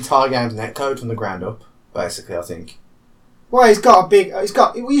rebuild the entire game's netcode from the ground up. Basically, I think. Well,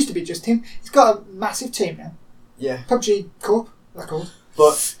 it used to be just him. He's got a massive team now. Yeah. PUBG Corp, they're called.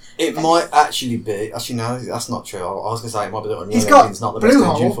 But it might actually be. Actually, no, that's not true. I was going to say it might be the Unreal He's got Engine's not the best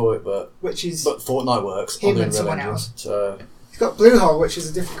engine for it, but Fortnite works him on the and Unreal someone Engine. else. So he's got Bluehole, which is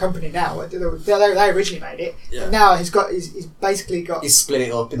a different company now. They originally made it. Yeah. And now he's basically got. He's split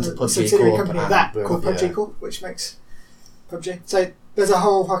it up into a PUBG subsidiary Corp company and of that Blue, called PUBG Corp, which makes PUBG. So there's a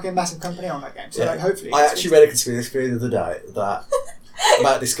whole fucking massive company on that game. So like, hopefully, I actually read a conspiracy theory the other day that.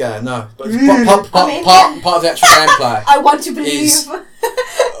 About this game, no, but part of the actual gameplay. I want to believe.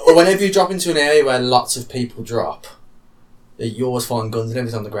 Whenever you drop into an area where lots of people drop, you always find guns and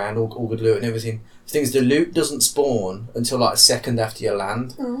everything on the ground, all good loot and everything. The thing is, the loot doesn't spawn until like a second after you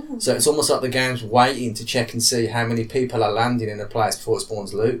land. So it's almost like the game's waiting to check and see how many people are landing in a place before it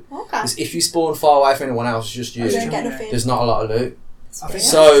spawns loot. Okay. Because if you spawn far away from anyone else, just you, there's not a lot of loot.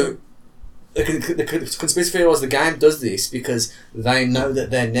 So. The conspiracy theory was the game does this because they know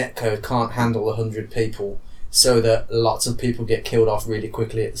that their netcode can't handle 100 people, so that lots of people get killed off really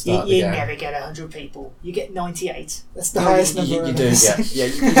quickly at the start of the game. You never get 100 people. You get 98. That's the highest number. You do get. Yeah,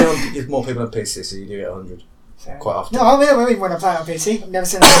 you get more people on PC, so you do get 100 quite often. No, I mean when I play on PC, I've never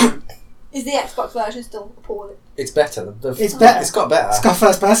seen 100. Is the Xbox version still appalling? It's better. It's better. It's got better. It's got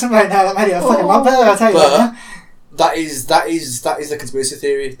first person right now. That made it a fucking lot better. I'll tell you that. That is the conspiracy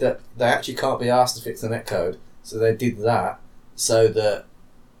theory that they actually can't be asked to fix the netcode, so they did that so that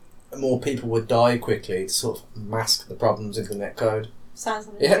more people would die quickly to sort of mask the problems in the netcode. Sounds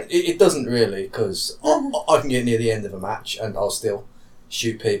like it doesn't really, because I can get near the end of a match and I'll still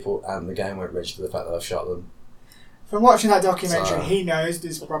shoot people and the game won't register the fact that I've shot them. From watching that documentary, he knows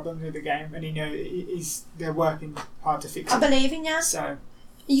there's problems with the game and he knows they're working hard to fix it. I believe in you. So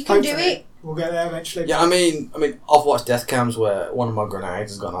you can do it. We'll get there eventually. Yeah, I mean, I've watched death cams where one of my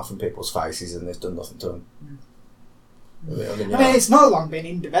grenades has gone off in people's faces and they've done nothing to them. I mean, it's not long been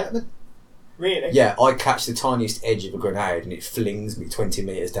in development, really. Yeah, I catch the tiniest edge of a grenade and it flings me 20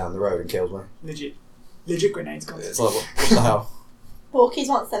 metres down the road and kills me. Legit grenades. It's like, what the hell? Walkies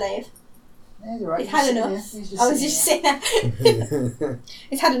wants to leave. Yeah, you're right. He's had enough. I was just sitting there.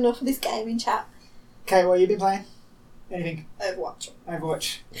 He's had enough of this game in chat. Okay, what have you been playing? Anything?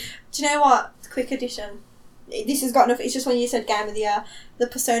 Overwatch. Do you know what? Quick addition. This has got enough. It's just when you said Game of the Year, the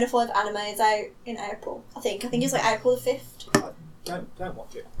Persona 5 anime is out in April. I think it's like April the 5th. Don't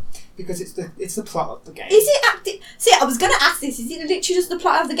watch it because it's the plot of the game. Is it active? See, I was going to ask this. Is it literally just the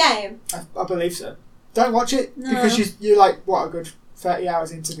plot of the game? I believe so. Don't watch it because you're like what a good 30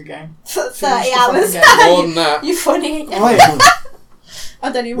 hours into the game. 30 hours. More than that. You're funny. I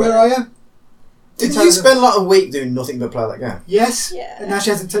don't even. Where are you? Did you spend like a week doing nothing but play that game? Yes. Yeah. And now she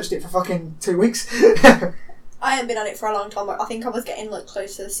hasn't touched it for fucking 2 weeks. I haven't been on it for a long time. I think I was getting like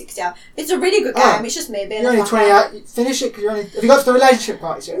close to the 60 hour. It's a really good game. It's just me being. You're only 20 hours. Finish it because have you got to the relationship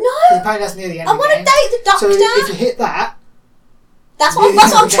part yet? No. Apparently that's near the end. I want to date the doctor. So if you hit that, that's what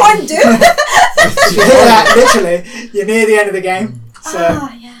I'm trying to do. if you hit that, literally, you're near the end of the game. So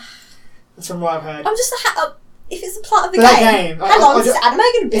yeah. That's from what I've heard. I'm just if it's the plot of the game. How long is the anime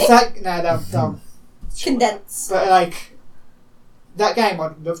going to be? If that they'll condense. But like that game,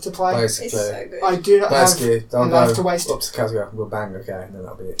 I'd love to play. Basically, it's so good. I do not have to waste. Up to Kazuya, we'll bang, okay, and then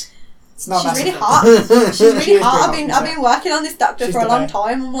that'll be it. It's not. She's really hot. She's really hot. I've been working on this doctor for a long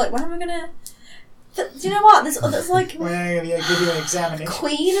time. I'm like, when am I gonna? Do you know what? There's like. When am I gonna give you an examination?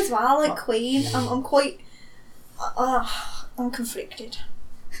 Queen as well, like Queen. I'm quite. I'm conflicted.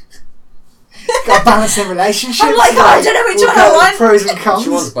 Got a balancing relationship. I'm like, I don't know which one I want. Pros and cons. She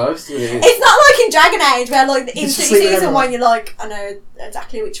wants both. It's not like in Dragon Age where like in Just sleep with season everyone. 1 you're like, I know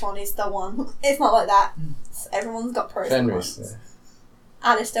exactly which one is the one. It's not like that. Everyone's got pros and Fenris. cons.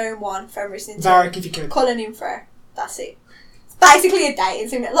 Alistair in 1, Fenris in 2, Varric if you could. Cullen in 3. That's it. It's basically a dating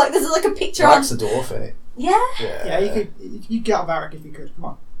sim. Like there's like a picture on. Varric's the dwarf, innit? Yeah. Yeah, you get on Varric if you could. Come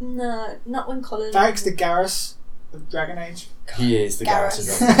on. No, not when Cullen. Varric's the Garrus of Dragon Age. He is the Garrus.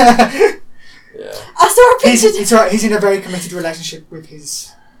 Garrus. Yeah. I saw a picture. He's right. He's in a very committed relationship with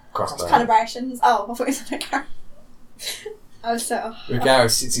his Crossbow. Calibrations. Oh, I thought it was on a camera. I was so. With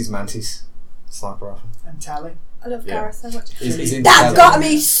Garrus, it's his mantis. Sniper rifle. and Tally. I love Yeah. Gareth so much. He's into That Tally. got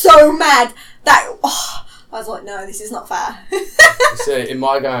me so mad. I was like, no, this is not fair. So in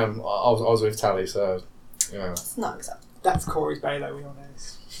my game, I was with Tally, so you know. It's not acceptable. That's Corey's Balo, we all know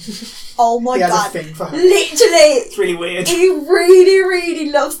this. Oh my He has god. a thing for her. Literally. It's really weird. He really, really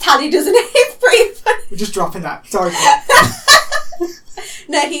loves Tally, doesn't he? It's pretty funny. We're just dropping that. Sorry, Corey.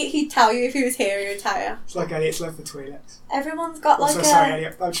 No, he'd tell you if he was here, he would tell you. It's like Elliot's love for Twi'leks. Everyone's got like Also, a... sorry,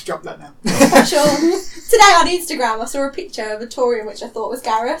 Elliot. I'll just drop that now. Sure. Today on Instagram I saw a picture of a Taurian which I thought was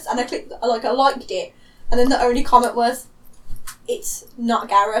Garrus, and I liked it, and then the only comment was, it's not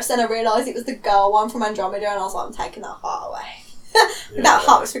Garrus, and I realised it was the girl one from Andromeda, and I was like, I'm taking that heart away. Yeah. That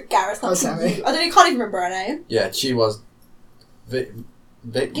heart was for Garrus, not How's for that, mate? you. I can't even remember her name. Yeah, she was. Give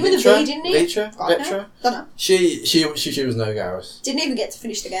me the V, didn't he? Vitra? I Vitra? don't know. She was no Garrus. Didn't even get to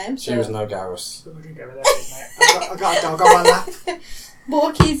finish the game. She was no Garrus. Put my drink over there, please, mate. I got a dog on my lap.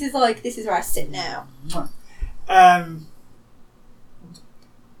 Borkies is like, this is where I sit now.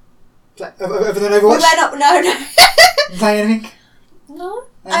 Other than We Overwatch? went up, no. Play anything? No,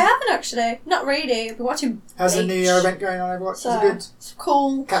 Yeah. I haven't actually. Not really. I've been watching. How's the Bleach. New Year event going on Overwatch? So, Is it good? it's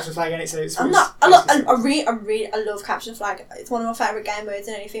cool. Capture flag in it, so it's. I'm not. I love Capture the Flag. It's one of my favourite game modes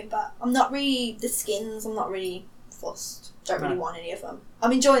and anything. But I'm not really the skins. I'm not really fussed. Don't really No. want any of them.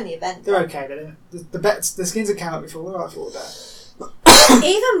 I'm enjoying the event. They're okay, the skins that came out before, they're alright for all that.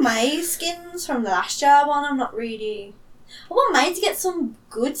 Even May's skins from the last year one, I'm not really. I want May to get some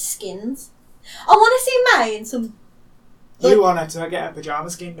good skins. I want to see May in some. You want her to get a pyjama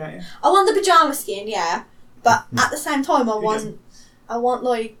skin, don't you? I want the pyjama skin, yeah. But at the same time, I Who want doesn't? I want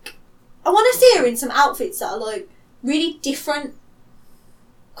to see her in some outfits that are like really different.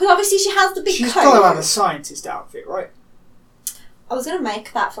 Because obviously she has the big She's coat. got to have a scientist outfit, right? I was gonna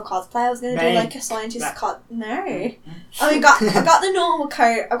make that for cosplay. I was gonna do Make like a scientist that. cut. No, I got the normal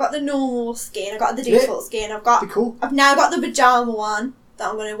coat. I've got the normal skin. I've got the default skin. Be cool. I've now got the pajama one that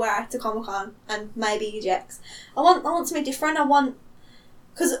I'm gonna wear to Comic Con and maybe EJX. I want something different. I want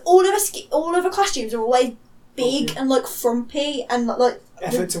because all of her costumes are always big and like frumpy and like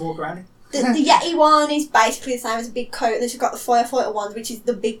Effort to walk around in. the Yeti one is basically the same as a big coat, and then she's got the firefighter one, which is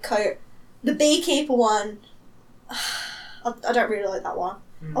the big coat. The beekeeper one, I don't really like that one.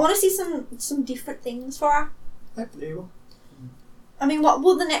 I want to see some different things for her. Unbelievable. I mean, what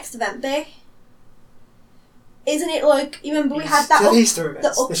will the next event be? Isn't it like, you remember we had that Is Easter the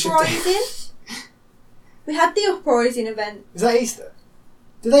events? They should do. uprising? We had the uprising event. Is that Easter?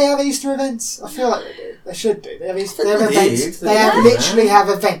 Do they have Easter events? I feel like they do. They should do. They have Easter. They have They events. do. They have Yeah. literally have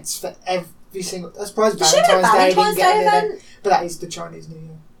events for every single. I suppose There should be a Valentine's Day Valentine's didn't get Day an event, event. but that is the Chinese New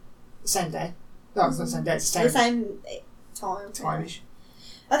Year. Same day. No, it's not the same day. It's the The same same time. time-ish.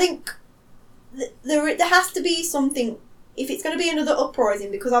 I think there has to be something, if it's going to be another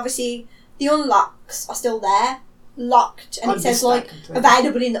uprising, because obviously the unlocks are still there, locked, and I it says missed that like completely.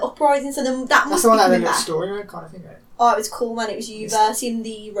 available in the uprising, so then that That's must the be one that had a coming little back. story mode kind of thing, right? Oh, it was cool, man. It was you Missed that. versing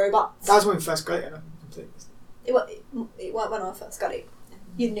the robots. That was when we first got it, and I completely missed It weren't when I first got it.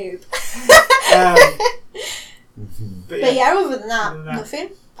 You noob. it. But yeah, other than that, Other than that. nothing.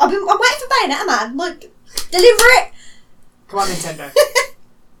 I'm waiting for Bayonetta, man. Like, deliver it. Come on, Nintendo.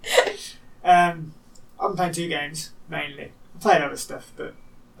 I've been playing 2 games, mainly. I played other stuff, but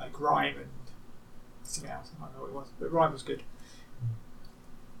like Rhyme and something else. I don't know what it was, but Rhyme was good.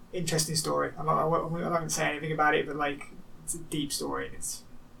 Interesting story. I'm not going to say anything about it, but like, it's a deep story and it's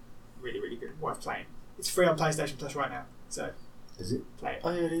really, really good. Worth playing. It's free on PlayStation Plus right now, so Is it? play it.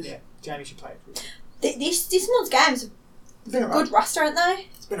 Oh yeah, it is. Yeah, Jamie should play it. This month's games have It's been alright. good roster, aren't they?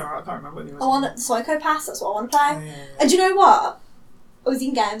 It's been alright. I can't remember what it was. I want the Psycho Pass. That's what I want to play. Oh, yeah. And do you know what? I was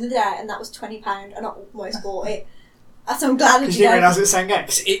in game the other day, and that was £20, and I almost bought it. So I'm glad that Because you you didn't know. realise it was the same game.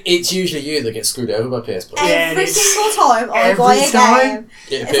 It's usually you that gets screwed over by PS Plus. Yeah, Every it is. single time I Every buy a time. game,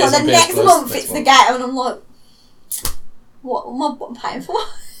 It it's appears like on the PS next Plus month next it's the month. game, and I'm like, what am I paying for?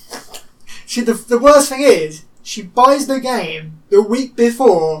 The worst thing is, she buys the game the week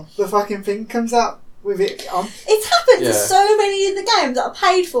before the fucking thing comes out. with it on. It's happened to so many of the games that I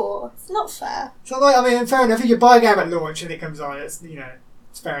paid for. It's not fair. So like, I mean, fair enough. If you buy a game at launch and it comes on, it's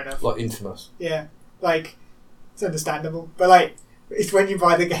it's fair enough. Like Infamous. Yeah, like it's understandable. But like, it's when you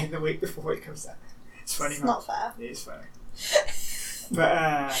buy the game the week before it comes out. It's funny. It's not fair. It is funny.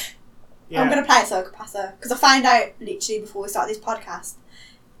 But yeah. I'm gonna play Psychopather because I found out literally before we started this podcast,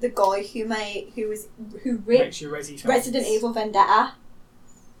 the guy who wrote Resident Evil Vendetta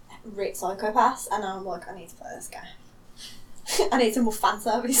wrote Psychopaths, and I'm like, I need to play this game. I need some more fan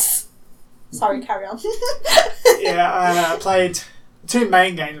service. Sorry, carry on. I played the two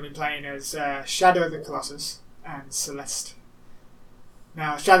main games I've been playing is Shadow of the Colossus and Celeste.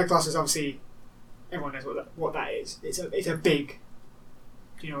 Now, Shadow of the Colossus, obviously, everyone knows what that is. It's a big.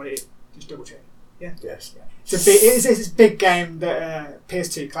 Do you know what it is? Just double check. Yeah. Yes. Yeah. It's a big game that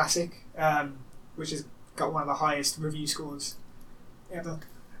PS2 classic, which has got one of the highest review scores ever.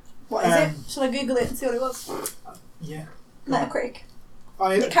 What is it? Shall I Google it and see what it was? Yeah. Metacritic.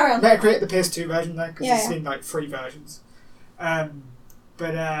 Carry on. Metacritic, the PS2 version though, because it's in like 3 versions.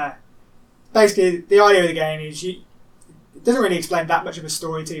 But basically, the idea of the game is it doesn't really explain that much of a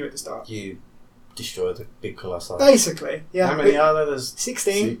story to you at the start. You destroy the big Colossus. Basically, yeah. How many are there? There's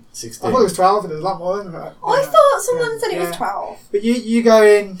 16. 16. I thought it was 12, but there's a lot more than that. I thought someone said it was 12. But you go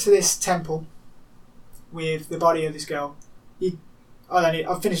into this temple with the body of this girl.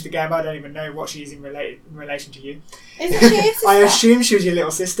 I've finished the game. I don't even know what she's in relation to you. Isn't she your sister? I assume she was your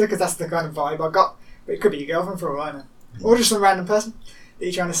little sister because that's the kind of vibe I got. But it could be your girlfriend for all I know, or just some random person that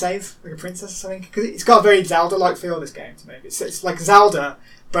you're trying to save, like a princess or something. Because it's got a very Zelda-like feel. This game to me, it's like Zelda,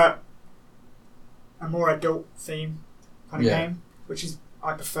 but a more adult theme kind of game, which is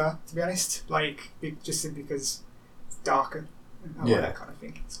I prefer, to be honest. Like just simply because it's darker and I like that kind of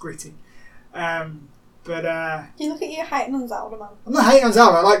thing. It's gritty. But you look at you hating on Zelda, man. I'm not hating on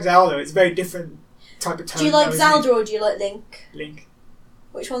Zelda. I like Zelda. It's a very different type of tone. Do you like Zelda or do you like Link? Link.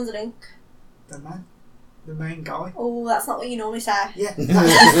 Which one's Link? The main guy. Oh, that's not what you normally say. Yeah. That was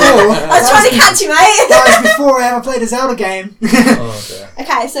before. I was trying to catch you, mate. That was before I ever played a Zelda game.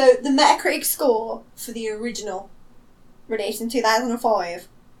 Okay, so the Metacritic score for the original, released in 2005,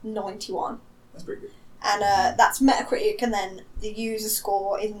 91. That's pretty good. And that's Metacritic, and then the user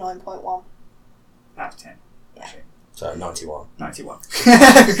score is 9.1. Out of 10. Yeah. So 91. 91.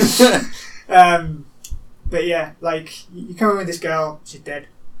 But yeah, like you come in with this girl, she's dead.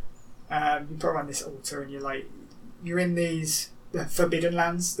 You put her on this altar, and you're in the forbidden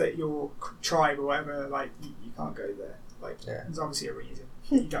lands that your tribe or whatever, you can't go there. There's obviously a reason.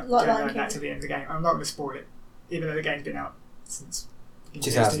 You don't learn that till the end of the game. I'm not going to spoil it, even though the game's been out since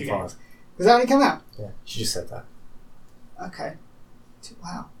 2005. Does that only come out? Yeah, she just said that. Okay.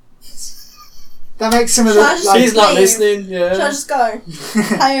 Wow. That makes some of the... She's not listening, yeah. Shall I just go?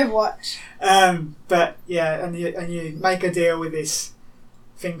 Play Overwatch. But yeah, and you make a deal with this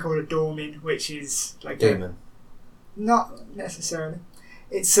thing called a Dormin, which is like demon. Not necessarily.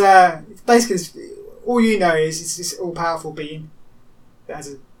 It's basically all you know is it's this all-powerful being that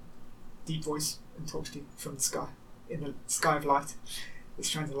has a deep voice and talks to you from the sky, in the sky of light. It's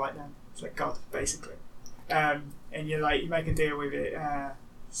trying to light down. It's like God, basically. And you make a deal with it,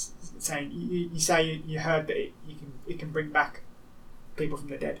 saying you say you heard that it can bring back people from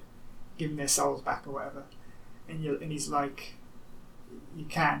the dead, give them their souls back or whatever. And he's like, you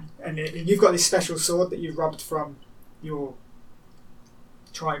can, and you've got this special sword that you've robbed from your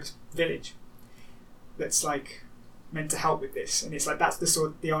tribe's village that's meant to help with this, and it's that's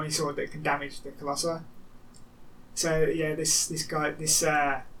the only sword that can damage the Colossi. So yeah, this guy, this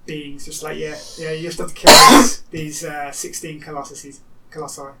being's just you just have to kill these 16 colossi.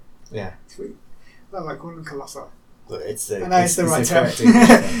 Yeah, I don't like calling them colossi. But it's the right term.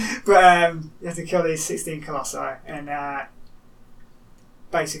 But you have to kill these 16 colossi, and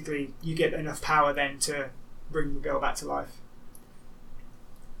basically you get enough power then to bring the girl back to life.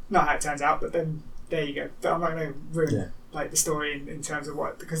 Not how it turns out, but then there you go. But I'm not going to ruin the story in terms of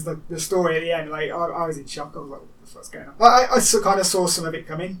what, because the story at the end, I was in shock. I was like, what the fuck's going on? I kind of saw some of it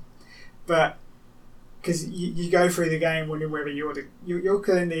coming, but because you go through the game wondering whether you're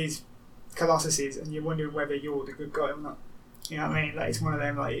killing these colossuses and you're wondering whether you're the good guy or not. You know what I mean? It's one of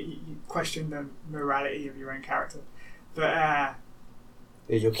them you question the morality of your own character. But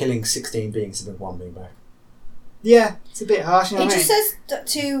you're killing 16 beings and then one being back. Yeah, it's a bit harsh. You know it what just says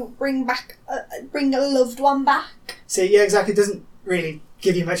to bring a loved one back. See, yeah, exactly. It doesn't really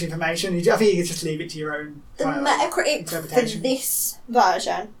give you much information. I think you can just leave it to your own. The Metacritic for this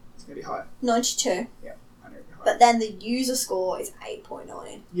version is going to be higher. 92. Yeah, I know it'll be higher. But then the user score is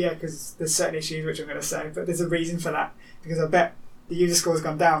 8.9. Yeah, because there's certain issues which I'm going to say, but there's a reason for that, because I bet the user score has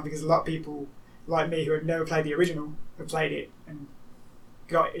gone down because a lot of people like me who had never played the original have played it and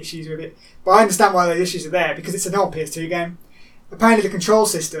got issues with it. But I understand why those issues are there because it's an old PS2 game. Apparently, the control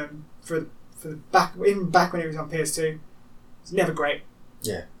system for the back when it was on PS2, it's never great.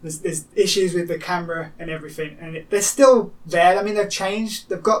 Yeah. There's issues with the camera and everything, and they're still there. I mean, they've changed.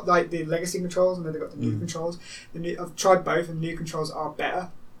 They've got like the legacy controls, and then they've got the new controls. I've tried both, and the new controls are better.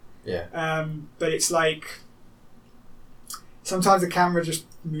 Yeah. But it's like sometimes the camera just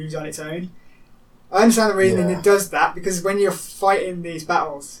moves on its own. I understand the reason it does that because when you're fighting these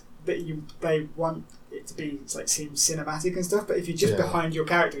battles, they want it to be seem cinematic and stuff. But if you're just behind your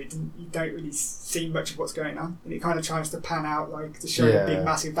character, you don't really see much of what's going on, and it kind of tries to pan out to show a big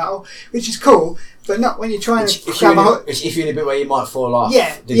massive battle, which is cool. But not when you're trying to. If you're in a bit where you might fall off.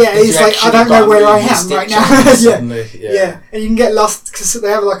 Yeah, it's like I don't know where I am right now. Yeah, and you can get lost because they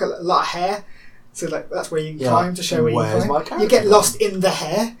have a lot of hair. So that's where you can climb to show where you climb. You get lost in the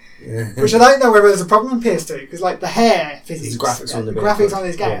hair, which I don't know whether there's a problem in PS2 because the hair physics, the graphics on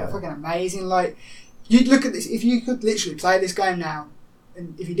this game are fucking amazing. You'd look at this if you could literally play this game now,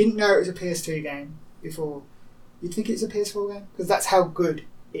 and if you didn't know it was a PS2 game before, you'd think it's a PS4 game because that's how good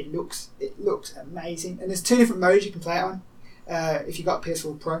it looks. It looks amazing, and there's 2 different modes you can play it on. If you got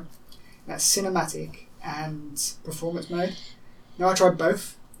PS4 Pro, that's cinematic and performance mode. Now I tried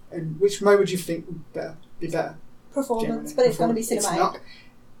both. And which mode would you think would be better? Performance, generally? but it's going to be cinematic.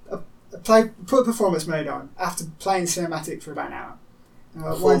 Put performance mode on after playing cinematic for about an hour.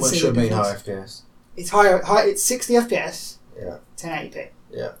 Performance should mean high FPS. It's higher. It's 60 FPS. Yeah. 1080p.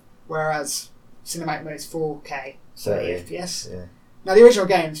 Yeah. Whereas cinematic mode is 4K, 30 FPS. Yeah. Now the original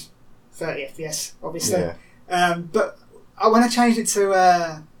game's 30 FPS, obviously. Yeah. But when I changed it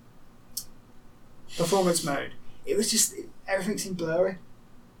to performance mode, it was just everything seemed blurry.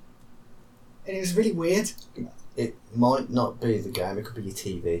 And it was really weird. It might not be the game, it could be your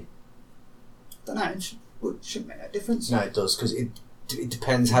TV. I don't know, it shouldn't make that difference. No, it does, because it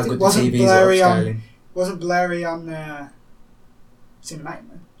depends how good the TVs are upscaling. It wasn't blurry on cinematic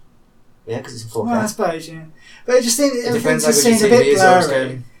mode. Yeah, because it's in 4K. Well, I suppose, yeah. But it just seemed, everything depends how just good seemed your a bit TV is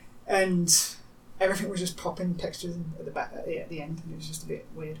blurry. And everything was just popping textures at the back, at the end, and it was just a bit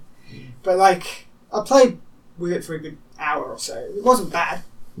weird. But I played with it for a good hour or so. It wasn't bad.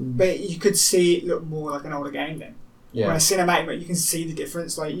 But you could see it look more like an older game then. Yeah. When a cinematic mode, you can see the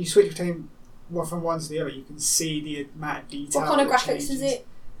difference. You switch between from one to the other, you can see the amount of detail. What kind of graphics is it?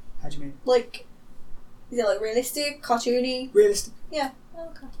 How do you mean? Is it realistic, cartoony? Realistic. Yeah. Oh,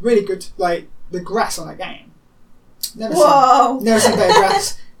 okay. Really good. The grass on that game. Never seen better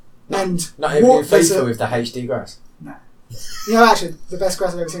grass. And not even in FIFA with the HD grass. No. Actually, the best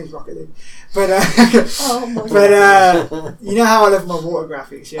grass I've ever seen is Rocket League. But oh my God. You know how I love my water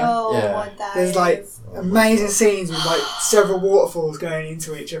graphics, yeah? Oh my days. There's amazing scenes with several waterfalls going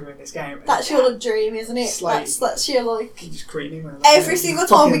into each other in this game. That's your dream, isn't it? That's your just creating every single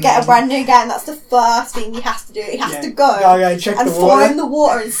time we get a brand new game, that's the first thing he has to do. He has to go and find the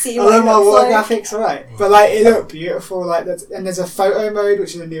water and see what it looks like. I love my water graphics, alright. But it looked beautiful. And there's a photo mode,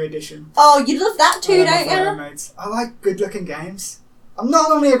 which is a new addition. Oh, you love that too, don't you? Modes. I like good looking games. I'm not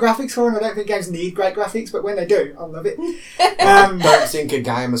normally a graphics whore and I don't think games need great graphics, but when they do, I love it. Don't think a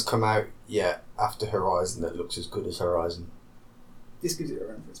game has come out yet after Horizon that looks as good as Horizon. This gives it a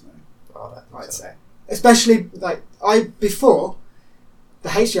run for its money. I'd say. Especially, before, the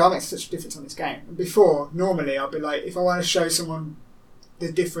HDR makes such a difference on this game. And before, normally, I'd be if I want to show someone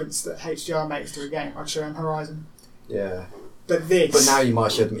the difference that HDR makes to a game, I'd show them Horizon. Yeah. But now you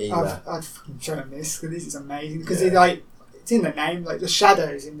might show them either. I'd fucking show them this, because this is amazing. Because it's in the name, the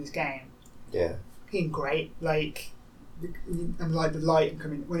shadows in this game. Yeah. Fucking great. And the light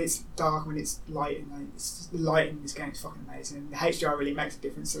coming when it's dark, when it's light, and the light in this game is fucking amazing. And the HDR really makes a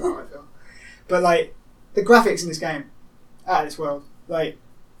difference to that, I feel. But the graphics in this game, out of this world.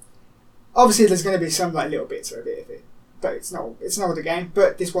 Obviously there's going to be some little bits or a bit of it, but it's not the game.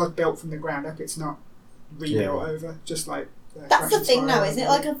 But this was built from the ground up. It's not rebuilt over, just that's the thing now, isn't it?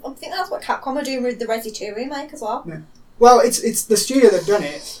 I think that's what Capcom are doing with the Resi 2 remake as well. Yeah. Well, it's the studio that done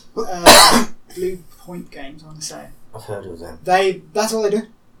it. Blue Point Games, I want to say. I've heard of them. That's all they do.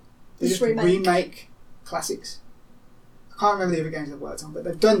 They just remake classics. I can't remember the other games they've worked on, but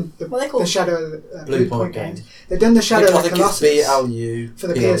they've done the Shadow of Blue Point games. They've done the Shadow of the Colossus. I think it's BLU for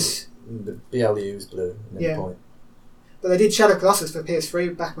the PS. The BLU is blue. And then Point. But they did Shadow Colossus for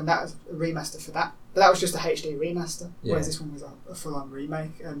PS3 back when that was a remaster for that. But that was just a HD remaster, whereas this one was a full-on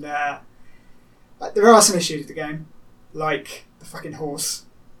remake. And there are some issues with the game, like the fucking horse.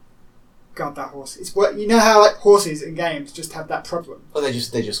 God, that horse! It's what you know how horses in games just have that problem. Well, they're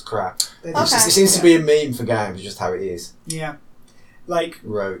just crap. It seems to be a meme for games. Just how it is. Yeah, like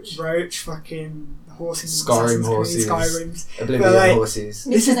Roach, fucking horse in Skyrim horses, Skyrims, Oblivion horses.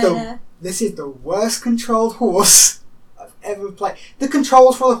 This is the worst controlled horse I've ever played. The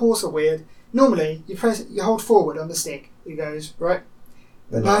controls for the horse are weird. Normally, you hold forward on the stick. It goes right.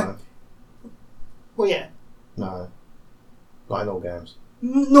 No. Well, yeah. No. Not in all games.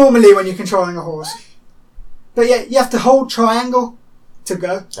 Normally, when you're controlling a horse, but yeah, you have to hold triangle to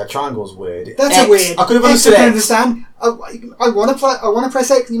go. That triangle's weird. That's X, weird. I could have X, understood I can X. understand. I want to play. I want to press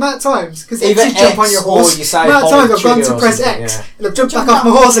X the amount of times because Either X is jump X on your horse. or you say the amount of times I've gone trigger to or press something, X yeah. and I've jumped back off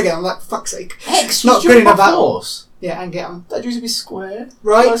my horse again. I'm like, for fuck's sake. X Not good in a battle. Horse. Yeah, and get on. That used to be square.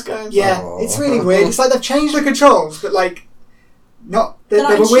 Right? Most games. Yeah, Oh. it's really weird. It's like they've changed the controls, but like, not they They're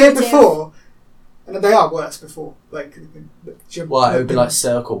not were weird intuitive. before, and they are worse before. Like, jump. Well, it would be like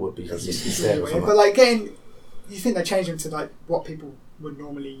circle would be It's instead really of weird. But like you think they changed them to like what people would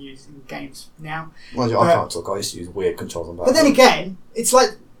normally use in games now. Well, I can't talk. I used to use weird controls on that. But then again, it's like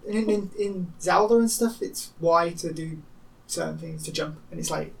in Zelda and stuff. It's Y to do certain things to jump, and it's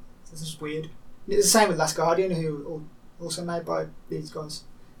like this is weird. And it's the same with Last Guardian, who also made by these guys,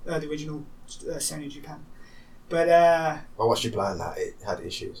 the original Sony Japan. But I watched you playing that. It had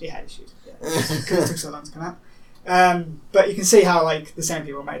issues. it had issues. Yeah, because it took so long to come out. But you can see how like the same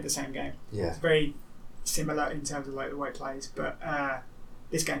people made the same game. Yeah. It's very similar in terms of like the way it plays, but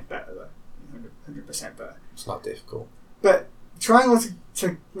this game's better though, 100% better. It's not difficult. But trying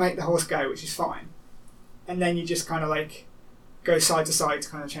to make the horse go, which is fine, and then you just kind of like go side to side to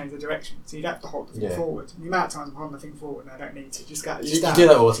kind of change the direction. So you'd have to hold the thing forward. And the amount of times I'm holding the thing forward and I don't need to. You do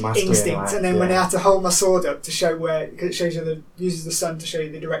that automatically. Instinct. Anyway. And then when I have to hold my sword up to show where, because it shows you uses the sun to show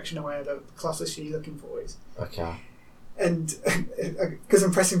you the direction of where the Colossus she's looking for is. Okay. And because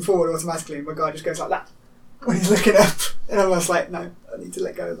I'm pressing forward automatically, my guy just goes like that when he's looking up. And I'm just like, no, I need to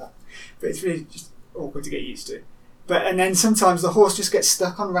let go of that. But it's really just awkward to get used to. And then sometimes the horse just gets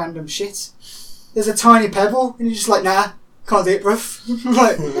stuck on random shit. There's a tiny pebble and you're just like, nah, can't do it, bruv.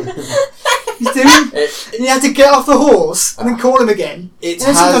 Like, he's doing and you have to get off the horse and then call him again. And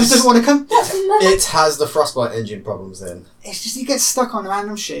then sometimes he doesn't want to come. It has the Frostbite engine problems then. It's just he gets stuck on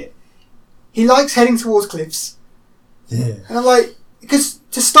random shit. He likes heading towards cliffs. Yeah. And I'm like, because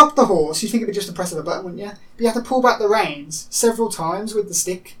to stop the horse, you think it'd be just a press of a button, wouldn't you? But you have to pull back the reins several times with the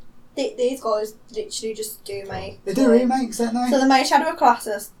stick. These guys literally just do make... They do remakes, don't they? So they made Shadow of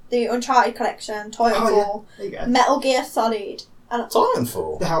Colossus, the Uncharted collection, Titanfall, There you go. Metal Gear Solid, and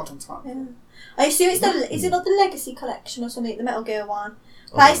Titanfall? They helped on time. yeah. I assume is it like the Legacy collection or something? The Metal Gear one,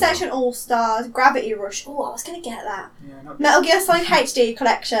 PlayStation All Stars, Gravity Rush. Oh, I was gonna get that. Yeah, not Metal Gear Solid HD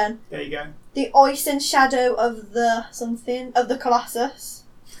collection. There you go. The Ice and Shadow of the Colossus.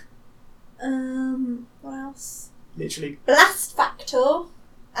 What else? Literally, Blast Factor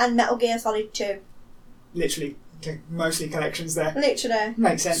and Metal Gear Solid 2. literally, mostly collections there. Literally.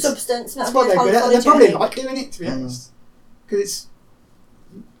 Makes sense. Substance. That's Metal what Gear they're good at. Solid They 2, probably I think. like doing it, to be honest. Because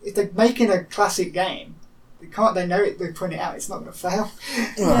if they're making a classic game, they know it, they're putting it out, it's not going to fail.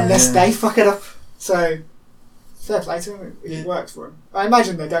 Yeah. Unless they fuck it up. So, fair play to them, it works for them. I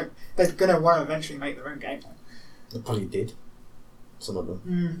imagine they're going to want to eventually make their own game. They probably did. Some of them.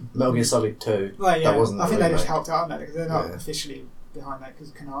 Mm. Metal Gear Solid 2. Well, yeah, That wasn't I think a they just remake. helped out on that because they're not Yeah. officially behind that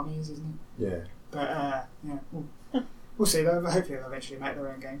because Konami is, isn't it? Yeah. But yeah, we'll see. Hopefully they'll eventually make their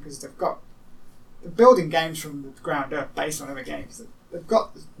own game because they're building games from the ground up based on other games. They've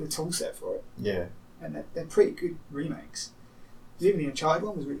got the tool set for it, Yeah. and they're pretty good remakes. Even the Uncharted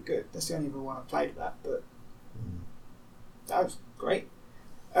one was really good. That's the only other one I played of that, but that was great.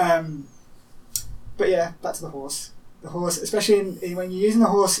 But yeah, back to the horse. The horse, especially when you're using the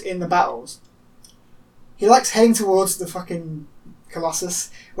horse in the battles, he likes heading towards the fucking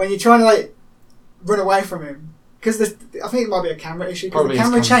Colossus when you're trying to like run away from him. Because I think it might be a camera issue. Because the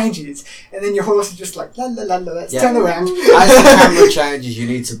camera changes, and then your horse is just like la la la la. Let's turn around. As the camera changes, you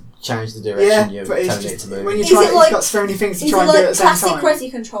need to change the direction you're but it's telling just, it to move. when you Is try, it like- it's got so many things to Is try it and do at the like same classic time.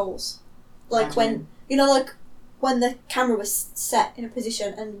 Resi controls? Like Imagine. when, like when the camera was set in a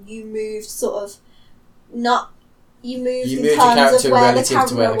position and you moved sort of, not, you moved You in moved your terms of character where the relative camera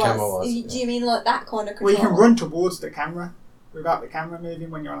to where the was. camera was, Do you mean like that kind of control? Well, you can run towards the camera without the camera moving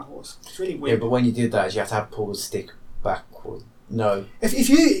when you're on a horse. It's really Yeah, weird. but when you did that, you have to have pull the stick backward. No.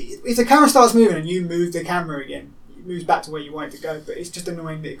 If the camera starts moving and you move the camera again, it moves back to where you want it to go. But it's just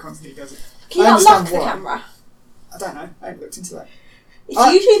annoying that it constantly does it. Can you I not lock understand the why. camera? I don't know. I haven't looked into that.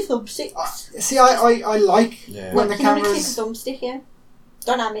 It's usually thumbsticks. See, I like Yeah. when the You want to click a camera's thumbstick, yeah.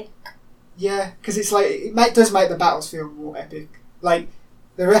 Dynamic. yeah, because it's like does make the battles feel more epic. Like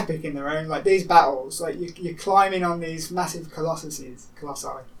they're epic in their own. Like these battles, like you're climbing on these massive colossi.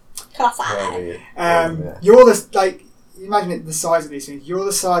 Classic. Yeah. You're the like you imagine it the size of these things. You're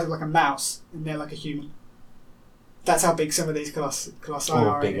the size of like a mouse, and they're like a human. That's how big some of these colossi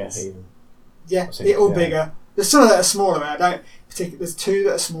are. Or bigger, even. Yeah, they're all bigger. There's some that are smaller. There's two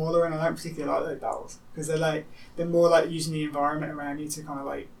that are smaller, and I don't particularly like those battles because they're more like using the environment around you to kind of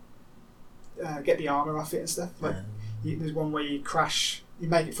like get the armor off it and stuff. Like there's one where you crash, you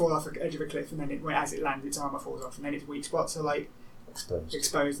make it fall off the edge of a cliff, and then as it lands, its armor falls off, and then its weak spots are like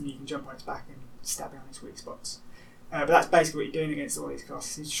exposed, and you can jump on its back and stab it on its weak spots. But that's basically what you're doing against all these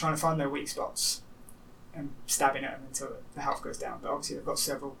Colossus. You're just trying to find their weak spots and stabbing at them until the health goes down. But obviously they've got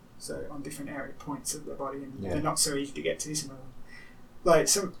several, so on different area points of their body, and they're not so easy to get to. Some of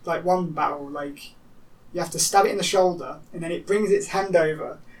them, like one battle, like you have to stab it in the shoulder, and then it brings its hand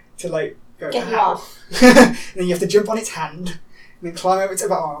over to like go get you off. And then you have to jump on its hand, and then climb over to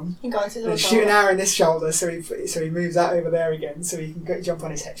the arm, and shoot an arrow in this shoulder, so he moves that over there again, so he can jump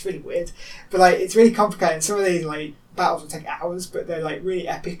on his head. It's really weird, but like it's really complicated. Some of these like battles will take hours, but they're like really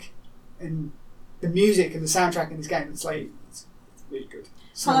epic, and the music and the soundtrack in this game, it's really good.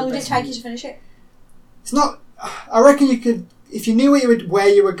 How long did it take you to finish it? It's not. I reckon you could, if you knew where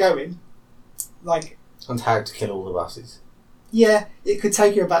you were going, like, and how to kill all the bosses. Yeah, it could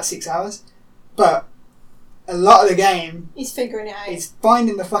take you about 6 hours, but a lot of the game is figuring it out. It's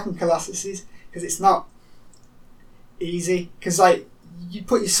finding the fucking Colossuses, because it's not easy. Because like you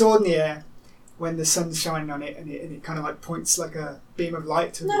put your sword in the air when the sun's shining on it, and it kind of like points like a beam of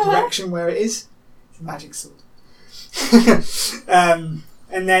light to the direction where it is. It's a magic sword.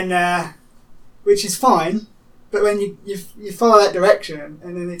 And then, which is fine, but when you follow that direction,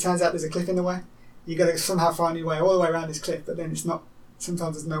 and then it turns out there's a cliff in the way, you got to somehow find your way all the way around this cliff. But then it's not.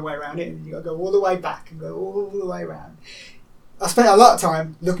 Sometimes there's no way around it, and you got to go all the way back and go all the way around. I spent a lot of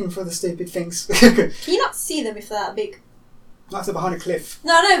time looking for the stupid things. Can you not see them if they're that big? Not if they're behind a cliff.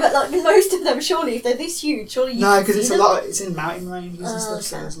 No, but like most of them, surely if they're this huge, surely you no, can because see it's them? a lot. It's in mountain ranges and stuff,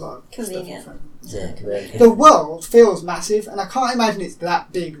 so there's a lot of convenient. stuff in Yeah, the world feels massive, and I can't imagine it's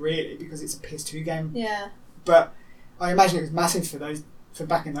that big really because it's a PS2 game. Yeah. But I imagine it was massive for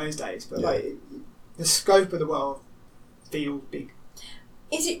back in those days. But like the scope of the world feels big.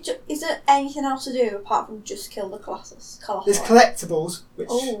 Is there anything else to do apart from just kill the Colossus? There's collectibles, which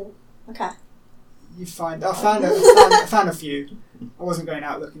okay. You find. I found a few. I wasn't going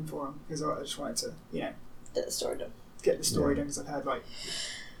out looking for them because I just wanted to, get the story done. Get the story done because I've heard like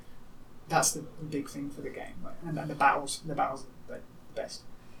that's the big thing for the game, like, and the battles are the best.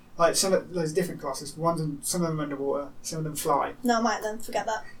 Like there's different Colossus. Some of them underwater, some of them fly. No, I might then forget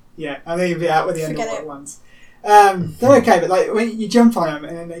that. Yeah, I'll leave it out with the underwater ones. They're okay, but like when you jump on them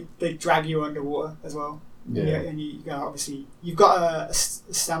and then they drag you underwater as well. Yeah. And you obviously you've got a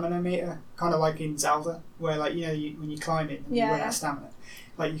stamina meter, kind of like in Zelda, where like when you climb it and you run out of stamina,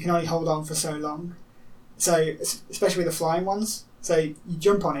 like you can only hold on for so long. So especially with the flying ones, so you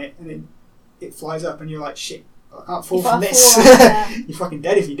jump on it and it flies up and you're like shit, I can't fall from this. You're fucking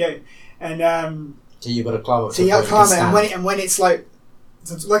dead if you do. And so you've got to climb up. So you got to climb it, and when it's like.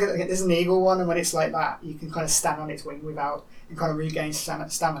 So look at there's an eagle one, and when it's like that, you can kind of stand on its wing and kind of regain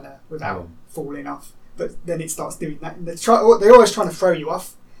stamina without falling off. But then it starts doing that, and they're always trying to throw you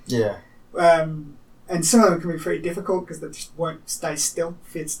off. Yeah. And some of them can be pretty difficult because they just won't stay still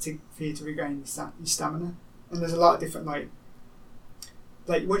for you to regain your stamina. And there's a lot of different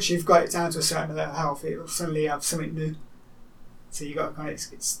like once you've got it down to a certain level of health, it'll suddenly have something new. So you got kind of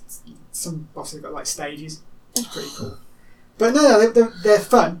it's some bosses have got like stages. It's pretty cool. But no, they're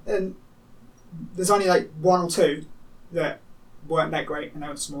fun, and there's only like one or two that weren't that great, and they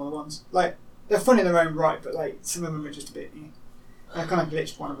were the smaller ones. Like they're fun in their own right, but like some of them are just a bit. I kind of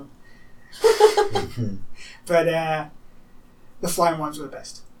glitched one of them. But the flying ones were the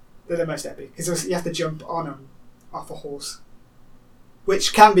best. They're the most epic because you have to jump on them off a horse,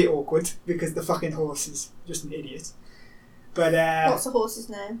 which can be awkward because the fucking horse is just an idiot. But what's the horse's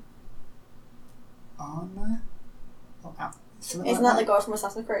name? Arna? Isn't that the guy from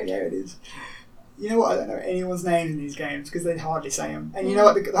Assassin's Creed? Yeah, it is. You know what? I don't know anyone's names in these games because they hardly say them. And you know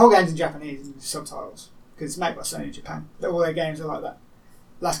what? The whole game's in Japanese and subtitles because it's made by Sony Japan. All their games are like that.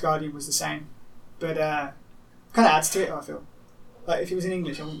 Last Guardian was the same, but kind of adds to it. I feel like if it was in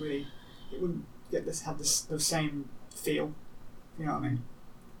English, it wouldn't have the same feel. You know what I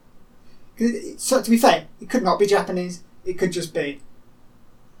mean? So to be fair, it could not be Japanese. It could just be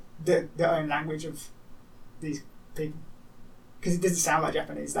their own language of these people. Because it doesn't sound like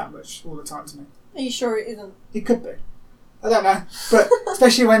Japanese that much all the time to me. Are you sure it isn't? It could be. I don't know. But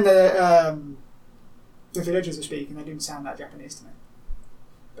especially when the villagers are speaking, they didn't sound that Japanese to me.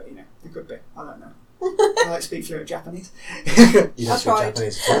 But it could be. I don't know. I like speak fluent Japanese. You don't speak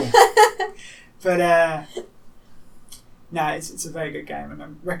Japanese at all. But No, it's a very good game, and I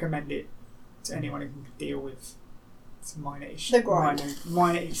recommend it to anyone who can deal with some minor issues. The grind.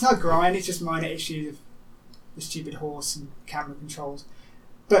 Minor. It's not grind. It's just minor issues of the stupid horse and camera controls.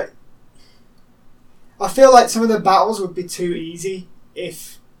 But I feel like some of the battles would be too easy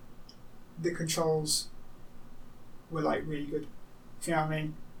if the controls were like really good. If you know what I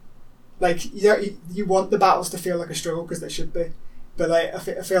mean? Like you want the battles to feel like a struggle because they should be. But like I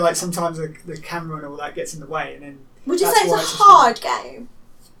feel like sometimes the camera and all that gets in the way, and then. Would you say it's a hard game?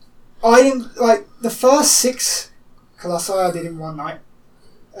 I didn't like the first 6 Colossi I did in one night,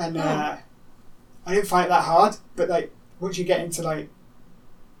 and I didn't find it that hard. But like once you get into like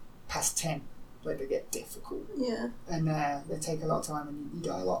past 10, like they get difficult. Yeah. And they take a lot of time, and you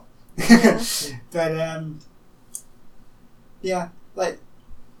die a lot. Yeah. But yeah, like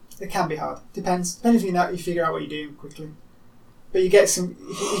it can be hard. Depends if you figure out what you're doing quickly. But you get some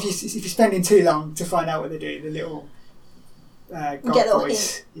if you're spending too long to find out what they do. The little god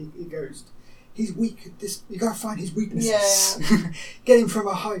voice, he goes, he's weak at this. You gotta find his weaknesses. Yeah. Get him from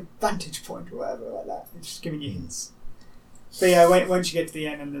a high vantage point or whatever like that. It's just giving you hints. But yeah, once you get to the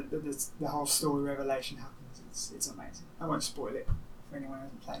end and the whole story revelation happens, it's amazing. I won't spoil it for anyone who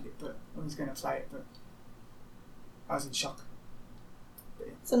hasn't played it, but I was going to play it, but I was in shock.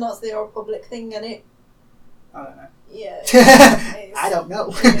 Yeah. So not the old public thing, innit? I don't know. Yeah. I don't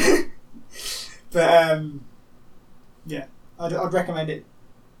know. Yeah. But yeah, I'd recommend it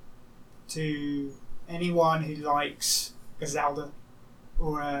to anyone who likes a Zelda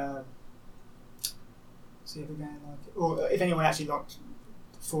or a. See if again like it. Or if anyone actually liked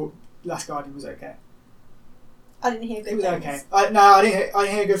for Last Guardian was okay. I didn't hear good things. It was things. okay. I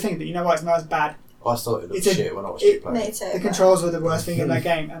didn't hear a good thing, but you know what? It's not as bad. I thought it looked shit when I watched you play. Me too. The controls were the worst thing in that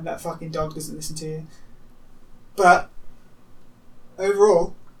game, and that fucking dog doesn't listen to you. But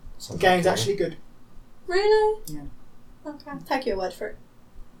overall, the game's actually good. Really? Yeah. Okay, take your word for it.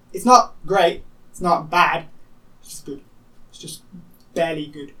 It's not great. It's not bad. It's just good. It's just barely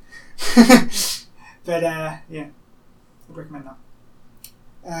good. But yeah, I'd recommend that.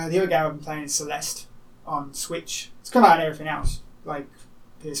 The other game I've been playing is Celeste on Switch. It's come out on everything else, like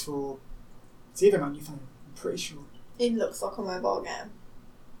PS4. It's even on your phone, I'm pretty sure. It looks like a mobile game.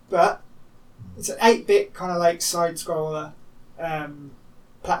 But it's an 8-bit kind of like side-scroller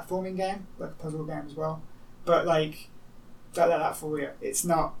platforming game, like a puzzle game as well. But like, don't let that fool you. It's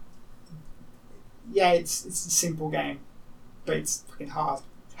not. Yeah, it's a simple game, but it's fucking hard.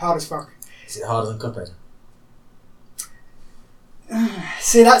 Hard as fuck. Is it harder than Cuphead?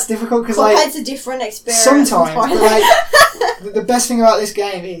 See, that's difficult because Cuphead's a different experience. Sometimes, but like the best thing about this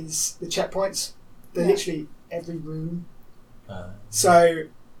game is the checkpoints. They're literally every room. So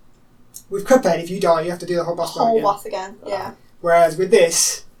with Cuphead, if you die, you have to do the whole boss again. Yeah. Whereas with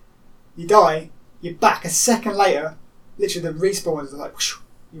this, you die, you're back a second later. Literally, the respawns are like whoosh,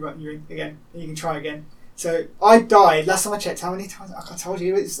 you're in again, and you can try again. So I died last time I checked. How many times? I told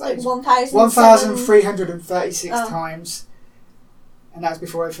you it's like 1,336 times, and that was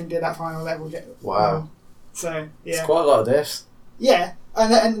before everything did that final level. Wow. So yeah, it's quite a lot of deaths. Yeah,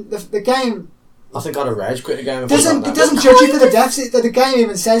 and the game. I think I'd have rage quit the game. It doesn't judge you for the deaths. The game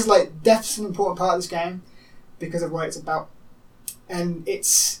even says like death's an important part of this game because of what it's about, and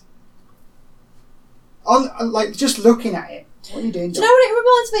it's on like just looking at it. What are you doing? Do you know what it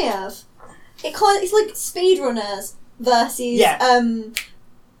reminds me of? It's like speedrunners versus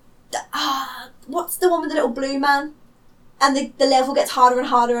what's the one with the little blue man? And the level gets harder and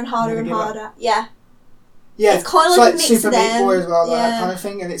harder and harder and harder. Yeah. Yeah. It's kind of like a mix Super of Meat them. Boy as well, like that kind of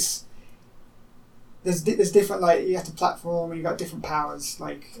thing, and it's there's different like you have to platform and you've got different powers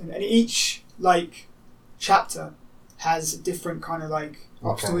and each like chapter has a different kind of like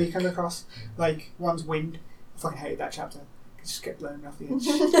obstacle you come across. Like one's wind. I fucking hated that chapter. Just kept blowing me off the edge.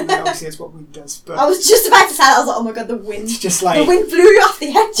 And then obviously that's what wind does. But I was just about to say that. I was like, oh my god, the wind. It's just like the wind blew you off the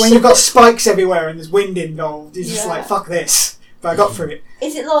edge. When you've got spikes everywhere and there's wind involved, it's just like, fuck this. But I got through it.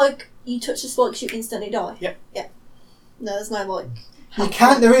 Is it like you touch the spikes, you instantly die? Yep. Yeah. No, there's no like. You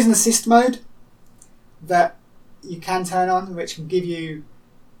can. There is an assist mode that you can turn on, which can give you.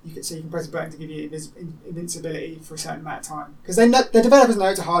 You can press a button to give you invincibility for a certain amount of time because the developers know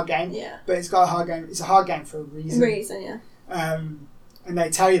it's a hard game. Yeah. But it's got a hard game. It's a hard game for a reason. Yeah. And they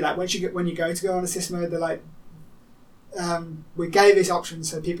tell you that when you go on assist mode, they're like, we gave this option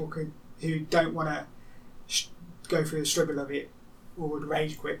so people who don't want to go through the struggle of it or would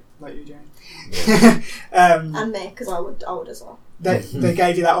rage quit like you're doing. Yeah. And me, because I would as well. They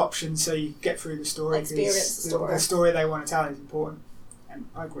gave you that option so you get through the story. Experience the story. The story they want to tell is important, and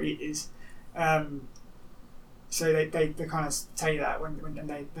I agree it is. So they kind of tell you that when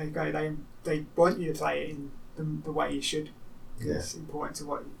they want you to play it in the way you should. Yeah. It's important to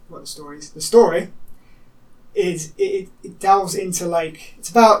what the story is. The story is it delves into like it's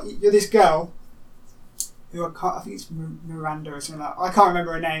about you're this girl who I think it's Miranda or something like that. I can't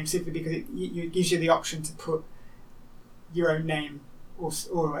remember her name simply because it gives you the option to put your own name or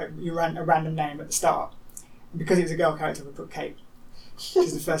a random name at the start. And because it was a girl character, we put Kate.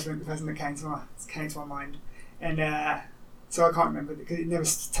 She's the person that came to my mind, and so I can't remember because it never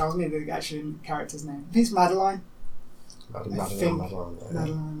tells me the actual character's name. I think it's Madeline.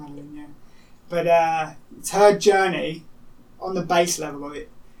 Madeline, yeah. But it's her journey on the base level of it.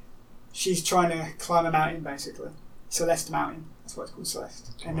 She's trying to climb a mountain, basically. Celeste Mountain. That's what it's called,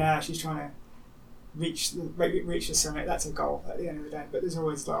 Celeste. And she's trying to reach the summit. That's her goal at the end of the day. But there's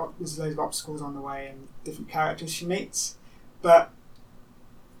always there's loads of obstacles on the way and different characters she meets. But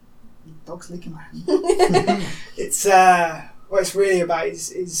the dog's licking my hand. It's what it's really about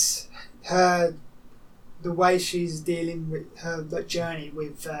is her. The way she's dealing with her journey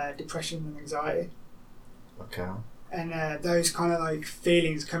with depression and anxiety. Okay. And those kind of like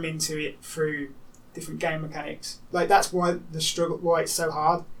feelings come into it through different game mechanics. Like that's why why it's so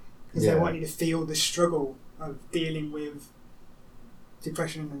hard, because they want you to feel the struggle of dealing with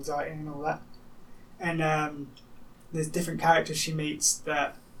depression and anxiety and all that. And there's different characters she meets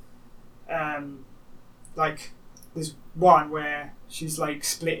that, like there's one where she's like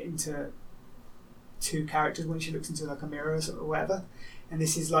split into two characters when she looks into like a mirror or whatever, and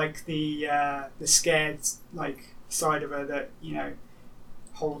this is like the scared like side of her that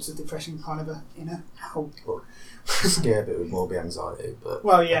holds the depression kind of in her. Well, scared it would more be anxiety, but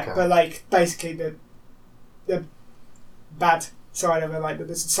okay. But like basically the bad side of her, like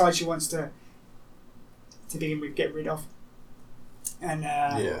the side she wants to begin with get rid of, and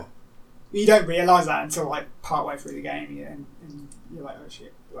you don't realise that until like part way through the game, and you're like, oh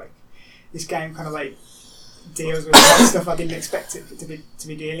shit, like. This game kind of like deals with stuff I didn't expect it to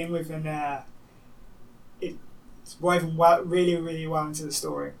be dealing with, and it's woven really, really well into the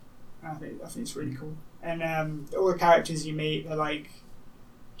story. I think it's really cool. And all the characters you meet are like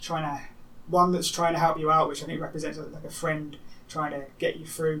one that's trying to help you out, which I think represents like a friend trying to get you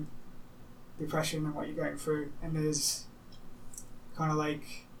through depression and what you're going through. And there's kind of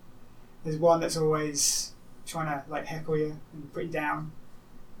like there's one that's always trying to like heckle you and put you down.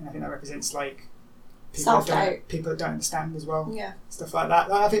 And I think that represents like people that don't understand as well. Yeah, stuff like that.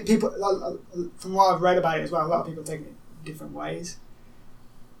 Like, I think people, from what I've read about it as well, a lot of people take it different ways.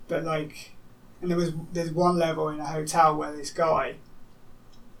 But like, and there's one level in a hotel where this guy,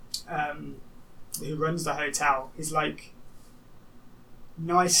 who runs the hotel, is like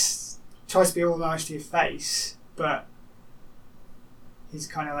nice, tries to be all nice to your face, but he's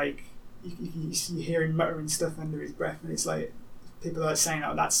kind of like you hear him muttering stuff under his breath, and it's like. People are saying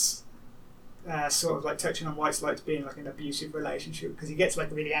that's sort of like touching on what it's like to be in like an abusive relationship, because he gets like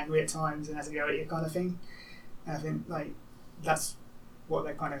really angry at times and has a go at you kind of thing. And I think like that's what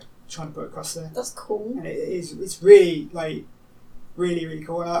they're kind of trying to put across there. That's cool. And it's really like really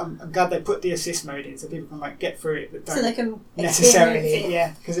cool. And I'm glad they put the assist mode in so people can like get through it, but don't so they can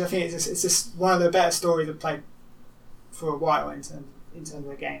necessarily because I think it's just one of the better stories I've played for a while in terms of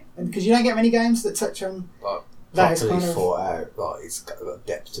the game, and because you don't get many games that touch on. That is kind of thought out, like it's got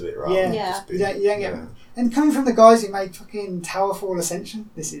depth to it, right? Yeah. You don't get. And coming from the guys who made fucking Towerfall Ascension,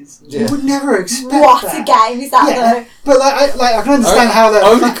 you would never expect what that. A game is that though? But I can understand how that.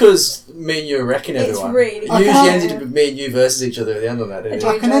 Only because me and you are wrecking everyone. It's really. It usually ended with me and you versus each other at the end of that.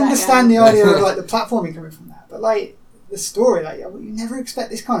 I can understand the idea of like the platforming coming from that, but like the story, like you never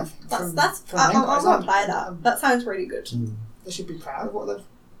expect this kind of thing. I'm gonna play that. That sounds really good. They should be proud of what they've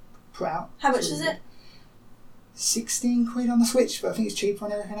put out. How much is it? £16 on the Switch, but I think it's cheaper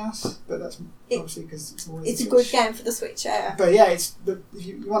on everything else. But that's obviously because it's always. It's a good game for the Switch, yeah. But yeah, if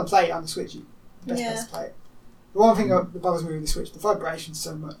you want to play it on the Switch, you best place to play it. The one thing that bothers me with the Switch, the vibrations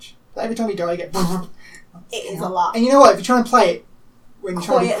so much. Like every time you die, you get. It is a lot. And you know what? If you're trying to play it when you're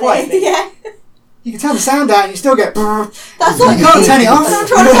trying to be quiet, yeah. You can turn the sound down and you still get. That's what you can't turn it off. When I'm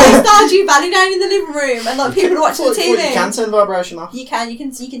trying to play Stardew Valley down in the living room and like people are watching the TV. You can turn the vibration off. You can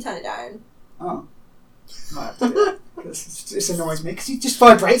turn it down. Oh. Might have to do that. This annoys me because it just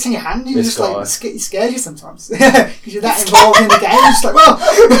vibrates in your hand. You just like it scares you sometimes because you're that involved in the game. You're just like, well.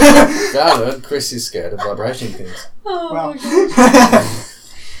 Yeah, Chris is scared of vibration things. Oh my god.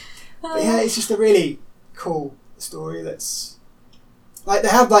 But yeah, it's just a really cool story. That's like they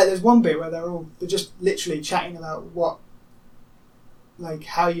have like there's one bit where they're just literally chatting about what, like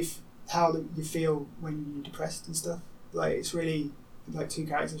how you feel when you're depressed and stuff. Like it's really like two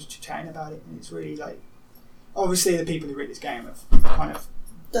characters chatting about it, and it's really like. Obviously, the people who read this game have kind of,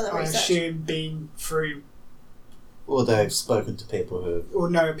 I assume, been through Or they've spoken to people who... Or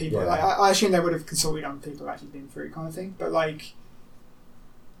know people. Yeah. Like, I assume they would have consulted on people who've actually been through it kind of thing. But, like,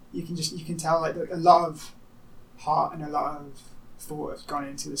 you can tell, like, a lot of heart and a lot of thought has gone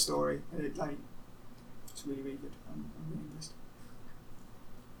into the story. And it's really, really good. I'm really impressed.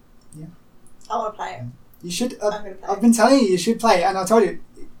 Yeah. I want to play it. You should. I'm gonna play I've been telling you should play it, and I told you,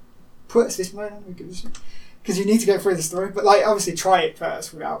 put assist mode on because you need to go through the story. But like, obviously, try it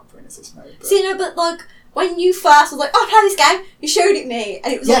first without putting assist mode. But. See, no, but like when you first was like, "Oh, play this game," you showed it me,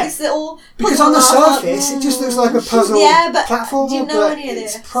 and it was like this little. Because on the surface, it just looks like a puzzle platformer, do you know but any of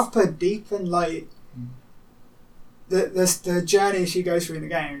it's this? proper deep and like the journey she goes through in the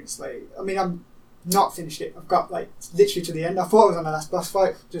game. It's like, I mean, I'm not finished it. I've got like literally to the end. I thought I was on the last boss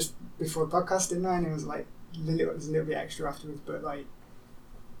fight just before the podcast, didn't I? And it was like it was a little bit extra afterwards, but like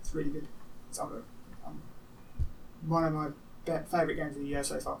it's really good. It's one of my favourite games of the year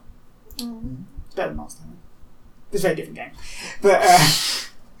so far. It's better than Monster Hunter. It's a very different game, but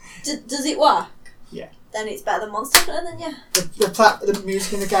does it work? Yeah. Then it's better than Monster Hunter. Then yeah. The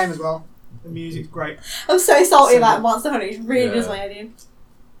music in the game as well. The music's great. I'm so salty about Monster Hunter. It really does my head in.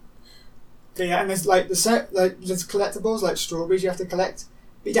 But yeah, and there's like there's collectibles like strawberries you have to collect,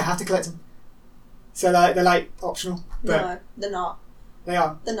 but you don't have to collect them. So they're like optional. But No, they're not. They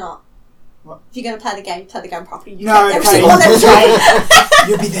are. They're not. What? If you're going to play the game properly, you No, collect every okay. single one every time.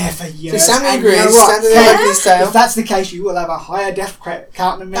 You'll be there for years. So Sammy and you agrees. know what? Sammy agrees. If that's the case, you will have a higher death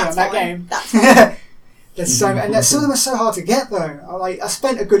count than me That's on that fine. game. That's fine. There's so many, and some of them are so hard to get though. I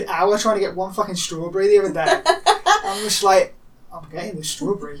spent a good hour trying to get one fucking strawberry the other day. I'm just like, I'm getting this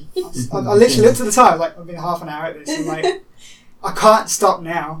strawberry. I literally looked at the time, like, I've been half an hour at this. I'm like, I can't stop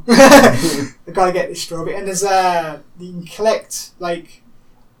now. I've got to get this strawberry. And there's you can collect like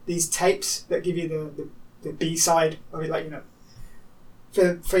these tapes that give you the B side of it, like, you know.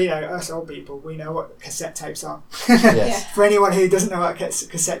 For you know, us old people, we know what cassette tapes are. Yes. For anyone who doesn't know what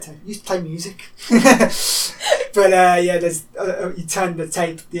cassette tape, you used to play music. But yeah, there's you turn the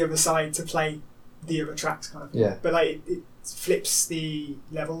tape the other side to play the other tracks, kind of thing. Yeah. But like it flips the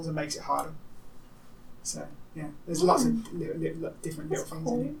levels and makes it harder. So yeah, there's lots of different little things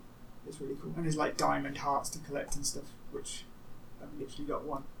in it. It's really cool, and there's like diamond hearts to collect and stuff, which I've literally got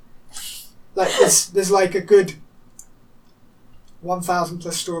one. Like there's like a good 1,000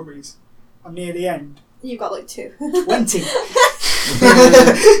 plus strawberries. I'm near the end. You've got like 2. 20.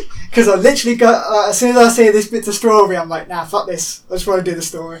 Because I literally got, as soon as I see this bit of strawberry, I'm like, nah, fuck this. I just want to do the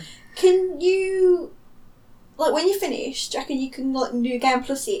story. Can you, like, when you finish, do you reckon you can, like, New Game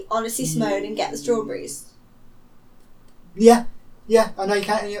Plus it on assist mode and get the strawberries? Yeah, I know you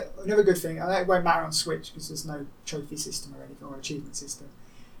can. Another good thing, I know it won't matter on Switch because there's no trophy system or anything, or achievement system.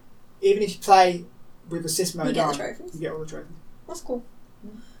 Even if you play with assist mode You get on, the trophies. you get all the trophies. That's cool.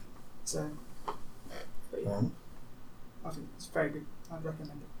 So, but yeah, I think it's very good. I'd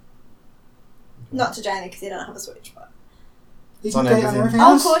recommend it. Not to Jamie because he don't have a Switch, but You can play it on everything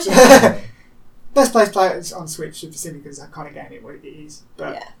oh, else. of course, yeah. Best place to play it on Switch, simply because I kind of game it what it is.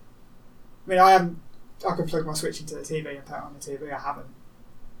 But yeah. I mean, I could plug my Switch into the TV and play it on the TV. I haven't.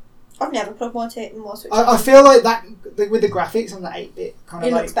 I've never plugged more Switch. I feel like that with the graphics on the 8-bit kind of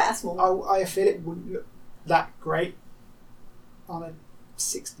It like looks better small. I feel it wouldn't look that great on a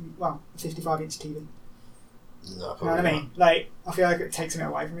 55-inch TV. No, You know what I mean? Like, I feel like it takes me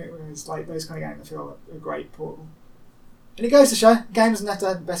away from it, whereas like those kind of games I feel are great portable. And it goes to show, games doesn't have to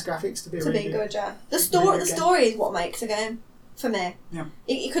have the best graphics to be really good. Yeah. The story is what makes a game for me. Yeah.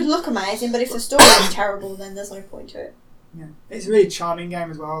 It could look amazing, but if the story is terrible, then there's no point to it. Yeah, it's a really charming game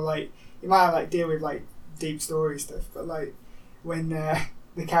as well. Like, you might have, like, deal with like deep story stuff, but like when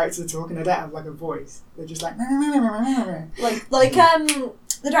the characters are talking, they don't have like a voice. They're just like like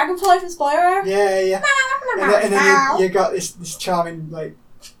the dragonfly from Spyro. Yeah. and then you got this charming like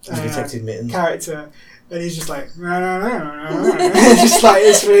Detective Mittens character, and he's just like it's just like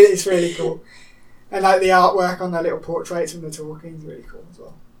it's really cool. And like the artwork on their little portraits when they're talking is really cool as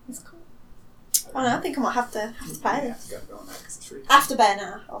well. It's cool. I think I might have to play this. Go on there 'cause it's really After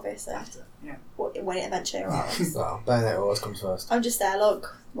Bayonetta, obviously. yeah. When it eventually arrives. Well, Bayonetta always comes first. I'm just there,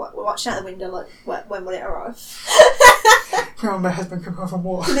 look, we're watching out the window, like, when will it arrive? Well, my husband come home from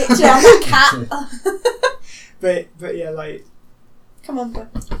war. Literally, I'm a cat. but yeah, like, Come on, boy.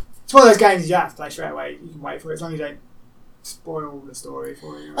 it's one of those games you have to play straight away. You can wait for it as long as you don't spoil the story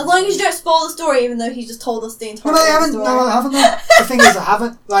for you. As long as you don't spoil the story, even though he just told us the entire No, I haven't. story. No, I haven't. The thing is, I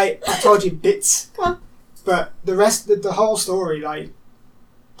haven't. Like, I told you bits. Come on. But the rest, the whole story, like,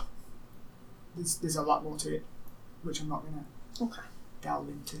 there's a lot more to it, which I'm not gonna delve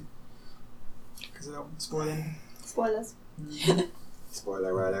into because I don't want to spoil anything. Spoilers.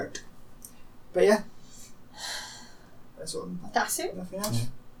 Spoiler alert. But yeah, That's all. That's it. Nothing else. Yeah.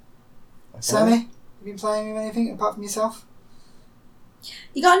 Okay. Sammy, you been playing with anything apart from yourself?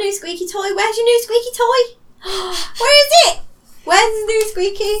 You got a new squeaky toy? Where's your new squeaky toy? Where is it? Where's the new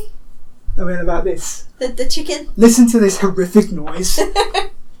squeaky? I mean, about this. The chicken. Listen to this horrific noise.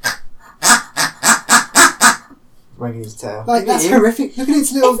 Wagging his tail. Like, that's horrific. Look at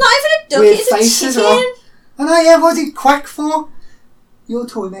its little It's not even a duck, weird it's a face chicken. as well. I know, yeah, what did he quack for? Your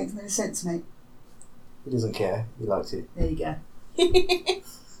toy makes no sense, mate. He doesn't care. He likes it. There you go. You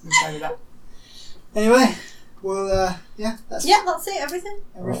play with that. Anyway, well, yeah, that's that's it, everything.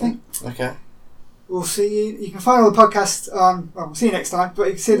 everything. Right. Okay. We'll see you. You can find all the podcasts on. Well, we'll see you next time. But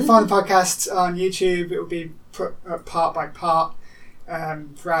you can see the final podcasts on YouTube. It will be put part by part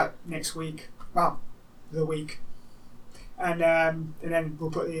throughout next week. Well, the week, and then we'll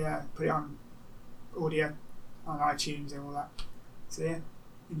put it on audio on iTunes and all that. So yeah,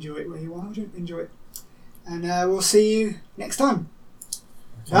 enjoy it where you want to enjoy it, and we'll see you next time.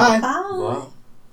 Okay. Bye. Bye. Wow.